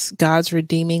 and it's God's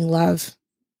redeeming love,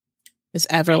 his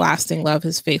everlasting love,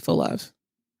 his faithful love.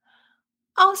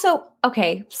 Also,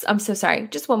 okay, I'm so sorry.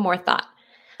 Just one more thought.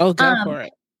 Oh, go for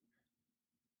it.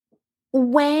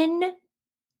 When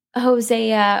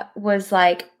Hosea was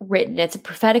written, it's a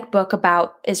prophetic book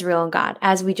about Israel and God,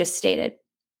 as we just stated.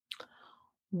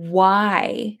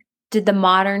 Why did the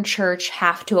modern church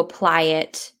have to apply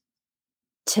it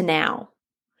to now?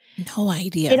 No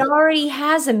idea. It already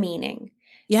has a meaning.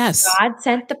 Yes. God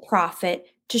sent the prophet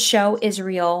to show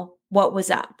Israel what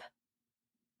was up.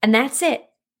 And that's it.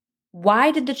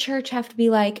 Why did the church have to be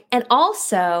and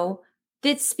also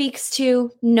this speaks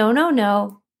to,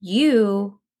 no,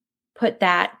 you put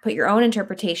your own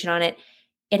interpretation on it.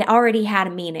 It already had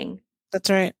a meaning. That's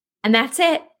right. And that's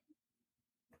it.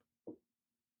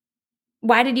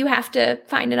 Why did you have to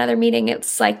find another meaning?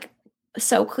 It's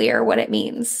so clear what it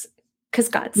means, because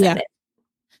God said it.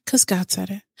 Because God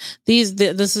said it.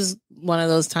 This is one of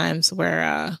those times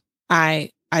where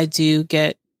I do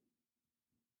get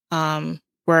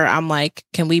where I'm like,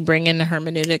 can we bring in the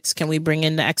hermeneutics? Can we bring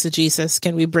in the exegesis?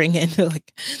 Can we bring in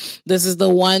this is the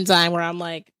one time where I'm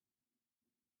like,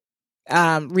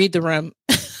 read the room.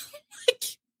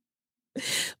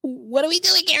 What are we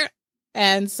doing here?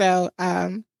 And so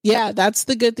yeah, that's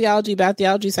the good theology, bad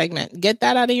theology segment. Get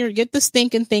the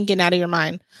stinking thinking out of your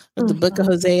mind. But the book of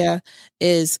Hosea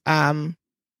is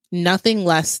nothing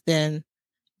less than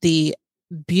the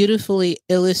beautifully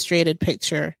illustrated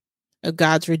picture of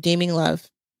God's redeeming love,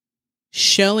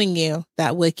 showing you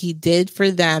that what he did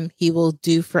for them, he will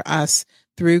do for us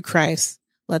through Christ.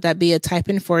 Let that be a type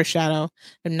and foreshadow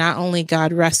of not only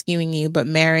God rescuing you, but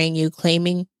marrying you,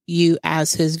 claiming you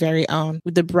as his very own.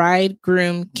 The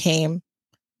bridegroom came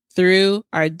through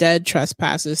our dead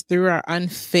trespasses, through our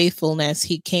unfaithfulness.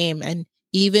 He came, and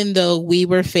even though we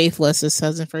were faithless, it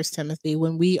says in 1 Timothy,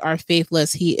 when we are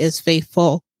faithless, he is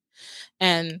faithful.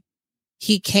 And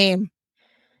he came.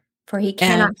 For he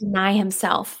cannot deny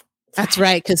himself. That's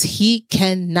right, because he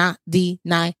cannot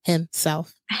deny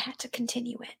himself. I had to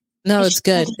continue it. No, it's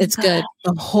good. It's good.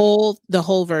 The whole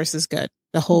verse is good.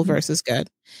 The whole verse is good.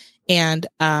 And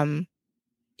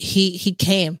he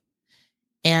came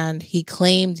and he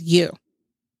claimed you.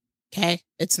 Okay.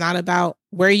 It's not about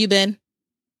where you been.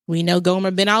 We know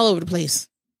Gomer been all over the place.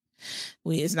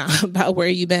 It's not about where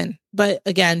you been. But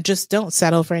again, just don't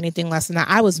settle for anything less than that.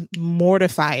 I was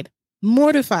mortified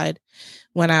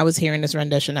when I was hearing this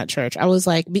rendition at church. I was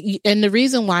like, and the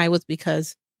reason why was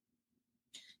because,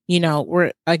 we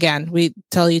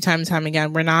tell you time and time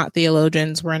again, we're not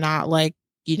theologians. We're not like,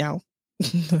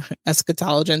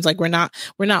 eschatologians. Like we're not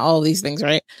all these things,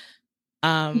 right?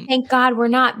 Thank God we're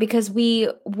not, because we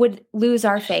would lose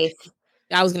our faith.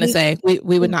 I was going to say,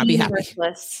 we would not be happy.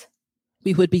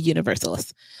 We would be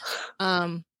universalists.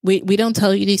 We don't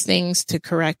tell you these things to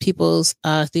correct people's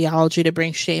theology, to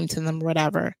bring shame to them,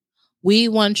 whatever. We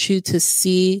want you to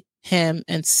see him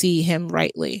and see him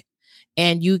rightly.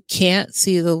 And you can't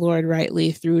see the Lord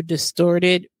rightly through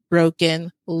distorted,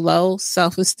 broken, low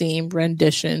self-esteem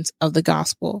renditions of the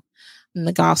gospel. And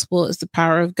the gospel is the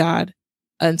power of God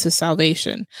unto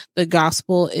salvation. The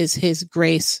gospel is his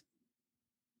grace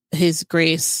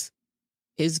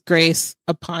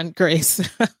upon grace,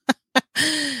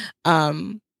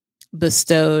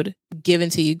 bestowed, given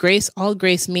to you. Grace, all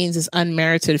grace means is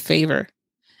unmerited favor.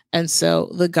 And so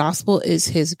the gospel is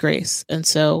his grace. And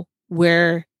so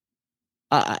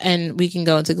and we can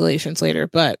go into Galatians later,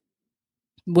 but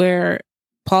where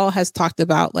Paul has talked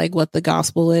about like what the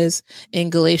gospel is in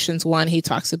Galatians 1, he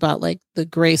talks about like the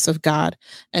grace of God.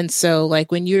 And so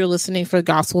like when you're listening for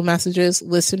gospel messages,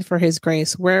 listen for his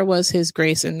grace. Where was his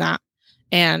grace in that?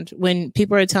 And when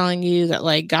people are telling you that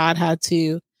like God had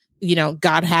to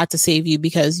save you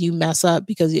because you mess up,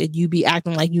 because you be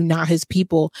acting like you not his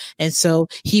people. And so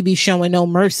he be showing no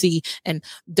mercy, and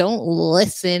don't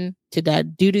listen to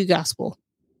that doo-doo gospel.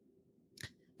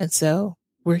 And so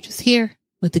we're just here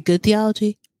with the good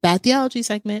theology, bad theology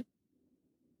segment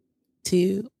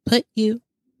to put you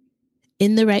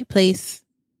in the right place,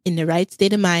 in the right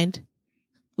state of mind,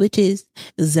 which is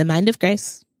the mind of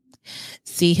Christ.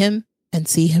 See him and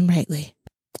see him rightly.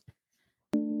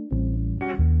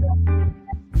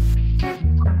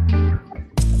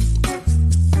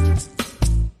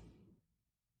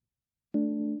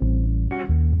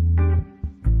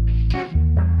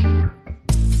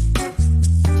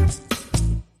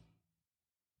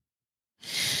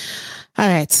 All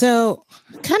right, so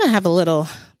kind of have a little,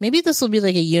 maybe this will be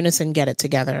like a unison get it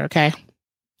together, okay?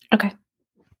 Okay.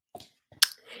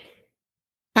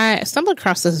 I stumbled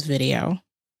across this video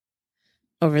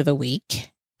over the week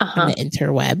on the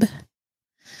interweb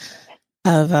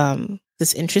of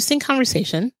this interesting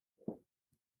conversation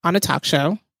on a talk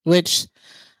show, which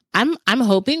I'm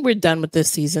hoping we're done with this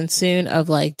season soon of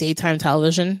like daytime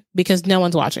television because no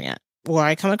one's watching it. Well,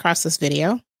 I come across this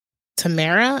video.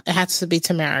 Tamara, it has to be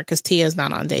Tamara because Tia is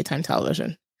not on daytime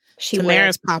television.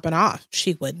 Tamara's popping off.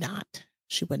 She would not.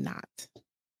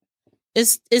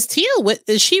 Is Tia,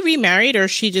 is she remarried or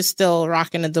is she just still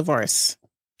rocking a divorce?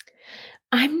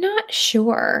 I'm not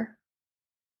sure.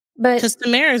 But because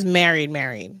Tamara's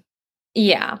married.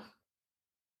 Yeah.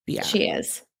 She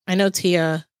is. I know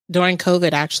Tia, during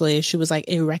COVID, actually, she was like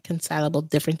irreconcilable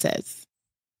differences.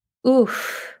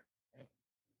 Oof.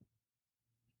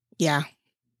 Yeah.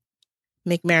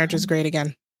 Make marriages great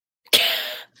again.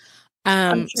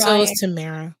 So is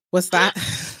Tamara. What's that?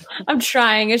 I'm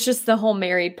trying. It's just the whole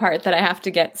married part that I have to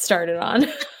get started on.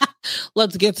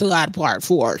 Let's get to that part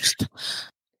first.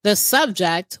 The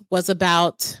subject was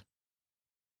about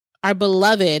our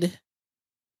beloved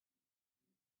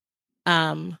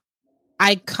iconic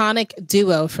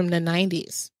duo from the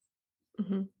 90s.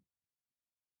 Mm-hmm.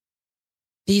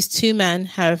 These two men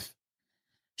have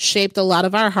shaped a lot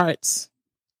of our hearts,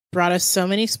 brought us so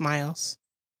many smiles,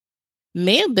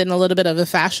 may have been a little bit of a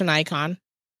fashion icon.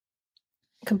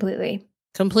 Completely.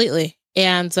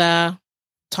 And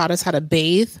taught us how to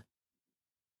bathe,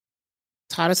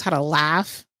 taught us how to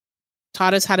laugh,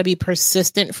 taught us how to be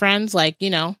persistent friends, like,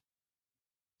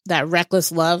 that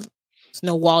reckless love. There's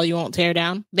no wall you won't tear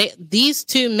down. These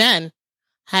two men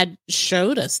had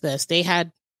showed us this.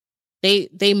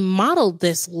 They modeled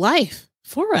this life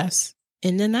for us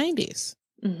in the 90s.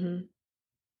 Mm-hmm.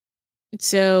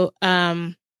 So,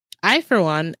 I, for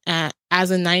one,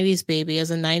 as a 90s baby,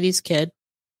 as a 90s kid,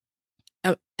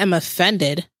 am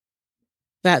offended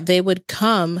that they would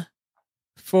come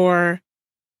for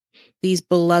these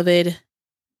beloved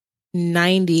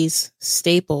 90s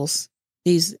staples,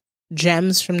 these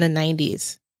gems from the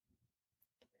 90s.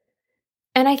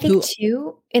 And I think,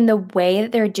 too, in the way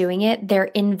that they're doing it, they're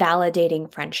invalidating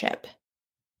friendship.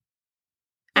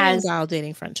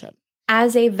 Invalidating friendship.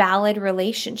 As a valid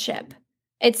relationship.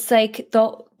 It's like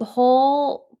the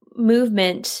whole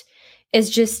movement is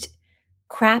just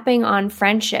crapping on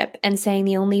friendship and saying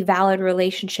the only valid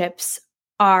relationships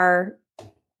are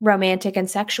romantic and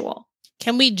sexual.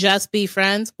 Can we just be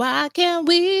friends? Why can't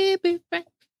we be friends?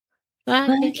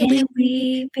 Why can't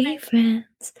we be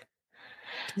friends?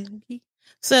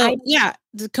 So yeah,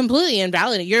 completely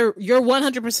invalidating. You're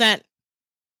 100%.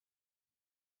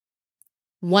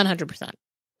 100%.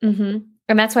 Mm-hmm.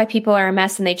 And that's why people are a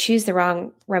mess and they choose the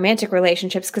wrong romantic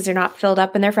relationships because they're not filled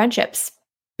up in their friendships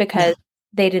because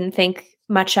they didn't think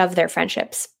much of their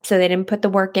friendships. So they didn't put the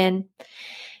work in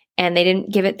and they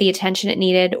didn't give it the attention it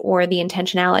needed or the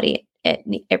intentionality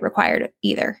it required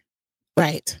either.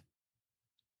 Right.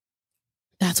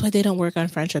 That's why they don't work on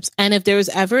friendships. And if there was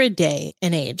ever a day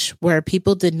and age where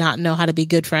people did not know how to be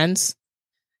good friends,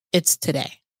 it's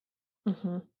today.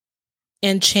 Mm-hmm.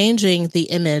 And changing the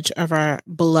image of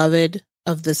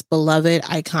this beloved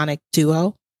iconic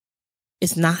duo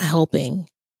is not helping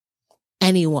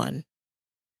anyone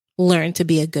learn to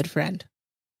be a good friend.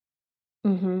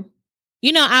 Mm-hmm.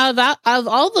 You know, out of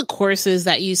all the courses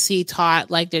that you see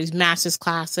taught, like there's master's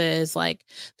classes, like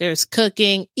there's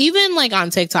cooking, even like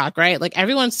on TikTok, right? Like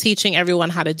everyone's teaching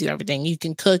everyone how to do everything. You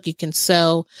can cook, you can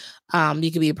sew,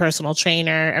 you can be a personal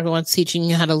trainer. Everyone's teaching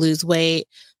you how to lose weight.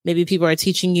 Maybe people are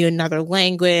teaching you another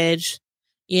language.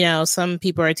 You know, some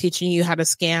people are teaching you how to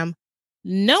scam.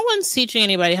 No one's teaching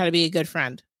anybody how to be a good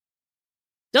friend.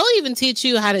 They'll even teach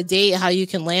you how to date, how you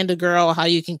can land a girl, how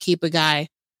you can keep a guy.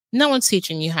 No one's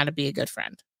teaching you how to be a good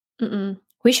friend. Mm-mm.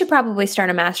 We should probably start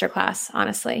a master class,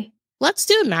 honestly. Let's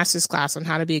do a master's class on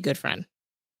how to be a good friend.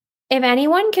 If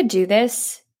anyone could do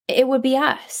this, it would be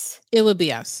us. It would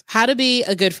be us. How to be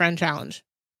a good friend challenge.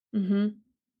 Mm-hmm.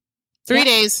 3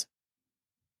 days.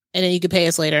 And then you could pay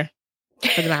us later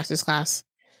for the master's class.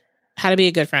 How to be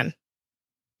a good friend.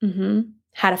 Mm-hmm.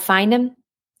 How to find them.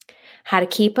 How to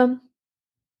keep them.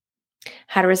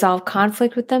 How to resolve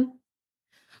conflict with them.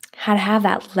 How to have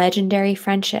that legendary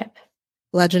friendship.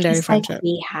 Legendary friendship. Like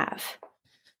we have.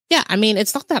 Yeah, I mean,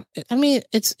 it's not that. I mean,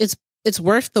 it's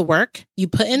worth the work. You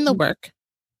put in the work,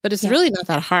 but it's really not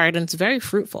that hard, and it's very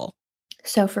fruitful.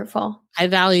 So fruitful. I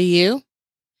value you.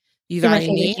 You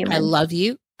value me. Human. I love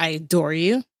you. I adore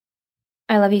you.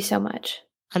 I love you so much.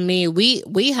 I mean,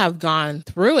 we have gone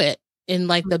through it in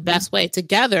like the best way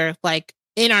together, like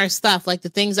in our stuff, like the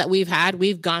things that we've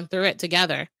gone through it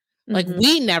together. Like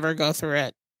we never go through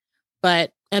it,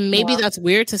 and maybe that's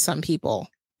weird to some people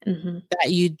that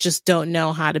you just don't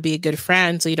know how to be a good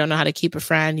friend. So you don't know how to keep a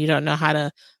friend. You don't know how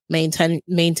to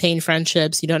maintain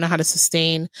friendships. You don't know how to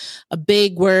sustain. A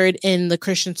big word in the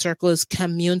Christian circle is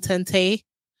community.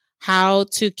 How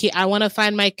to keep, I want to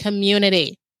find my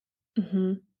community.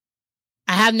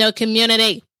 I have no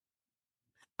community.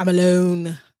 I'm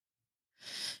alone.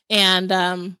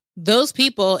 And those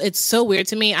people, it's so weird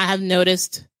to me. I have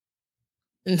noticed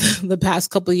in the past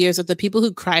couple of years that the people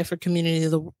who cry for community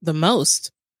the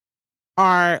most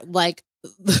are like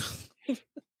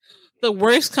the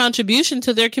worst contribution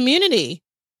to their community.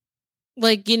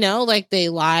 Like, you know, like they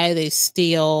lie, they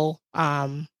steal,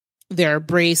 they're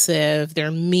abrasive,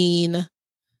 they're mean,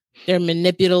 they're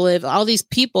manipulative, all these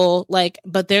people, like,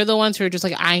 but they're the ones who are just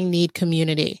like, I need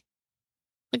community.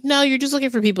 Like, no, you're just looking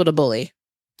for people to bully.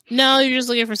 No, you're just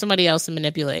looking for somebody else to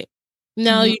manipulate.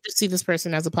 No, you just see this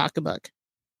person as a pocketbook.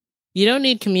 You don't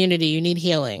need community, you need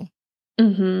healing.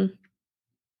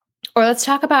 Or let's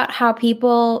talk about how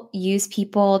people use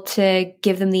people to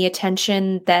give them the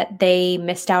attention that they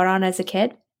missed out on as a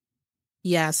kid.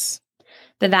 Yes.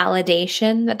 The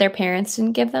validation that their parents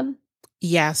didn't give them.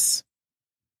 Yes.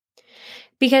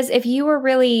 Because if you were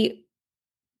really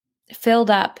filled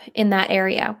up in that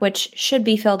area, which should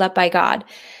be filled up by God,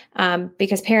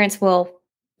 because parents will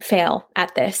fail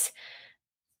at this,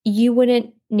 you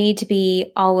wouldn't need to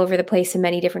be all over the place in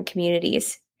many different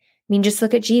communities. I mean, just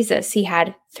look at Jesus. He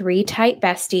had 3 tight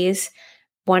besties,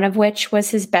 one of which was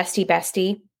his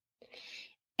bestie.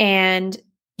 And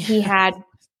he had,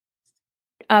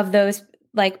 of those,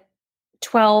 like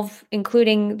 12,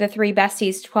 including the 3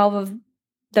 besties, 12 of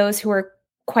those who were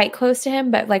quite close to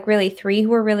him, but like really 3 who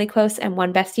were really close and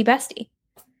 1 bestie.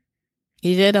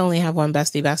 He did only have 1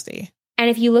 bestie. And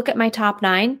if you look at my top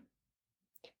 9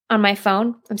 on my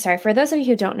phone, I'm sorry, for those of you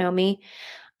who don't know me,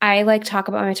 I like talk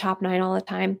about my top 9 all the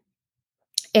time.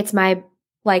 It's my,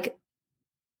 like,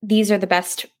 these are the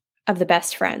best of the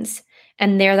best friends.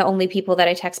 And they're the only people that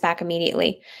I text back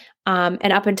immediately.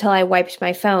 And up until I wiped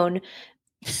my phone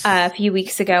a few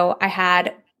weeks ago, I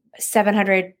had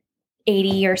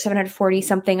 780 or 740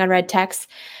 something unread texts.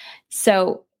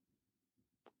 So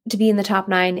to be in the top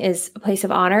 9 is a place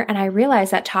of honor. And I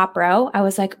realized that top row, I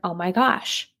was like, oh my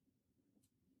gosh.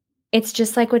 It's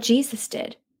just like what Jesus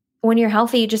did. When you're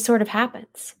healthy, it just sort of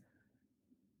happens.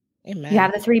 Amen. You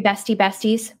have the 3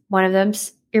 besties. One of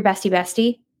them's your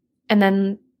bestie. And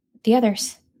then the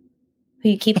others who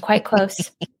you keep quite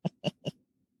close.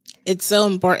 It's so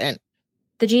important.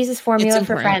 The Jesus formula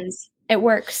for friends. It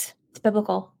works. It's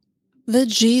biblical. The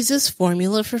Jesus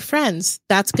formula for friends.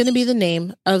 That's going to be the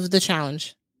name of the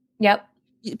challenge. Yep.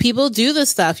 People do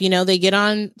this stuff. They get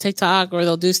on TikTok or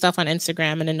they'll do stuff on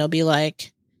Instagram and then they'll be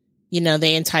like,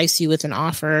 they entice you with an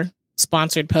offer,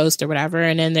 sponsored post or whatever.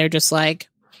 And then they're just like,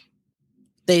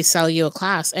 they sell you a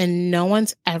class and no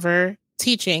one's ever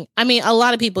teaching. I mean, a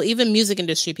lot of people, even music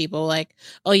industry people, like,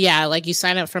 oh yeah, like you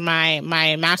sign up for my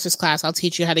master's class, I'll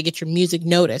teach you how to get your music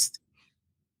noticed.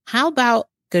 How about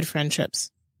good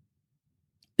friendships?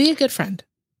 Be a good friend.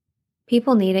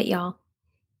 People need it, y'all.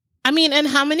 I mean, and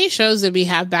how many shows did we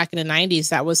have back in the 90s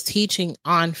that was teaching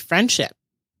on friendship?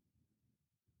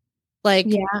 Like,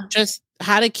 just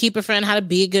how to keep a friend, how to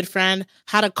be a good friend,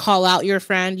 how to call out your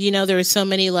friend. There were so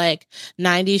many like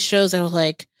 90s shows that were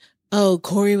like, oh,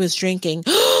 Corey was drinking.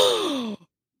 Come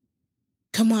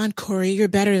on, Corey, you're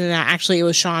better than that. Actually, it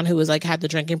was Sean who was like had the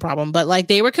drinking problem, but like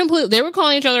they were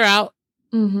calling each other out.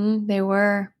 Mm-hmm, they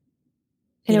were.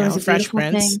 And it was a Fresh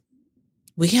Prince. Thing.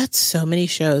 We had so many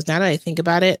shows. Now that I think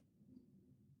about it,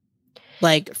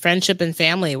 like Friendship and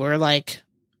Family were like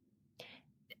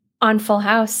on Full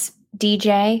House.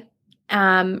 DJ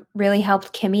really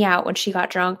helped Kimmy out when she got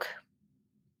drunk.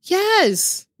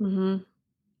 Yes. Mm-hmm.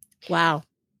 Wow.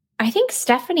 I think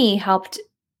Stephanie helped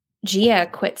Gia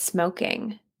quit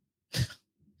smoking.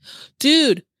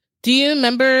 Dude, do you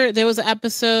remember there was an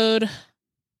episode?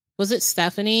 Was it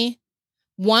Stephanie?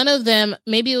 One of them,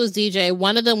 maybe it was DJ.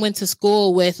 One of them went to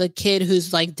school with a kid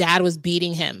whose like dad was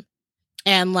beating him.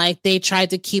 And like they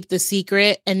tried to keep the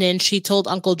secret. And then she told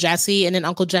Uncle Jesse. And then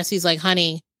Uncle Jesse's like,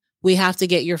 honey, we have to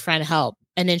get your friend help.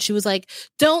 And then she was like,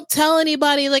 don't tell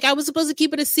anybody. Like, I was supposed to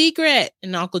keep it a secret.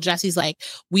 And Uncle Jesse's like,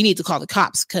 we need to call the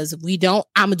cops because if we don't,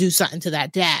 I'm going to do something to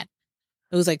that dad.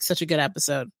 It was like such a good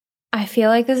episode. I feel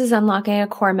like this is unlocking a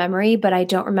core memory, but I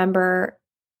don't remember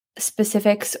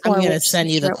specifics or I'm going to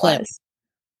send you the clip.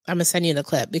 I'm going to send you the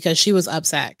clip because she was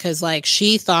upset because like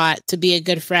she thought to be a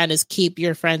good friend is keep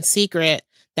your friend's secret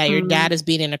that your dad is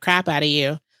beating the crap out of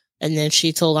you. And then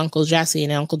she told Uncle Jesse,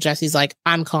 and Uncle Jesse's like,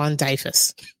 I'm calling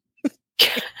Dyfus.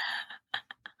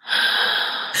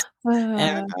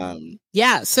 And,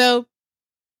 yeah, so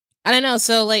I don't know.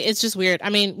 So like, it's just weird.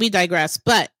 I mean, we digress,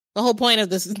 but the whole point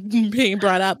of this being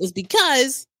brought up is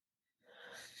because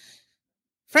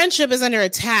friendship is under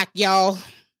attack, y'all.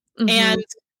 Mm-hmm. And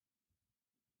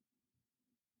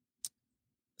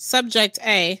subject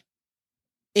A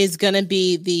is going to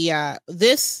be the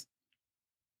this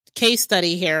case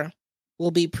study here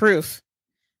will be proof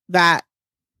that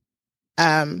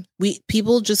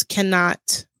people just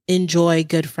cannot enjoy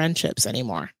good friendships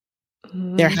anymore.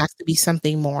 There has to be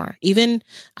something more. Even,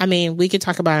 I mean, we could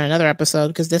talk about it in another episode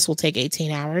because this will take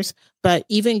 18 hours, but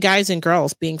even guys and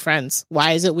girls being friends.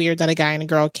 Why is it weird that a guy and a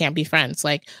girl can't be friends?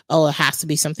 Like, oh, it has to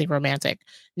be something romantic.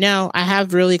 No, I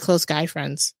have really close guy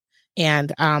friends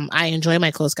and I enjoy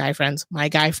my close guy friends. My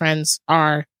guy friends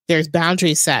there's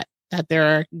boundaries set that there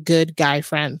are good guy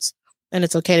friends and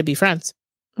it's okay to be friends.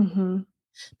 Mm-hmm.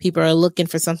 People are looking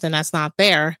for something that's not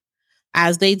there,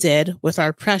 as they did with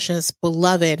our precious,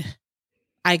 beloved,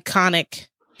 iconic,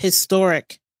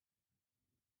 historic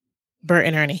Bert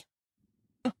and Ernie.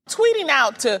 Tweeting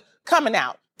out to coming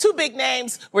out. 2 big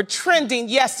names were trending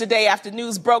yesterday after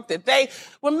news broke that they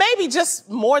were maybe just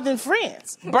more than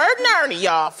friends. Bert and Ernie,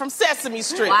 y'all, from Sesame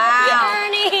Street. Wow. Yeah.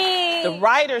 Ernie! The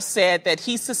writer said that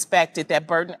he suspected that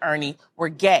Bert and Ernie were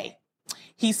gay.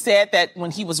 He said that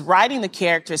when he was writing the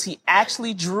characters, he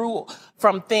actually drew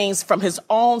from things from his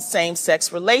own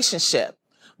same-sex relationship.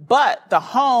 But the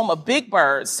home of Big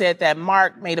Bird said that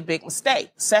Mark made a big mistake.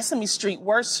 Sesame Street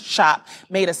Workshop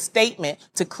made a statement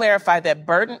to clarify that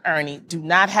Bert and Ernie do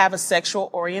not have a sexual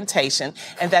orientation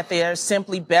and that they are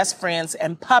simply best friends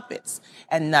and puppets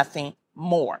and nothing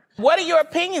more. What are your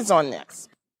opinions on this?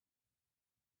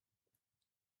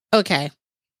 Okay.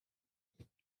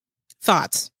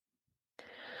 Thoughts?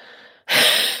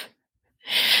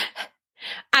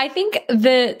 I think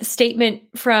the statement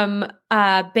from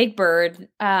Big Bird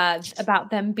about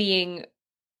them being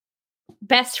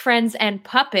best friends and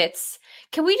puppets,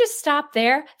 can we just stop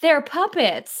there? They're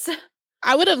puppets.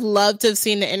 I would have loved to have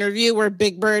seen the interview where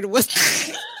Big Bird was.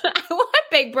 I want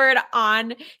Big Bird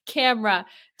on camera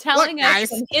telling Look, us guys.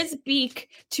 from his beak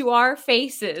to our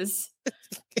faces,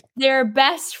 they're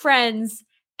best friends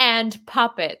and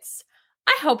puppets.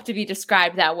 I hope to be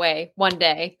described that way one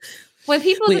day. When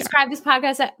people describe this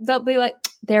podcast, they'll be like,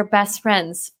 they're best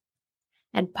friends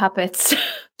and puppets.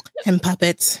 And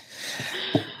puppets.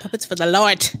 Puppets for the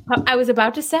Lord. I was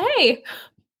about to say. I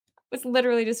was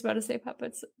literally just about to say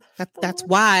puppets. That's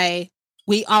why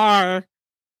we are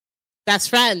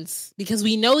best friends, because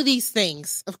we know these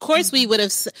things. Of course, we would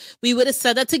have said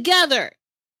that together.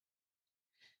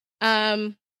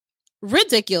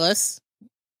 Ridiculous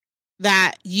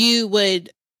that you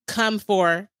would come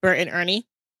for Bert and Ernie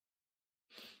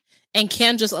and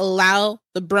can't just allow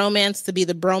the bromance to be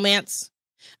the bromance.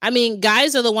 I mean,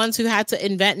 guys are the ones who had to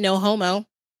invent no homo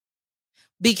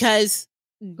because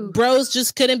bros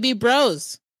just couldn't be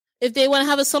bros. If they want to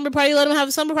have a slumber party, let them have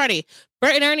a slumber party.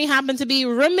 Bert and Ernie happened to be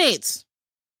roommates.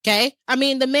 Okay? I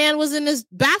mean, the man was in his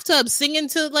bathtub singing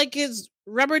to like his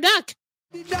rubber duck.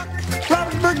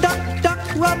 Rubber duck,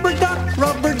 duck, rubber duck,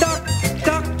 rubber duck,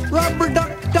 duck, rubber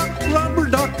duck, duck, rubber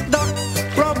duck,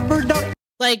 duck, rubber duck.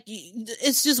 Like,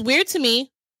 it's just weird to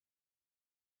me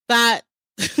that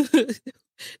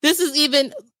this is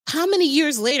even how many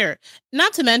years later?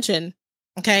 Not to mention,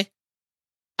 okay,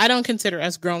 I don't consider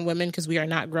us grown women because we are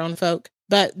not grown folk,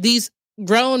 but these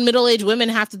grown middle-aged women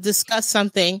have to discuss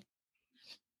something,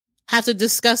 have to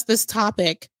discuss this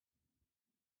topic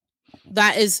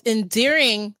that is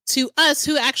endearing to us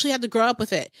who actually had to grow up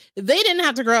with it. They didn't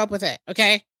have to grow up with it,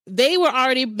 okay? They were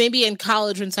already maybe in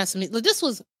college when Sesame... This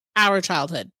was our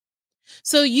childhood.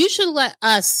 So you should let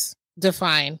us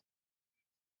define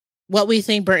what we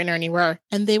think Bert and Ernie were.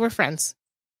 And they were friends.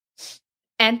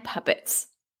 And puppets.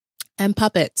 And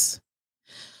puppets.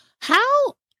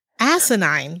 How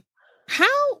asinine, how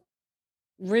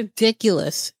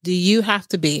ridiculous do you have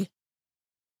to be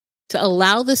to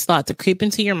allow this thought to creep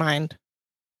into your mind?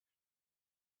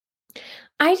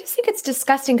 I just think it's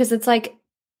disgusting because it's like,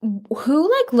 who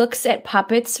like looks at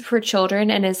puppets for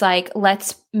children and is like,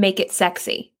 let's make it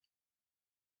sexy?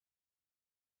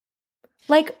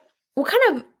 Like, what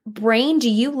kind of brain do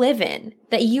you live in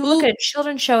that you look at a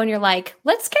children's show and you're like,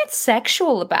 let's get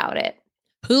sexual about it?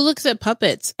 Who looks at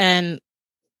puppets and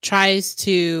tries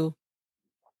to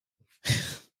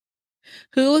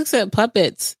who looks at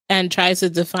puppets and tries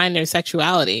to define their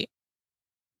sexuality?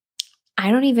 I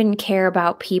don't even care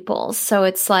about people. So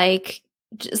it's like,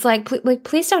 just like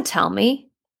please don't tell me.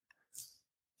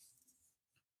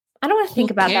 I don't want to think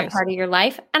about that part of your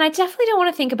life. And I definitely don't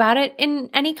want to think about it in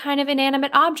any kind of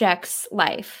inanimate object's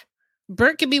life.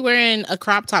 Bert could be wearing a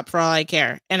crop top for all I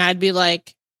care. And I'd be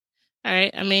like, all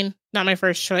right, I mean, not my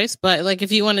first choice, but like,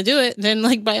 if you want to do it, then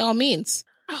like, by all means.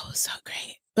 Oh, so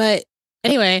great. But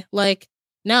anyway, like,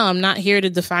 no, I'm not here to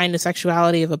define the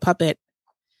sexuality of a puppet,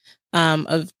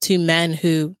 of two men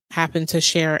who happen to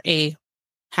share a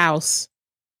house.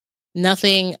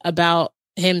 Nothing about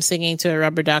him singing to a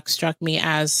rubber duck struck me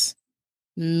as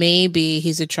maybe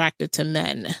he's attracted to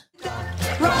men.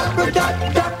 Rubber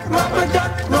duck, duck, rubber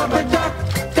duck, rubber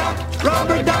duck, duck,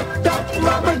 rubber duck, duck,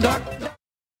 rubber duck.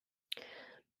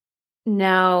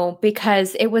 No,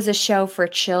 because it was a show for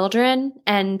children,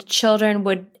 and children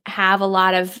would have a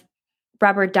lot of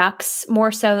rubber ducks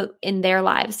more so in their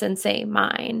lives than, say,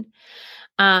 mine.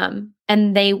 And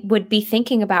they would be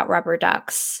thinking about rubber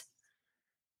ducks.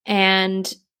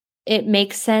 And it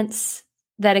makes sense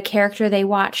that a character they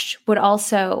watched would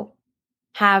also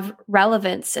have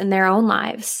relevance in their own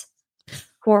lives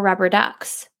for rubber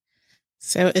ducks.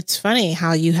 So it's funny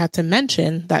how you had to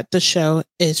mention that the show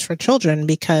is for children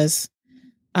because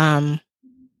the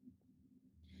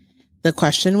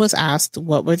question was asked,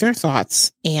 what were their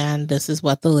thoughts? And this is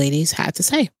what the ladies had to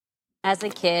say. As a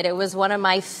kid, it was one of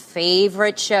my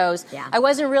favorite shows. Yeah. I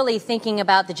wasn't really thinking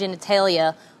about the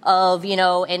genitalia of, you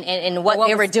know, and what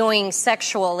they were doing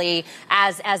sexually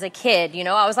as a kid. You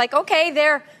know, I was like, okay,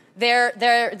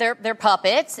 they're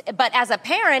puppets. But as a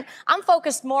parent, I'm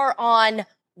focused more on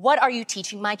what are you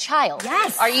teaching my child?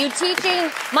 Yes. Are you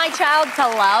teaching my child to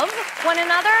love one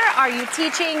another? Are you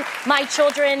teaching my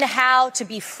children how to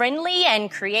be friendly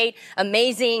and create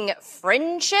amazing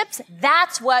friendships?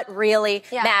 That's what really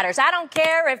matters. I don't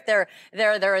care if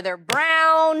they're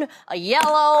brown,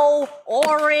 yellow,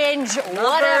 orange,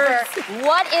 whatever.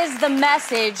 What is the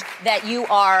message that you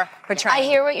are portraying? I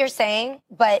hear what you're saying,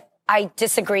 but I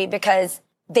disagree because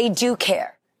they do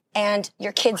care. And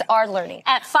your kids are learning.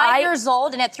 At 5 years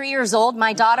old and at 3 years old,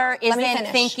 my daughter isn't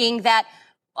thinking that,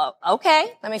 okay.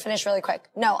 Let me finish really quick.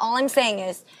 No, all I'm saying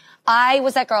is, I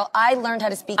was that girl. I learned how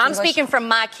to speak English. I'm speaking from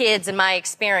my kids and my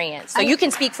experience. So you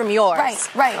can speak from yours.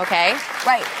 Right. Okay?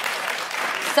 Right.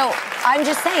 So I'm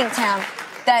just saying, Tam,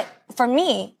 that for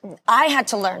me, I had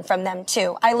to learn from them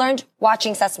too. I learned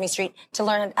watching Sesame Street to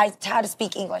learn how to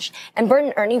speak English. And Bert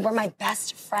and Ernie were my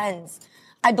best friends.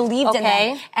 I believed in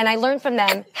them, and I learned from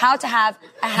them how to have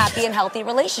a happy and healthy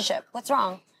relationship. What's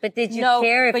wrong? But did you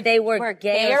care if they were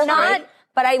gay or not?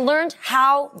 But I learned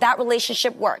how that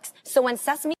relationship works. So when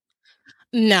Sesame...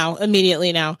 No,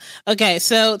 immediately no. Okay,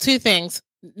 so 2 things.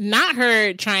 Not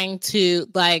her trying to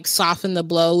like soften the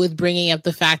blow with bringing up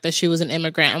the fact that she was an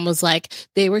immigrant and was like,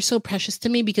 they were so precious to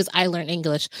me because I learned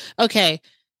English. Okay,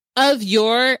 of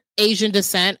your Asian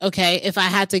descent, okay, if I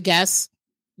had to guess,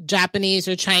 Japanese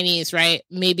or Chinese, right?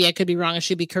 Maybe I could be wrong. It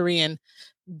should be Korean.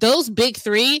 Those big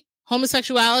 3,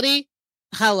 homosexuality,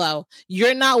 hello.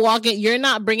 You're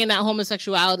not bringing that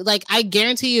homosexuality. Like, I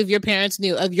guarantee you, if your parents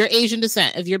knew, of your Asian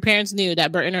descent, if your parents knew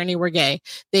that Bert and Ernie were gay,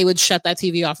 they would shut that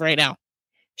TV off right now.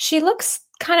 She looks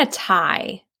kind of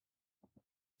Thai.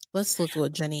 Let's look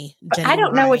at Jenny I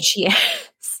don't know what she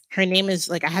is. Her name is,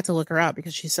 like, I had to look her up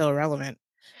because she's so irrelevant.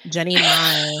 Jenny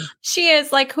Mai. She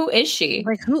is like, who is she?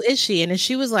 Like, who is she? And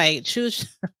she was like, Can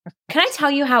I tell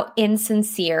you how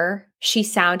insincere she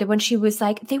sounded when she was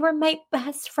like, they were my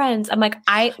best friends? I'm like,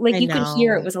 you could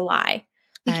hear it was a lie.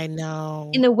 I know.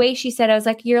 In the way she said, I was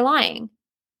like, you're lying.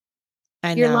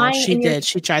 You're lying. She did.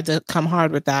 She tried to come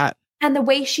hard with that. And the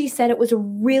way she said it was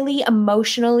really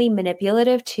emotionally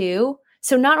manipulative too.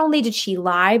 So not only did she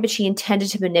lie, but she intended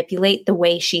to manipulate the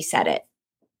way she said it.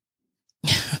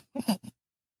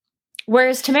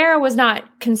 Whereas Tamara was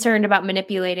not concerned about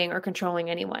manipulating or controlling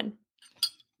anyone.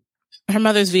 Her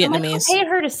mother's Vietnamese. Who paid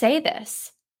her to say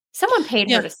this? Someone paid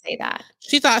her to say that.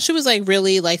 She thought she was like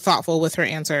really like thoughtful with her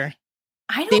answer.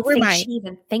 I don't think she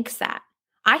even thinks that.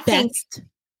 I think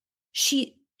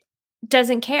she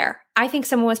doesn't care. I think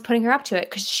someone was putting her up to it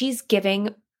because she's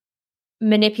giving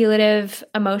manipulative,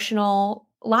 emotional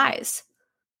lies.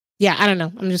 Yeah, I don't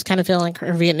know. I'm just kind of feeling like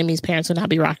her Vietnamese parents would not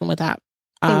be rocking with that.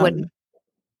 They wouldn't.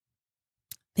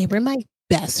 They were my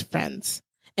best friends.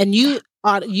 And you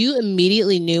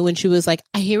immediately knew when she was like,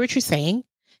 I hear what you're saying.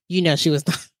 You know she was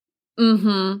not.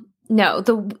 Mm-hmm. No,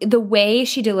 the way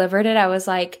she delivered it, I was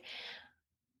like,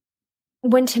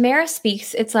 when Tamara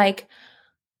speaks, it's like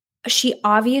she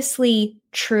obviously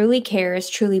truly cares,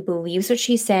 truly believes what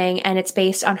she's saying, and it's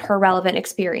based on her relevant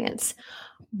experience.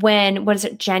 When,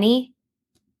 Jenny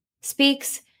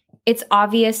speaks, it's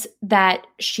obvious that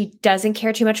she doesn't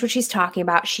care too much what she's talking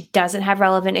about. She doesn't have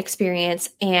relevant experience,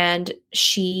 and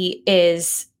she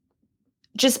is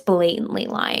just blatantly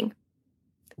lying.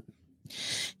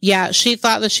 Yeah, she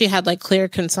thought that she had like clear,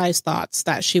 concise thoughts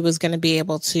that she was going to be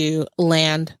able to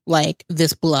land like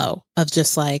this blow of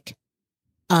just like,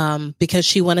 because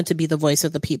she wanted to be the voice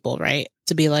of the people, right?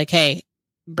 To be like, hey,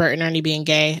 Bert and Ernie being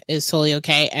gay is totally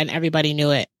okay. And everybody knew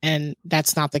it. And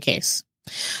that's not the case.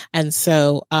 And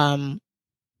so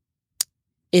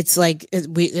it's like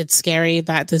it's scary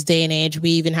that this day and age we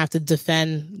even have to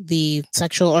defend the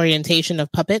sexual orientation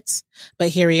of puppets, but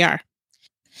here we are.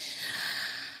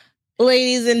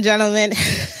 Ladies and gentlemen,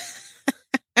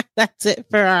 that's it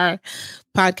for our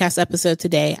podcast episode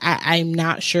today. I'm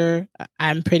not sure.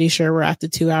 I'm pretty sure we're at the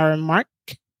 2-hour mark.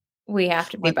 We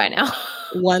have to be by now.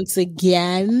 Once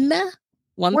again,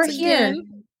 we're here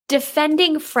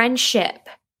defending friendship.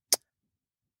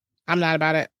 I'm not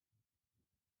about it.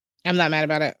 I'm not mad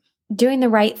about it. Doing the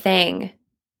right thing.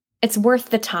 It's worth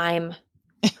the time.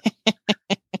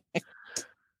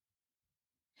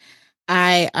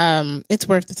 It's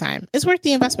worth the time. It's worth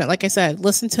the investment. Like I said,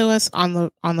 listen to us on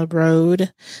the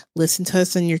road. Listen to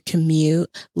us in your commute.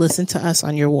 Listen to us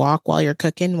on your walk while you're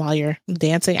cooking, while you're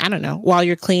dancing. I don't know. While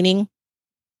you're cleaning.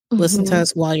 Mm-hmm. Listen to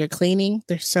us while you're cleaning.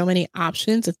 There's so many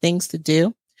options of things to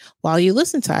do while you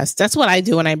listen to us. That's what I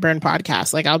do when I burn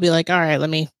podcasts. Like I'll be like, all right,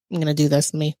 I'm going to do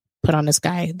this. Let me put on this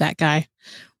guy, that guy.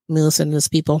 Let me listen to this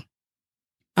people.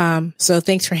 So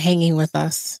thanks for hanging with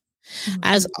us. Mm-hmm.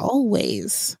 As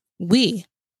always, we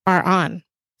are on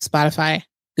Spotify,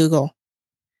 Google,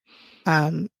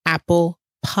 Apple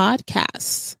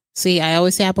Podcasts. See, I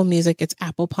always say Apple Music. It's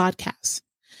Apple Podcasts.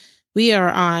 We are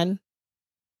on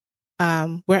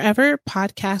wherever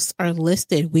podcasts are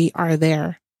listed. We are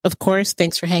there. Of course,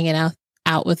 thanks for hanging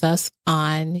out with us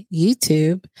on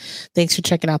YouTube. Thanks for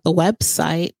checking out the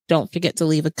website. Don't forget to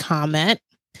leave a comment,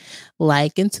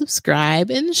 like and subscribe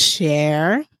and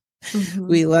share. Mm-hmm.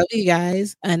 We love you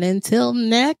guys. And until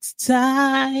next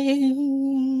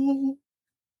time,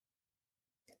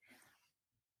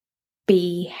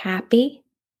 be happy.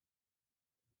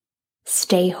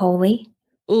 Stay holy.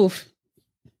 Oof.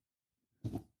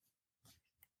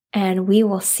 And we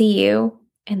will see you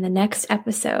in the next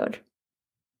episode.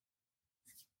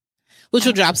 Which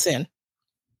will drop soon.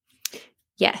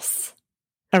 Yes.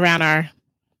 Around our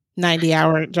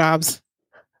 90-hour jobs.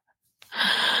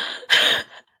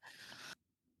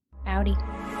 Howdy.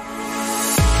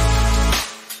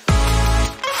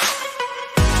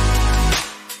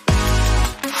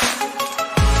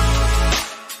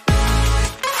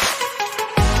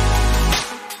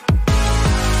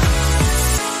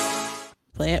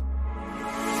 Play it.